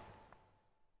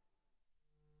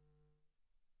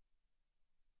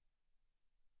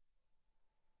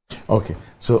 Okay,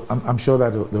 so I'm sure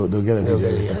that they'll get a video.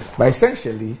 Yes. But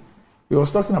essentially, he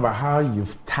was talking about how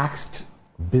you've taxed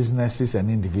businesses and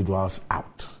individuals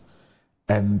out.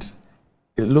 And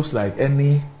it looks like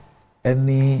any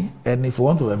if you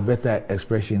want to have a better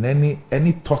expression,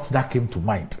 any thought that came to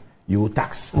mind, you will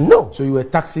tax. No. So you were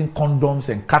taxing condoms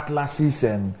and cutlasses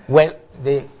and... Well,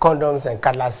 the condoms and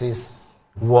cutlasses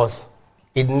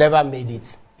it never made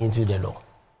it into the law.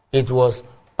 It was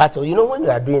part of, when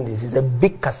you are doing this, it's a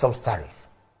big customs tariff,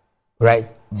 right?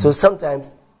 So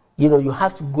sometimes, you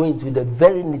have to go into the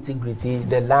very nitty-gritty,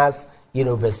 the last,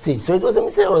 vestige. So it was a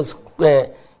mistake. It was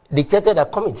dictated a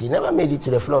committee, never made it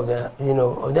to the floor of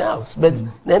the House. But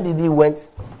the NPP went,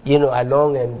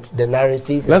 along, and the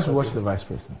narrative... Let's watch the Vice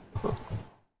President.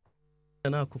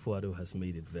 Nana Akufo-Addo has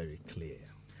made it very clear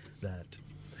that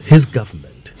his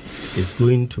government is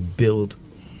going to build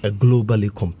a globally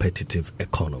competitive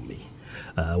economy.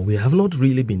 We have not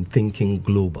really been thinking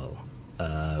global,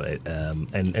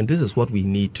 and this is what we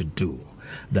need to do,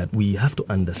 that we have to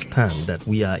understand that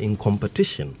we are in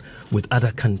competition with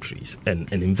other countries,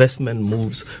 and investment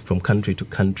moves from country to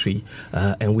country,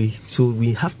 and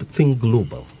we have to think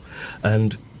global.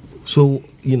 And so,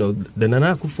 the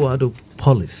Nana Akufo-Addo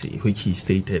policy, which he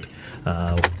stated,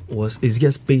 is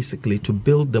just basically to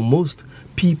build the most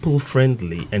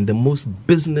people-friendly and the most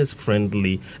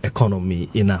business-friendly economy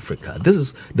in Africa. This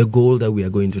is the goal that we are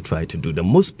going to try to do, the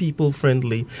most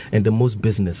people-friendly and the most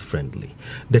business-friendly.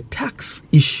 The tax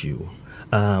issue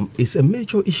is a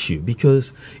major issue,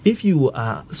 because if you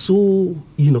are so,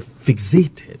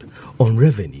 fixated on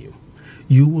revenue,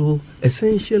 you will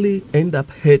essentially end up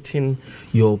hurting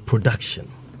your production.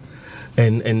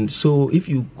 And so if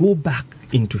you go back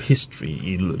into history,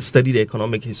 you study the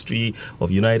economic history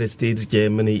of United States,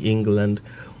 Germany, England,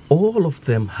 all of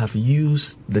them have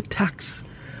used the tax,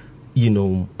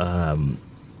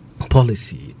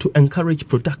 policy to encourage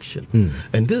production.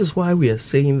 And this is why we are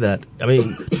saying that,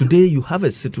 today you have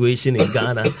a situation in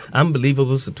Ghana,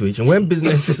 unbelievable situation, when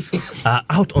businesses are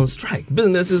out on strike.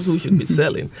 Businesses who should be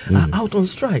selling are out on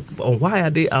strike. Why are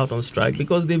they out on strike?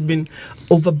 Because they've been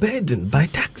overburdened by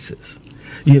taxes.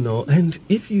 And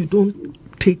if you don't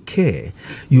take care,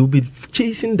 you'll be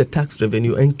chasing the tax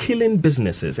revenue and killing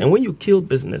businesses. And when you kill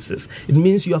businesses, it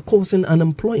means you are causing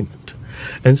unemployment.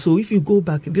 And so if you go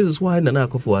back, this is why Nana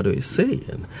Akufo-Addo is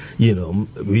saying,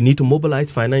 we need to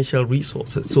mobilize financial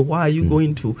resources. So why are you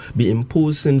going to be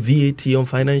imposing VAT on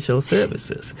financial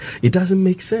services? It doesn't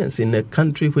make sense in a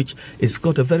country which has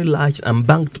got a very large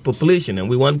unbanked population, and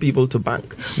we want people to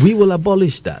bank. We will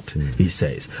abolish that, he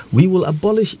says. We will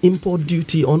abolish import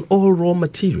duty on all raw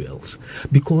materials,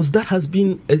 because that has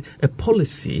been a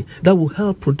policy that will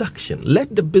help production.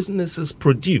 Let the businesses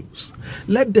produce.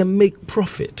 Let them make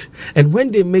profit. And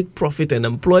when they make profit and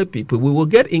employ people, we will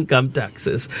get income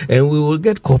taxes and we will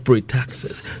get corporate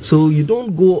taxes. So you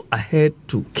don't go ahead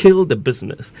to kill the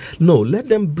business. No, let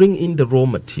them bring in the raw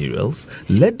materials.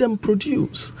 Let them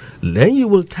produce. Then you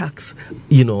will tax,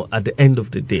 at the end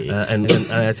of the day. And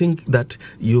I think that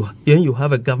you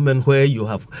have a government where you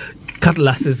have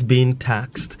cutlasses being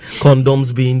taxed,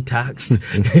 condoms being taxed,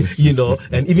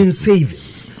 and even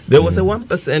savings. There was a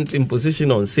 1%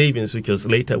 imposition on savings, which was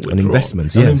later withdrawn. On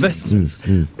investments, yes. On investments.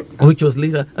 which was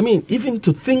later. I mean, even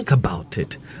to think about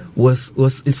it it's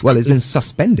been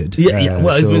suspended.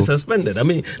 It's been suspended. I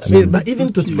mean, but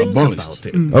even to think about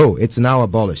it. Oh, it's now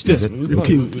abolished, is it?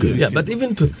 Okay, good. Yeah, but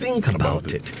even to think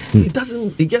about it, it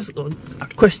doesn't. It just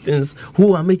questions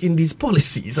who are making these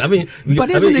policies. I mean,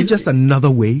 isn't it just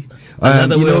another way?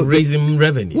 Another way of raising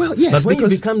revenue. Well, yes, but when you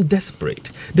become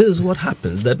desperate, this is what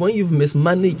happens. That when you've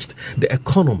mismanaged the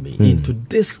economy into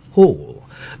this hole,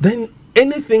 then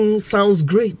anything sounds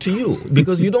great to you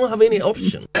because you don't have any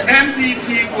option. The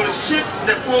MPP will shift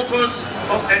the focus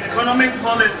of economic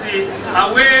policy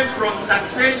away from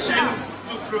taxation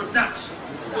to production.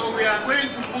 So we are going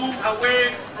to move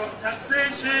away from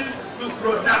taxation to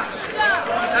production.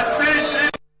 From taxation.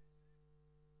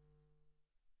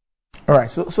 All right,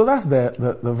 so that's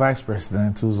the vice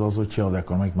president, who's also chair of the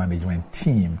economic management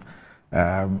team,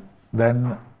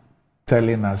 then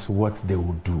telling us what they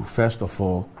will do. First of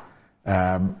all,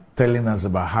 telling us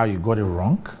about how you got it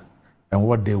wrong and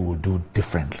what they will do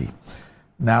differently.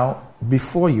 Now,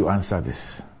 before you answer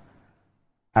this,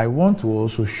 I want to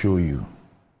also show you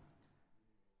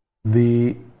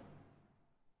the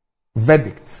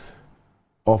verdict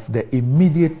of the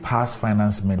immediate past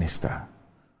finance minister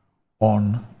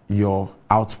on your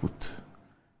output.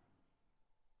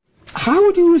 How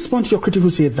would you respond to your critics who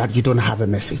say that you don't have a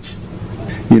message?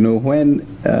 You know, when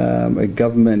a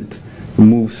government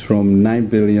moves from 9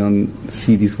 billion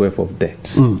cedis worth of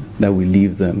debt that we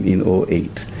leave them in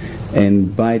 2008,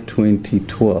 and by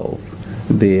 2012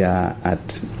 they are at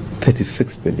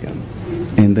 36 billion,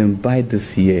 and then by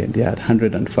this year they are at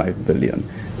 105 billion.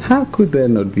 How could there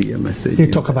not be a message?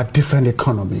 You talk about different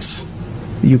economies.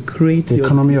 You create the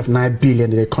economy of 9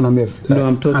 billion, the economy of no,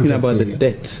 I'm talking about the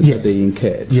debt that they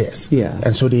incurred. Yes. Yeah.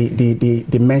 And so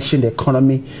they mentioned the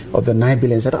economy of the 9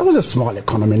 billion. That was a small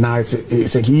economy. Now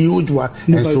it's a huge one.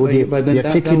 No, and so they're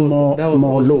taking more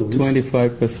loans.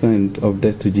 25% of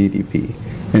debt to GDP.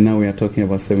 And now we are talking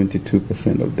about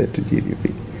 72% of debt to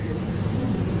GDP.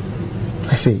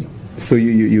 I see. So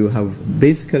you have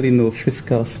basically no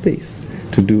fiscal space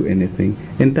to do anything.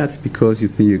 And that's because you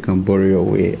think you can borrow your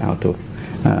way out of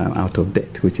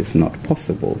debt, which is not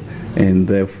possible. And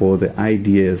therefore the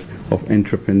ideas of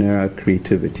entrepreneurial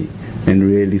creativity and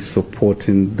really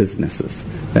supporting businesses,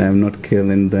 not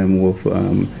killing them with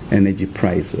energy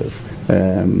prices,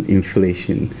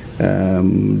 inflation,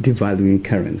 devaluing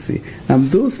currency.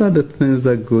 Those are the things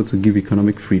that go to give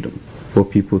economic freedom for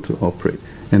people to operate.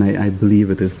 And I believe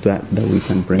it is that we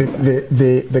can bring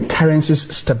the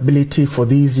currency's stability for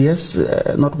these years,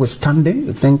 notwithstanding,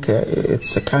 you think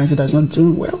it's a currency that's not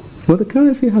doing well? Well, the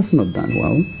currency has not done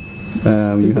well.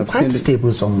 You have quite stable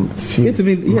It's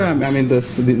been, yeah, I mean,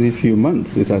 these few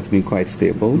months it has been quite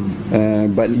stable,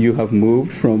 but you have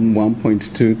moved from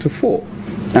 1.2 to 4,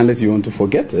 unless you want to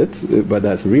forget it, but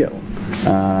that's real.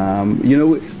 You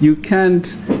know, you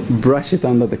can't brush it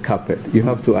under the carpet. You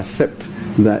have to accept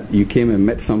that you came and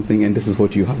met something and this is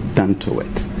what you have done to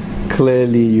it.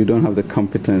 Clearly you don't have the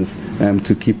competence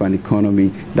to keep an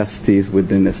economy that stays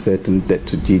within a certain debt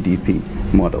to GDP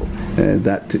model,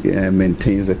 that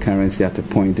maintains a currency at a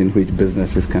point in which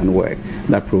businesses can work,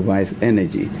 that provides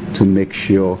energy to make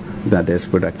sure that there's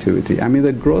productivity. I mean,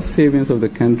 the gross savings of the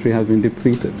country has been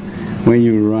depleted. When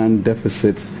you run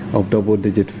deficits of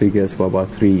double-digit figures for about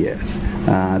 3 years,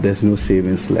 there's no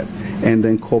savings left. And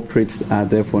then corporates are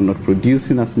therefore not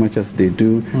producing as much as they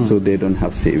do, so they don't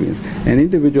have savings. And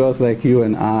individuals like you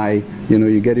and I, you know,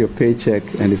 you get your paycheck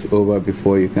and it's over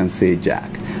before you can say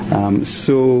jack.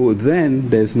 So then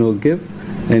there's no give,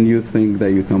 and you think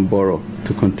that you can borrow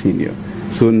to continue.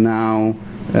 So now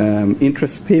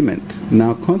interest payment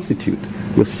now constitute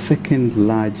your second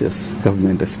largest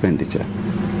government expenditure.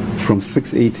 From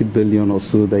 680 billion or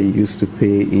so that you used to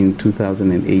pay in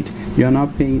 2008, you are now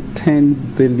paying 10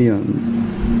 billion.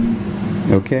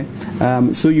 Okay?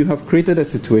 So you have created a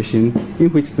situation in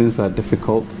which things are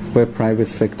difficult, where private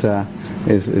sector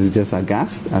is just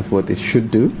aghast at what it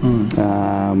should do,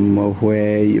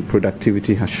 where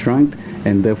productivity has shrunk,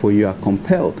 and therefore you are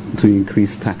compelled to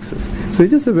increase taxes. So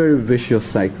it's just a very vicious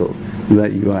cycle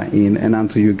that you are in, and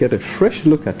until you get a fresh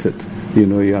look at it, you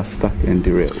know, you are stuck and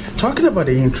derailed. Talking about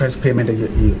the interest payment that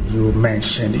you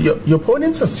mentioned, your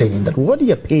opponents are saying that what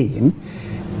you're paying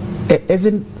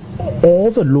isn't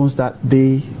all the loans that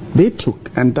they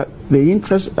took, and that the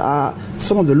interest are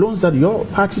some of the loans that your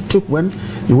party took when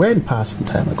you were in power some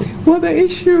time ago. Well, the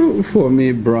issue for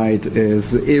me, Bright,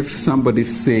 is if somebody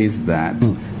says that,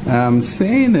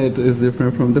 saying it is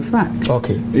different from the fact.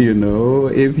 Okay. You know,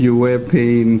 if you were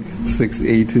paying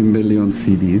 680 million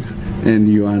cedis and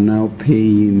you are now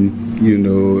paying, you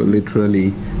know,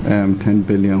 literally 10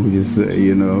 billion, which is,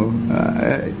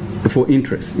 for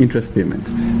interest payment,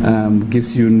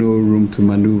 gives you no room to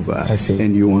maneuver,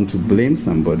 and you want to blame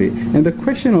somebody. And the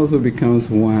question also becomes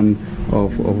one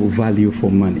of value for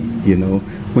money. You know,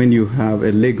 when you have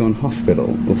a Legon hospital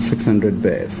of 600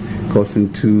 beds costing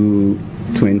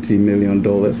 $20 million,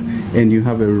 and you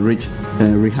have a rich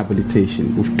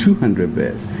rehabilitation of 200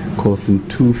 beds costing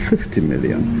 $250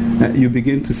 million, you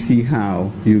begin to see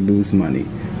how you lose money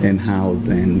and how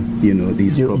then, you know,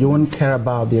 these You won't care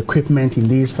about the equipment in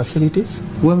these facilities?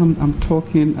 Well, I'm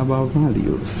talking about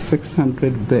value.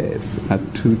 600 beds at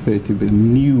 $230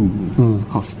 billion, new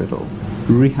hospital,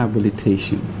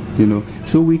 rehabilitation. You know,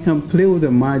 so we can play with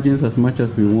the margins as much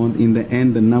as we want. In the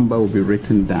end, the number will be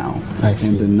written down,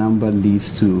 and the number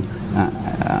leads to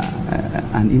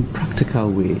an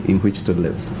impractical way in which to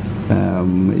live.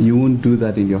 You won't do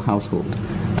that in your household,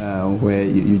 where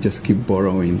you just keep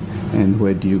borrowing, and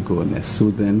where do you go next?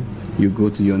 So then you go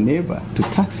to your neighbor to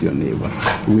tax your neighbor.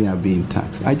 We are being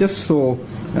taxed. I just saw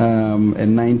a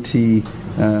 $90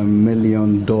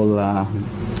 million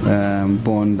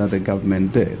bond that the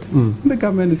government did. The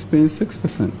government is paying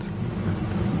 6%,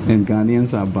 and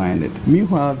Ghanaians are buying it.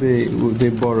 Meanwhile, they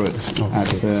borrowed at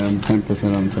 10%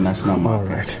 on the international market.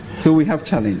 All right. So we have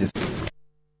challenges.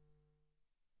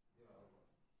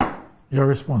 Your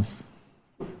response?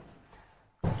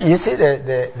 You see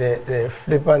the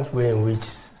flippant way in which,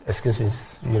 excuse me,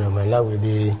 you know, my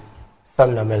language,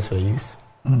 some numbers were used.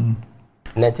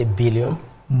 90 billion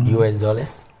US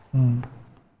dollars.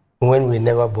 When we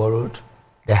never borrowed,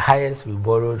 the highest we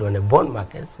borrowed on the bond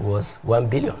market was 1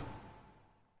 billion.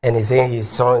 And he's saying he's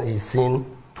seen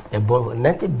a bond of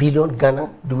 90 billion Ghana.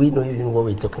 Do we know even what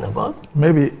we're talking about?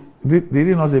 Maybe, did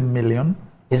he not say million?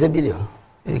 It's a billion.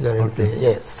 Okay.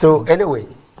 Yes. So anyway,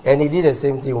 and he did the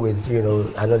same thing with, you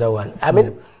know, another one. I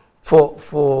mean, for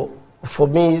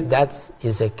me, that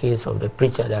is a case of the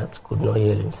preacher that could not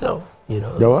heal himself. You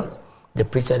know. The what? The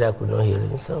preacher that could not heal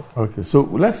himself. Okay, so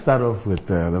let's start off with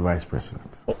the vice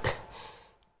president.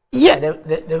 Yeah,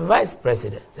 the vice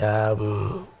president.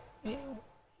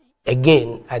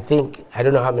 Again, I think, I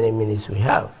don't know how many minutes we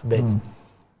have, but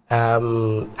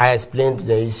I explained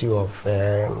the issue of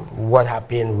what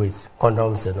happened with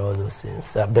condoms and all those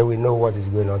things. But we know what is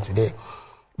going on today.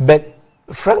 But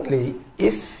frankly,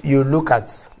 if you look at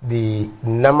the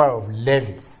number of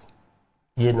levies,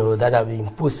 you know, that have been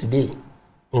imposed today,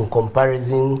 in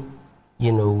comparison,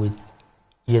 you know, with,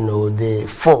 you know, the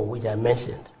 4 which I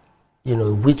mentioned, you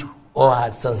know, which all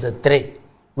had sunset 3,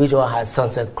 which all had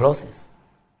sunset clauses.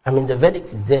 I mean, the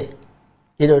verdict is there.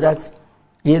 You know, that's,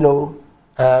 you know,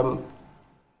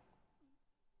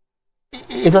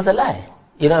 it was a lie.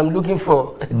 You know, I'm looking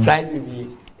for trying to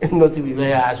be, not to be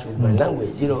very harsh with my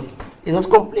language, you know. It was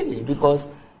completely because,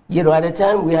 you know, at the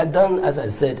time we had done, as I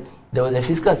said, there was a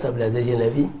fiscal stabilization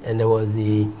levy and there was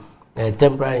the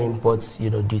temporary imports, you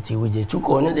know, duty, which they took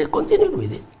on and they continued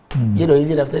with it. You know,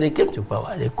 even after they came to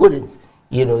power, they couldn't,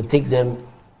 you know, take them,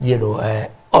 you know,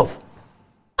 off.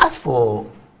 As for,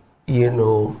 you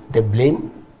know, the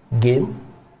blame game,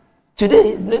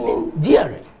 today he's blaming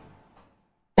GRA.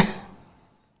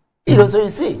 You know, so you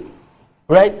see,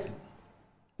 right?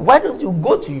 Why don't you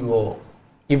go to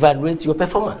evaluate your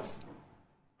performance,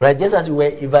 right? Just as you were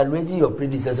evaluating your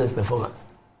predecessor's performance.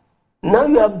 Now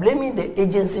you are blaming the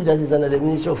agency that is under the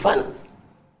Ministry of Finance,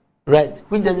 right?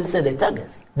 Which doesn't set the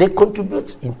targets. They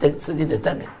contribute in setting the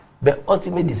target, but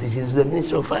ultimate decisions to the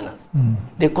Ministry of Finance.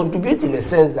 They contribute in the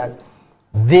sense that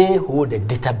they hold a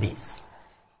database,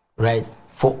 right,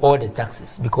 for all the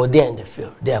taxes because they are in the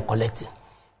field, they are collecting,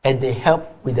 and they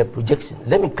help with the projection.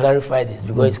 Let me clarify this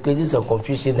because it's creating some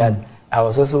confusion that I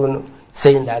was also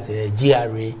saying that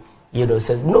GRA, you know,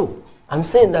 says no. I'm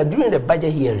saying that during the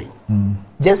budget hearing,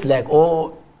 just like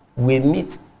we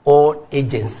meet all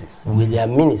agencies with their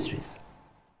ministries,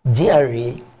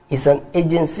 GRA is an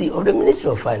agency of the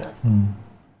Ministry of Finance.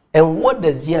 And what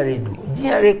does GRA do?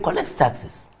 GRA collects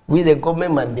taxes with the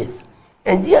government mandates.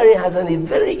 And GRA has a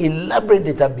very elaborate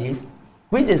database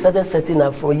which they started setting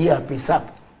up for ERP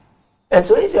SAP. And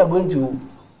so if you are going to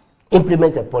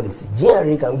implement a policy,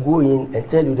 GRA can go in and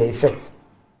tell you the effects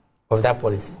of that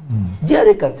policy.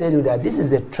 GRA can tell you that this is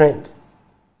the trend,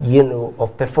 you know,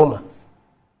 of performance,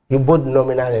 you both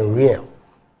nominal and real,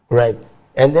 right?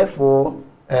 And therefore,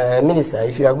 Minister,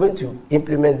 if you are going to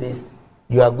implement this,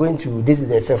 you are going to, this is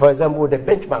the effect. For example, the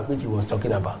benchmark which he was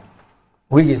talking about,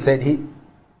 which he said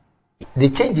they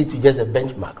changed it to just a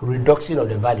benchmark, reduction of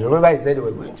the value. Remember he said they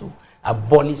were going to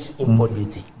abolish import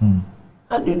duty.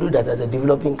 How do you do that as a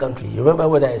developing country? You remember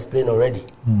what I explained already?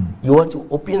 You want to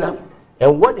open up.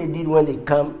 And what they did when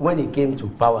they came to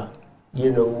power,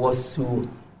 you know, was to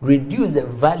reduce the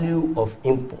value of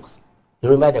imports You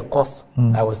remember the cost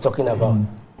I was talking about?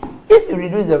 If you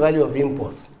reduce the value of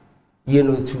imports,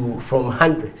 from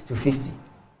 100 to 50,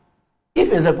 if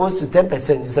you're supposed to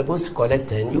 10%, you're supposed to collect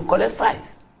 10, you collect 5.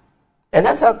 And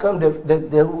that's how come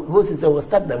the whole system was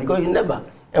stagnant, because you never.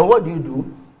 And what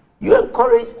do? You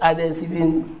encourage others,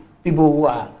 even people who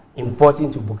are importing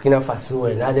to Burkina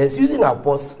Faso and others, using our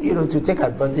ports, to take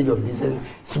advantage of this and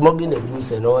smuggling the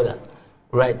goods and all that,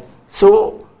 right?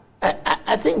 So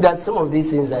I think that some of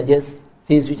these things are just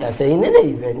things which I say in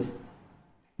any event,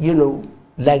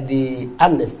 like the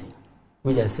amnesty,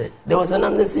 which I said. There was an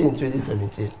amnesty in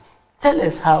 2017. Tell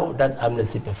us how that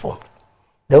amnesty performed.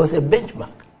 There was a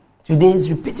benchmark. Today is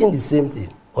repeating the same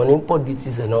thing on import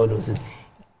duties and all those things.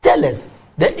 Tell us,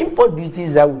 the import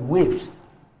duties that we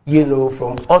waived,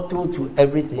 from auto to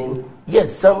everything,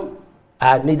 yes, some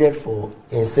are needed for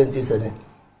incentives. And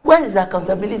where is the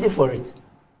accountability for it?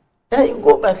 And you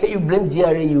go back and you blame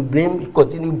GRA, you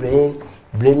continue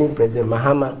blaming President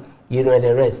Mahama, and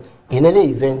the rest. In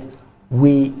any event,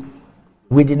 we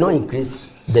did not increase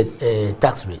the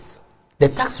tax rates. The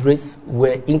tax rates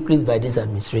were increased by this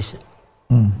administration.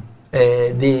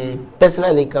 The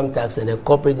personal income tax and the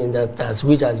corporate income tax,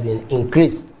 which has been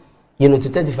increased, to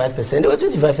 35%, they were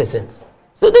 25%.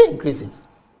 So they increased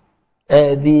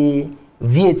it. The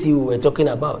VAT we were talking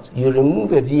about, you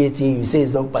remove a VAT, you say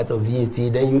it's not part of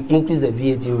VAT, then you increase the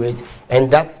VAT rate, and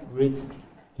that rate,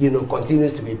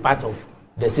 continues to be part of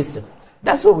the system.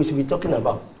 That's what we should be talking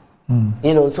about.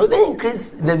 So they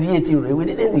increased the VAT rate. We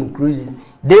didn't increase it.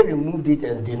 They removed it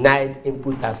and denied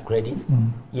input tax credit.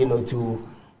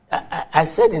 I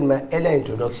said in my earlier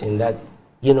introduction that,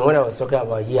 when I was talking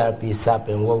about ERP, SAP,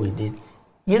 and what we did,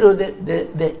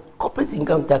 the corporate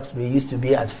income tax rate used to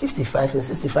be at 55 and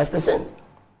 65%.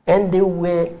 And they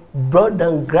were brought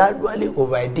down gradually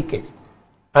over a decade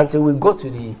until we got to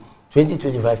the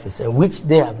 20-25%, which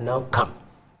they have now come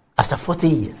after 40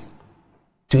 years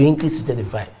to increase to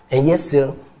 35. And yet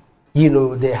still,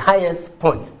 the highest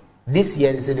point, this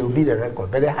year they said it will be the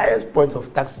record, but the highest point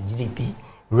of tax to GDP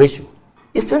ratio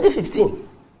is 2015.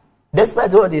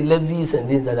 Despite all the levies and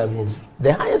things that have been,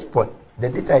 the highest point, the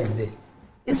data is there,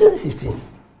 is 2015.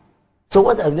 So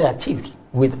what have they achieved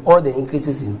with all the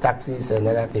increases in taxes and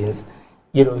other things?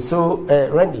 So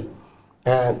Randy,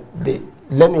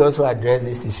 let me also address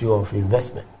this issue of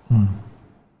investment.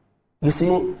 You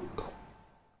see,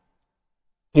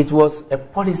 it was a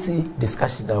policy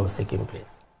discussion that was taking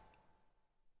place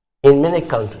in many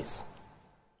countries.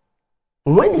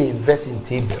 When you invest in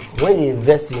T-bill, when you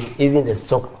invest in even the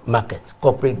stock market,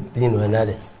 corporate, and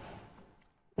others,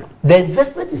 the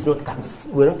investment is not tax.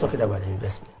 We're not talking about the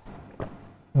investment.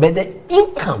 But the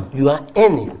income you are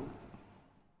earning,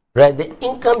 right? The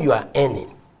income you are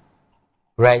earning,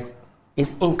 right,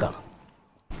 is income.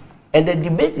 And the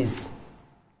debate is,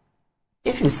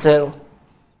 if you sell,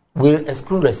 we'll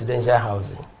exclude residential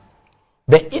housing.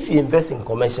 But if you invest in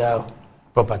commercial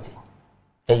property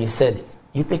and you sell it,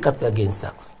 you pay capital gains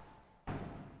tax.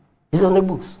 It's on the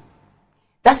books.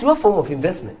 That's your form of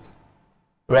investment,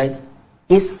 right?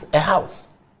 It's a house.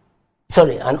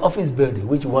 An office building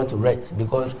which you want to rent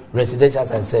because residential,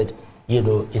 as I said,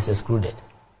 is excluded.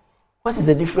 What is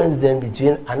the difference then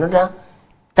between another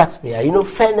taxpayer?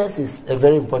 Fairness is a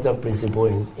very important principle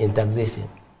in taxation.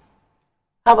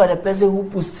 How about a person who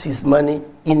puts his money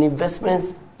in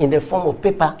investments in the form of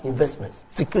paper investments,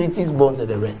 securities, bonds, and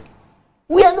the rest?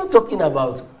 We are not talking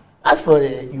about, as for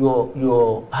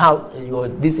your house,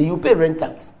 you pay rent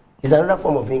tax. It's another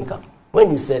form of income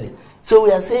when you sell it. So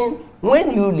we are saying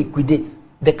when you liquidate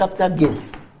the capital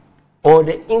gains or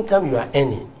the income you are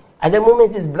earning, at the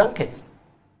moment it's blanket.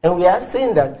 And we are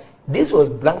saying that this was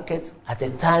blanket at a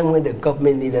time when the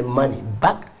government needed money,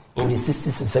 back in the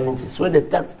 60s and 70s, when the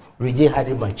tax regime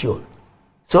hadn't matured.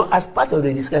 So as part of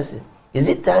the discussion, is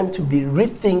it time to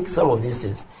rethink some of these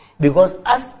things? Because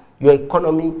as your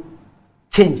economy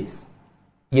changes,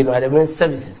 at the moment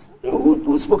services,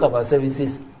 who spoke about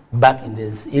services back in the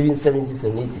even 70s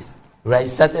and 80s, right?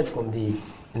 Started from the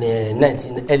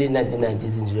early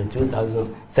 1990s into the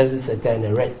 2000 services sector and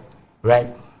the rest, right?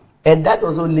 And that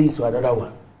also leads to another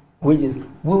one, which is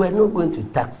we were not going to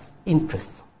tax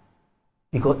interest,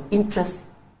 because interest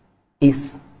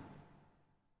is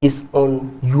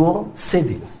on your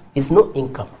savings. It's not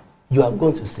income you are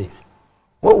going to save.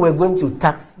 What we're going to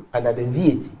tax under the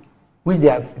VAT, which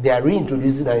they are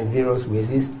reintroducing in various ways,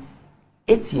 is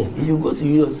ATM. If you go to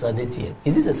use an ATM,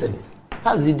 is this a service?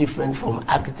 How is it different from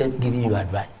architect giving you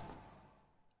advice?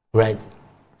 Right?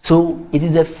 So it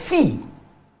is a fee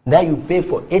that you pay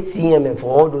for ATM and for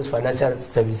all those financial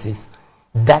services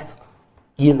that,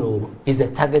 is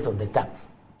the target of the tax.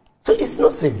 So it's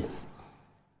not savings.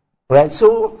 Right?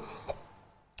 So,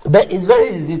 but it's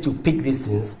very easy to pick these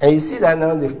things. And you see that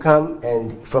now they've come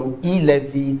and from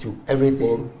e-levy to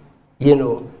everything,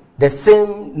 the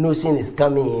same notion is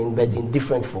coming in, but in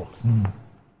different forms.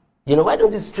 Why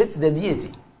don't you strip the VAT?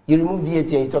 You remove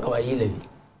VAT and you talk about e-levy.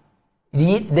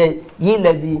 The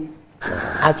e-levy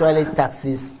actually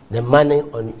taxes the money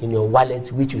in your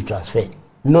wallet which you transfer,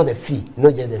 not the fee,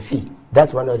 not just the fee.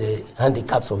 That's one of the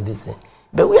handicaps of this thing.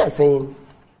 But we are saying,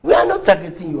 we are not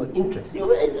targeting your interest.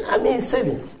 It's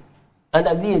savings.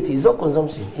 Under VAT, it's not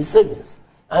consumption, it's savings.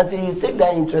 Until you take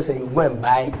that interest and you go and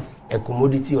buy a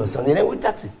commodity or something, then we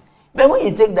tax it. But when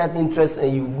you take that interest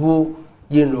and you go,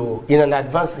 in an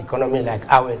advanced economy like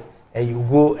ours, and you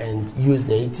go and use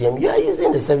the ATM, you are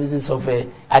using the services of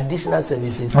additional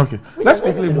services. Okay, let's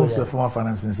quickly move to the former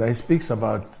finance minister. He speaks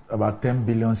about 10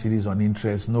 billion cedis on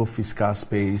interest, no fiscal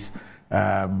space,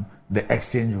 the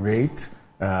exchange rate.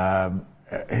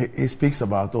 He speaks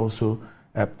about also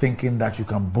thinking that you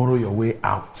can borrow your way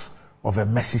out of a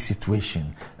messy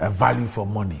situation, value for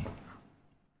money.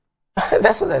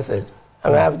 That's what I said.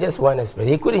 I have just one aspect.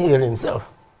 He couldn't hear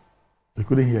himself. He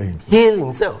couldn't hear himself. Heal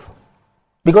himself.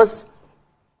 Because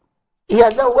he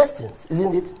has done Westerns,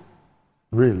 isn't it?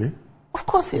 Really? Of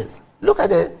course, yes. Look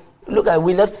at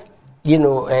we left,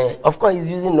 of course he's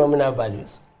using nominal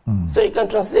values. So you can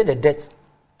translate the debt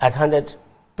at 100%.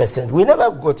 We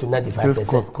never go to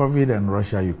 95%. COVID and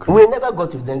Russia, Ukraine. We never go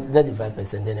to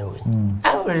 95% anyway.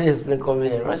 I already explained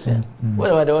COVID and Russia. What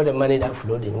about all the money that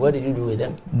flowed in? What did you do with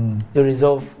them to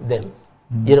resolve them?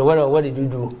 What did you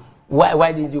do?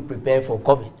 Why didn't you prepare for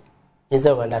COVID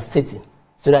instead of understating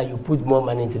so that you put more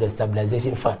money into the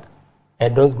stabilization fund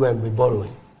and don't go and be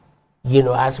borrowing,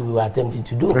 as we were attempting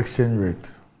to do? Exchange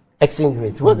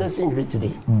rate. What's the exchange rate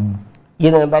today?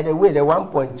 And by the way, the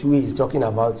 1.2 is talking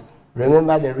about,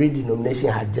 remember the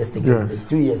redenomination had just taken place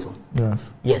 2 years ago.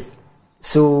 Yes.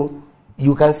 So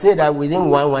you can say that within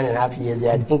 1.5 years, they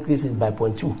had increased it by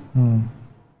 0.2. And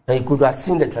you could have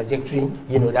seen the trajectory,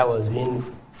 that was being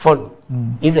followed.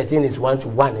 If the thing is 1 to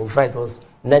 1, in fact, it was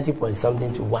 90 point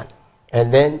something to 1.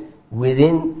 And then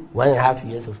within 1.5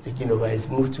 years of taking over, it's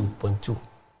moved to 0.2.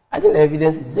 I think the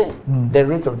evidence is there. The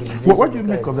rate of division. Well, what do you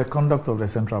make of the conduct of the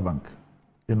central bank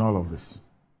in all of this?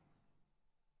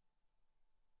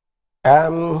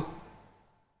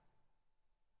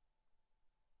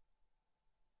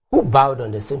 Who bowed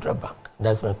on the central bank?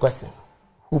 That's my question.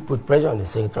 Who put pressure on the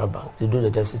central bank to do the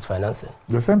deficit financing?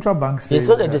 The central bank says... It's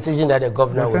not a decision that the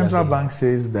governor... The central bank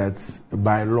says that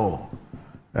by law...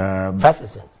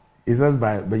 5%. It says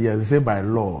they say by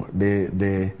law,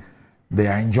 they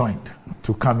are enjoined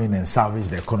to come in and salvage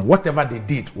the economy. Whatever they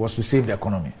did was to save the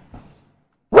economy.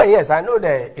 Well, yes, I know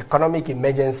the economic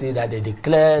emergency that they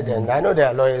declared, and I know there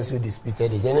are lawyers who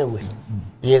disputed it anyway.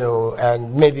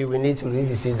 And maybe we need to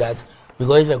revisit that,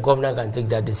 because if a governor can take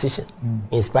that decision,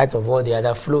 in spite of all the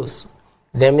other flows,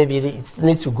 then maybe it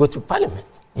needs to go to Parliament,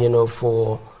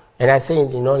 and I say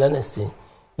in all honesty,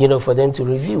 for them to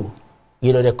review,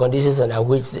 the conditions under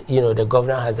which, the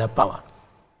governor has that power,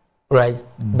 right?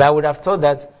 But I would have thought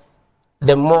that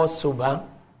the more sober,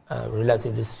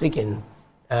 relatively speaking,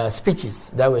 speeches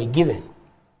that were given,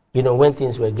 when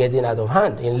things were getting out of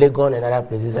hand in Legon and other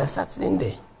places, I sat in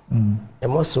there. The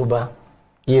more sober,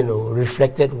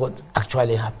 reflected what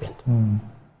actually happened.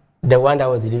 The one that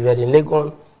was delivered in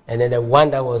Legon, and then the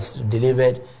one that was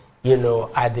delivered,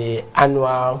 at the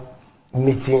annual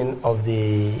meeting of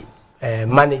the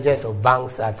managers of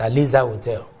banks at Aliza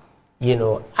Hotel.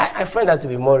 I find that to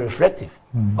be more reflective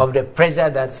of the pressure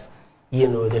that,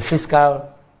 the fiscal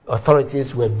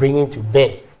authorities were bringing to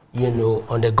bear,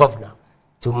 on the governor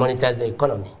to monetize the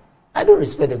economy. I don't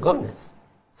respect the governors.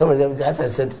 Some of them, as I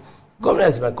said,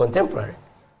 governors were contemporary,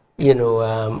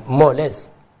 more or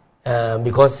less,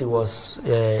 because he was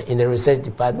in the research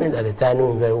department at the time. I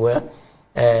knew him very well.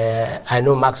 I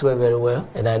know Maxwell very well,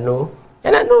 and I know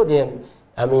them.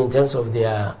 In terms of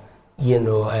their,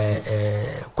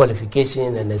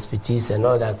 qualification and expertise and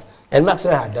all that. And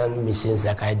Maxwell had done missions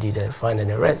like I did, Fund and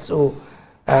the rest. So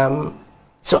I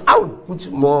would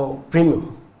put more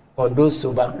premium on those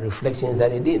sober reflections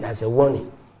that he did as a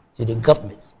warning to the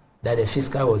government that the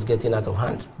fiscal was getting out of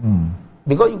hand.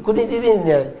 Because you couldn't even,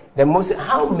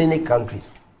 how many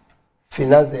countries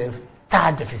financed the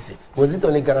third deficit? Was it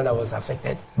only Ghana that was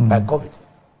affected by COVID?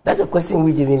 That's a question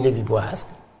which even lay people ask.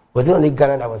 Was it only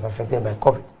Ghana that was affected by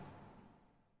COVID?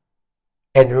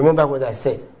 And remember what I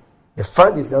said. The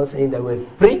fund is now saying there were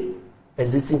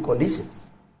pre-existing conditions,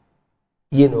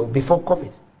 before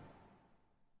COVID.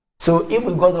 So if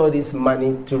we got all this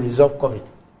money to resolve COVID,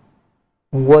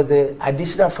 was the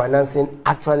additional financing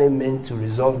actually meant to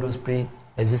resolve those pre-existing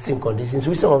existing conditions,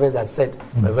 which some of us have said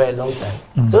for a very long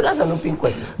time. So that's an open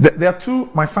question. There are two,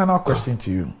 my final question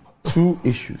to you, two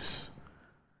issues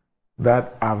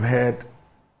that I've heard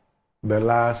the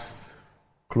last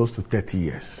close to 30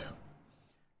 years.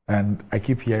 And I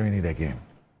keep hearing it again.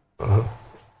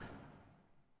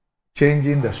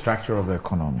 Changing the structure of the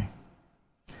economy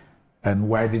and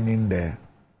widening the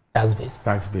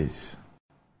tax base.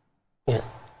 Yes.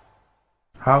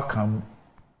 How come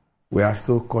we are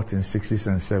still caught in sixes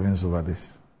and sevens over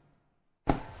this?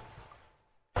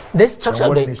 The structure and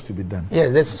what of needs to be done?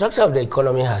 Yes, the structure of the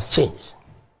economy has changed.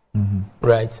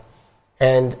 Right?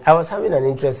 And I was having an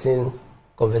interesting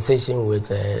conversation with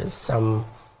some,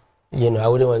 I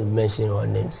wouldn't want to mention all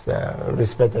names,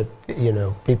 respected,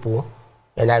 people,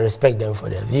 and I respect them for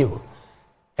their view.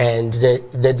 And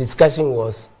the discussion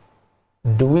was,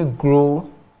 do we grow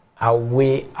our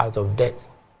way out of debt?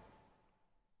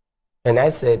 And I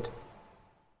said,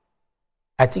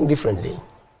 I think differently,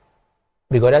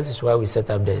 because that is why we set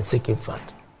up the Sinking Fund,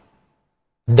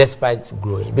 despite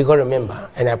growing. Because remember,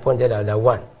 and I pointed out that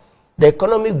one, the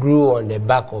economy grew on the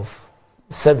back of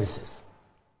services.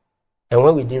 And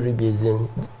when we did rebasing,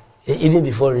 even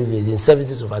before rebasing,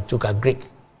 services overtook Agric.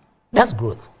 That's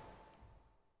growth.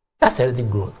 That's healthy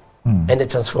growth. And the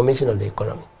transformation of the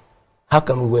economy. How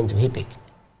come we went to HIPIC?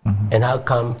 And how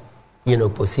come,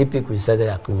 post-HIPIC we started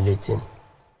accumulating,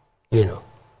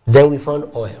 Then we found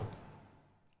oil.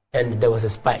 And there was a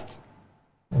spike.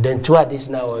 Then 2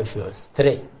 additional oil fields,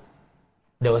 3.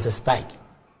 There was a spike.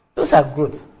 Those are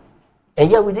growth. And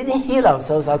yet we didn't heal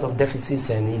ourselves out of deficits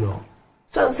and,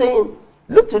 So I'm saying,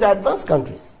 look to the advanced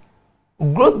countries.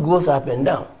 Growth goes up and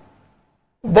down.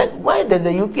 But why does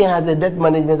the UK have a debt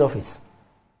management office?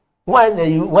 Why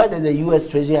does the US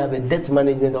Treasury have a debt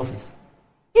management office?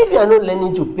 If you are not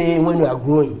learning to pay when you are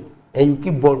growing and you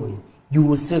keep borrowing, you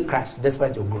will still crash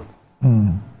despite your growth.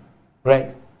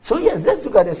 Right? So yes, let's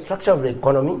look at the structure of the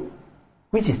economy,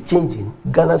 which is changing.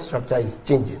 Ghana's structure is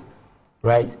changing.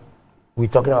 Right? We're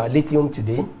talking about lithium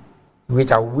today,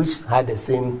 which I wish had the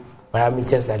same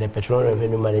parameters as the Petroleum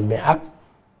Revenue Management Act.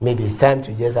 Maybe it's time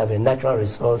to just have a natural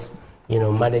resource,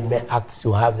 management act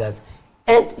to have that.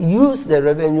 And use the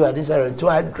revenue additional to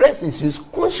address issues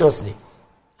consciously,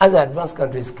 as advanced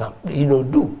countries can,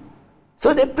 do.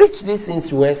 So they preach these things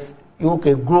to us,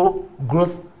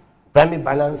 growth, primary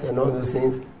balance and all those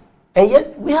things. And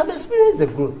yet we have experienced the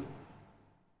growth.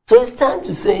 So it's time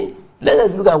to say, let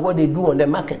us look at what they do on the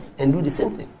market and do the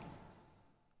same thing.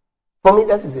 For me,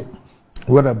 that is it.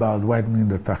 What about widening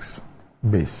the tax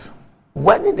base?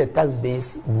 Widening the tax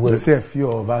base will... They say a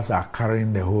few of us are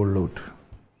carrying the whole load.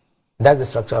 That's the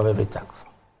structure of every tax.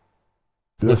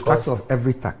 The structure of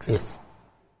every tax? Yes.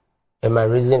 And my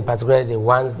reason, particularly the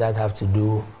ones that have to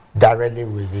do directly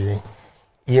with the,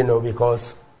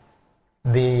 because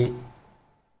even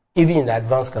in the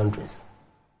advanced countries,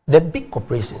 the big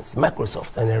corporations,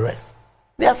 Microsoft and the rest,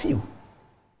 they are few.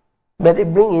 But they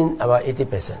bring in about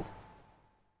 80%,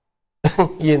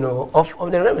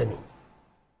 of the revenue.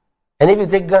 And if you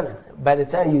take Ghana, by the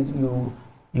time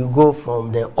you go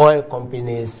from the oil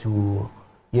companies to,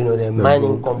 the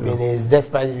mining companies,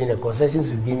 despite even the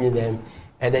concessions you're giving them,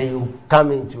 and then you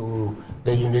come into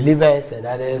the Unilevers and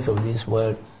others of this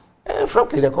world, and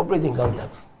frankly, the corporate income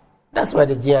tax. That's why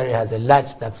the GRA has a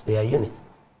large taxpayer unit,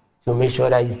 to make sure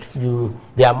that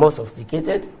they are more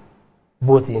sophisticated,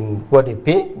 both in what they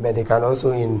pay, but they can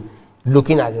also in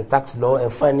looking at the tax law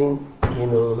and finding,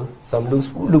 some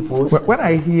loopholes. When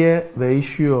I hear the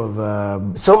issue of...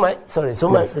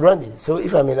 Randy, so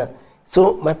if I may,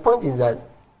 so my point is that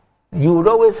you would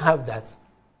always have that,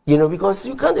 because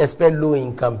you can't expect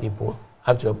low-income people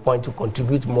up to a point to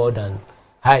contribute more than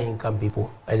high-income people,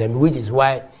 and then, which is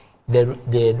why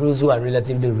those who are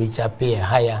relatively richer pay a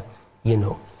higher,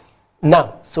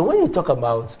 Now, so when you talk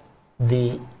about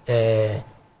the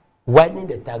widening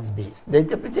the tax base, the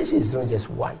interpretation is not just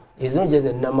one. It's not just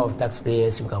a number of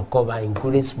taxpayers you can cover,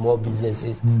 including small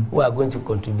businesses who are going to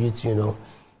contribute,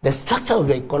 The structure of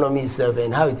the economy itself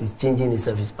and how it is changing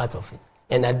itself is part of it.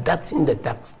 And adapting the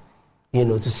tax,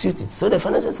 to suit it. So the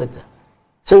financial sector.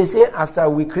 So you see, after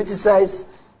we criticize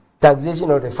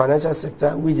taxation of the financial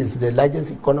sector, which is the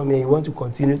largest economy, you want to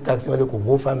continue taxing all the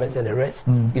cocoa farmers and the rest.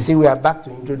 You see, we are back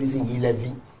to introducing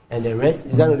e-levy and the rest.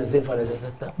 Is that not the same financial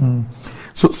sector?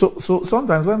 So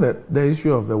sometimes when the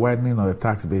issue of the widening of the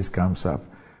tax base comes up,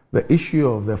 the issue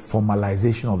of the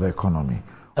formalization of the economy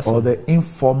or the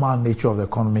informal nature of the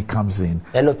economy comes in.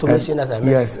 And automation, as I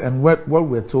mentioned. Yes, and what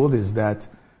we're told is that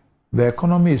the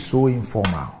economy is so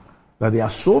informal that there are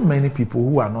so many people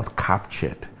who are not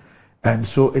captured. And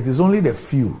so it is only the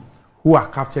few who are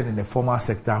captured in the formal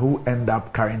sector who end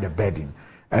up carrying the burden.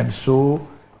 And so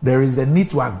there is the need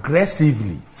to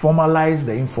aggressively formalize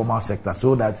the informal sector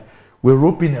so that we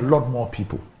rope in a lot more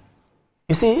people.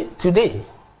 You see, today,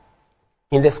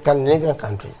 in the Scandinavian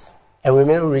countries, and we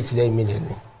may not reach there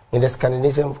immediately, in the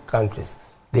Scandinavian countries,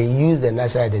 they use the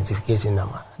national identification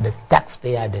number, the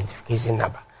taxpayer identification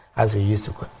number, as we used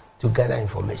to call it, to gather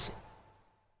information.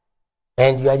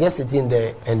 And you are just sitting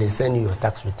there and they send you your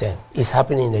tax return. It's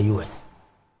happening in the US.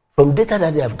 From data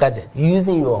that they have gathered,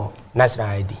 using your national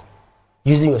ID,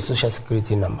 using your social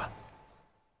security number.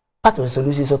 Part of the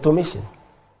solution is automation.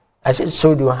 I just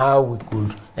showed you how we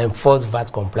could enforce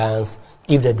VAT compliance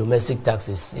if the domestic tax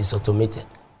is automated,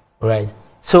 right?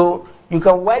 So you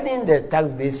can widen the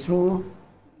tax base through,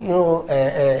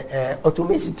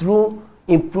 automation, through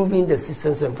improving the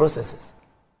systems and processes.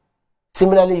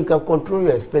 Similarly, you can control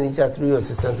your expenditure through your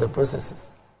systems and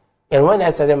processes. And when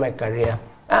I started my career,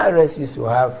 IRS used to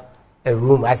have a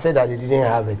room. I said that they didn't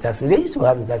have a tax. They used to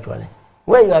have it actually.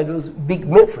 Where you have those big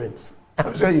mainframes.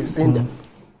 I'm sure you've seen them.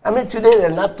 I mean, today the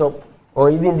laptop or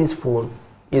even this phone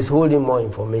is holding more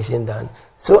information than.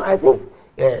 So I think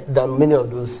that many of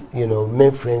those,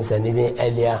 mainframes and even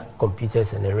earlier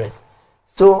computers and the rest.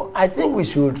 So I think we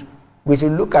should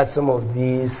look at some of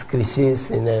these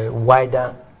cliches in a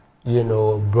wider,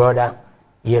 broader,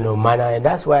 manner. And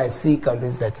that's why I see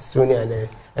countries like Estonia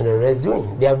and the rest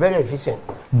doing. They are very efficient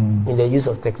in the use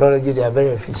of technology. They are very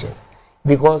efficient.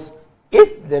 Because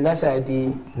if the national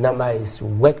ID number is to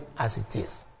work as it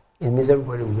is, it means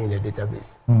everybody will be in the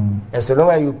database. And so long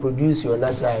as you produce your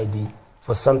national ID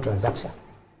for some transaction,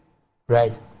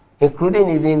 right, including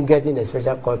even getting a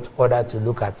special court order to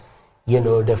look at,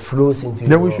 the flows into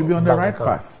then we should be on the right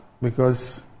path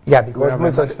because because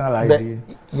most of national ID.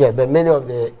 But many of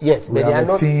the but we they have are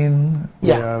not. TIN,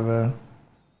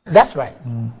 That's right,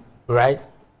 right?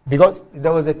 Because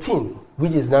there was a TIN,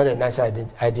 which is now the national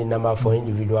ID number for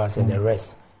individuals and the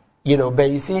rest. But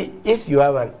you see, if you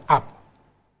have an app,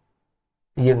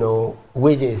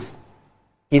 which is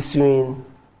issuing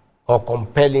or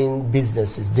compelling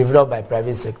businesses developed by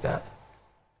private sector,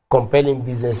 compelling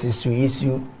businesses to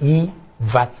issue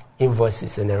e-VAT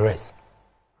invoices and the rest,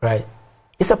 right?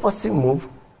 It's a positive move,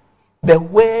 but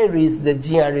where is the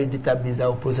GRA database that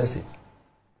will process it?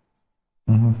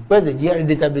 Where's the GRA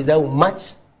database that will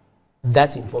match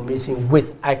that information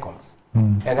with icons?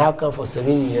 And how come for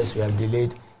 7 years we have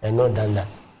delayed and not done that?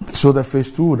 So the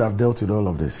phase 2 would have dealt with all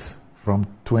of this from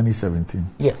 2017?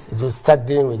 Yes, it will start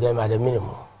dealing with them at a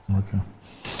minimum. Okay.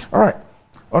 All right.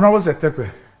 Honorable Setekwe,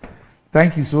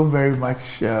 thank you so very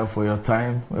much for your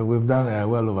time. We've done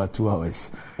well over 2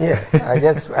 hours. Yes, I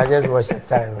just watched the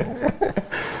time.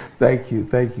 Thank you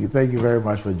very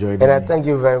much for joining. And I thank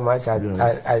you very much.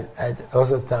 I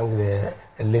also thank the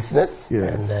listeners.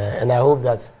 Yes. And I hope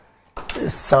that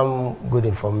some good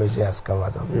information has come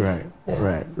out of this.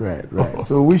 Right.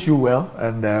 So wish you well,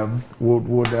 and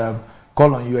would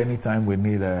call on you anytime we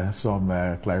need some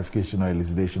clarification or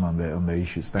elucidation on the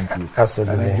issues. Thank you.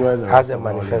 Absolutely. And enjoy the as the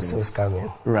manifestos come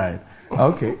in. Right.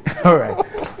 Okay. All right.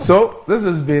 So this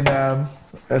has been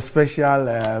a special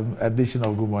edition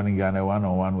of Good Morning Ghana,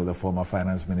 one-on-one with the former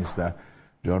Finance Minister,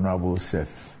 the Honorable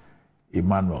Seth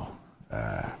Emmanuel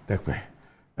Tekwe.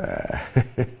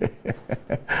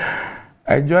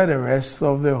 Enjoy the rest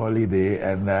of the holiday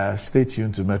and stay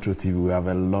tuned to Metro TV. We have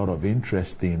a lot of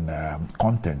interesting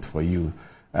content for you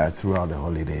throughout the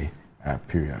holiday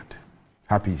period.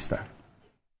 Happy Easter.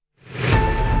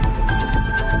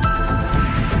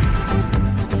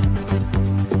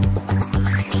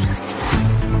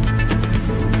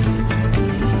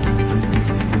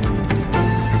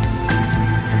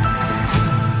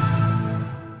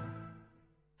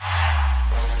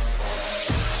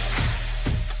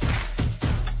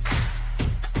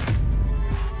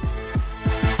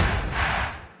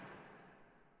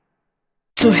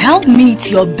 To help meet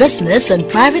your business and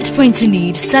private printing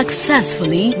needs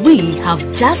successfully, we have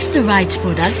just the right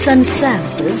products and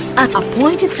services. At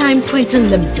Appointed Time Printing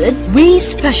Limited, we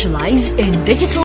specialize in digital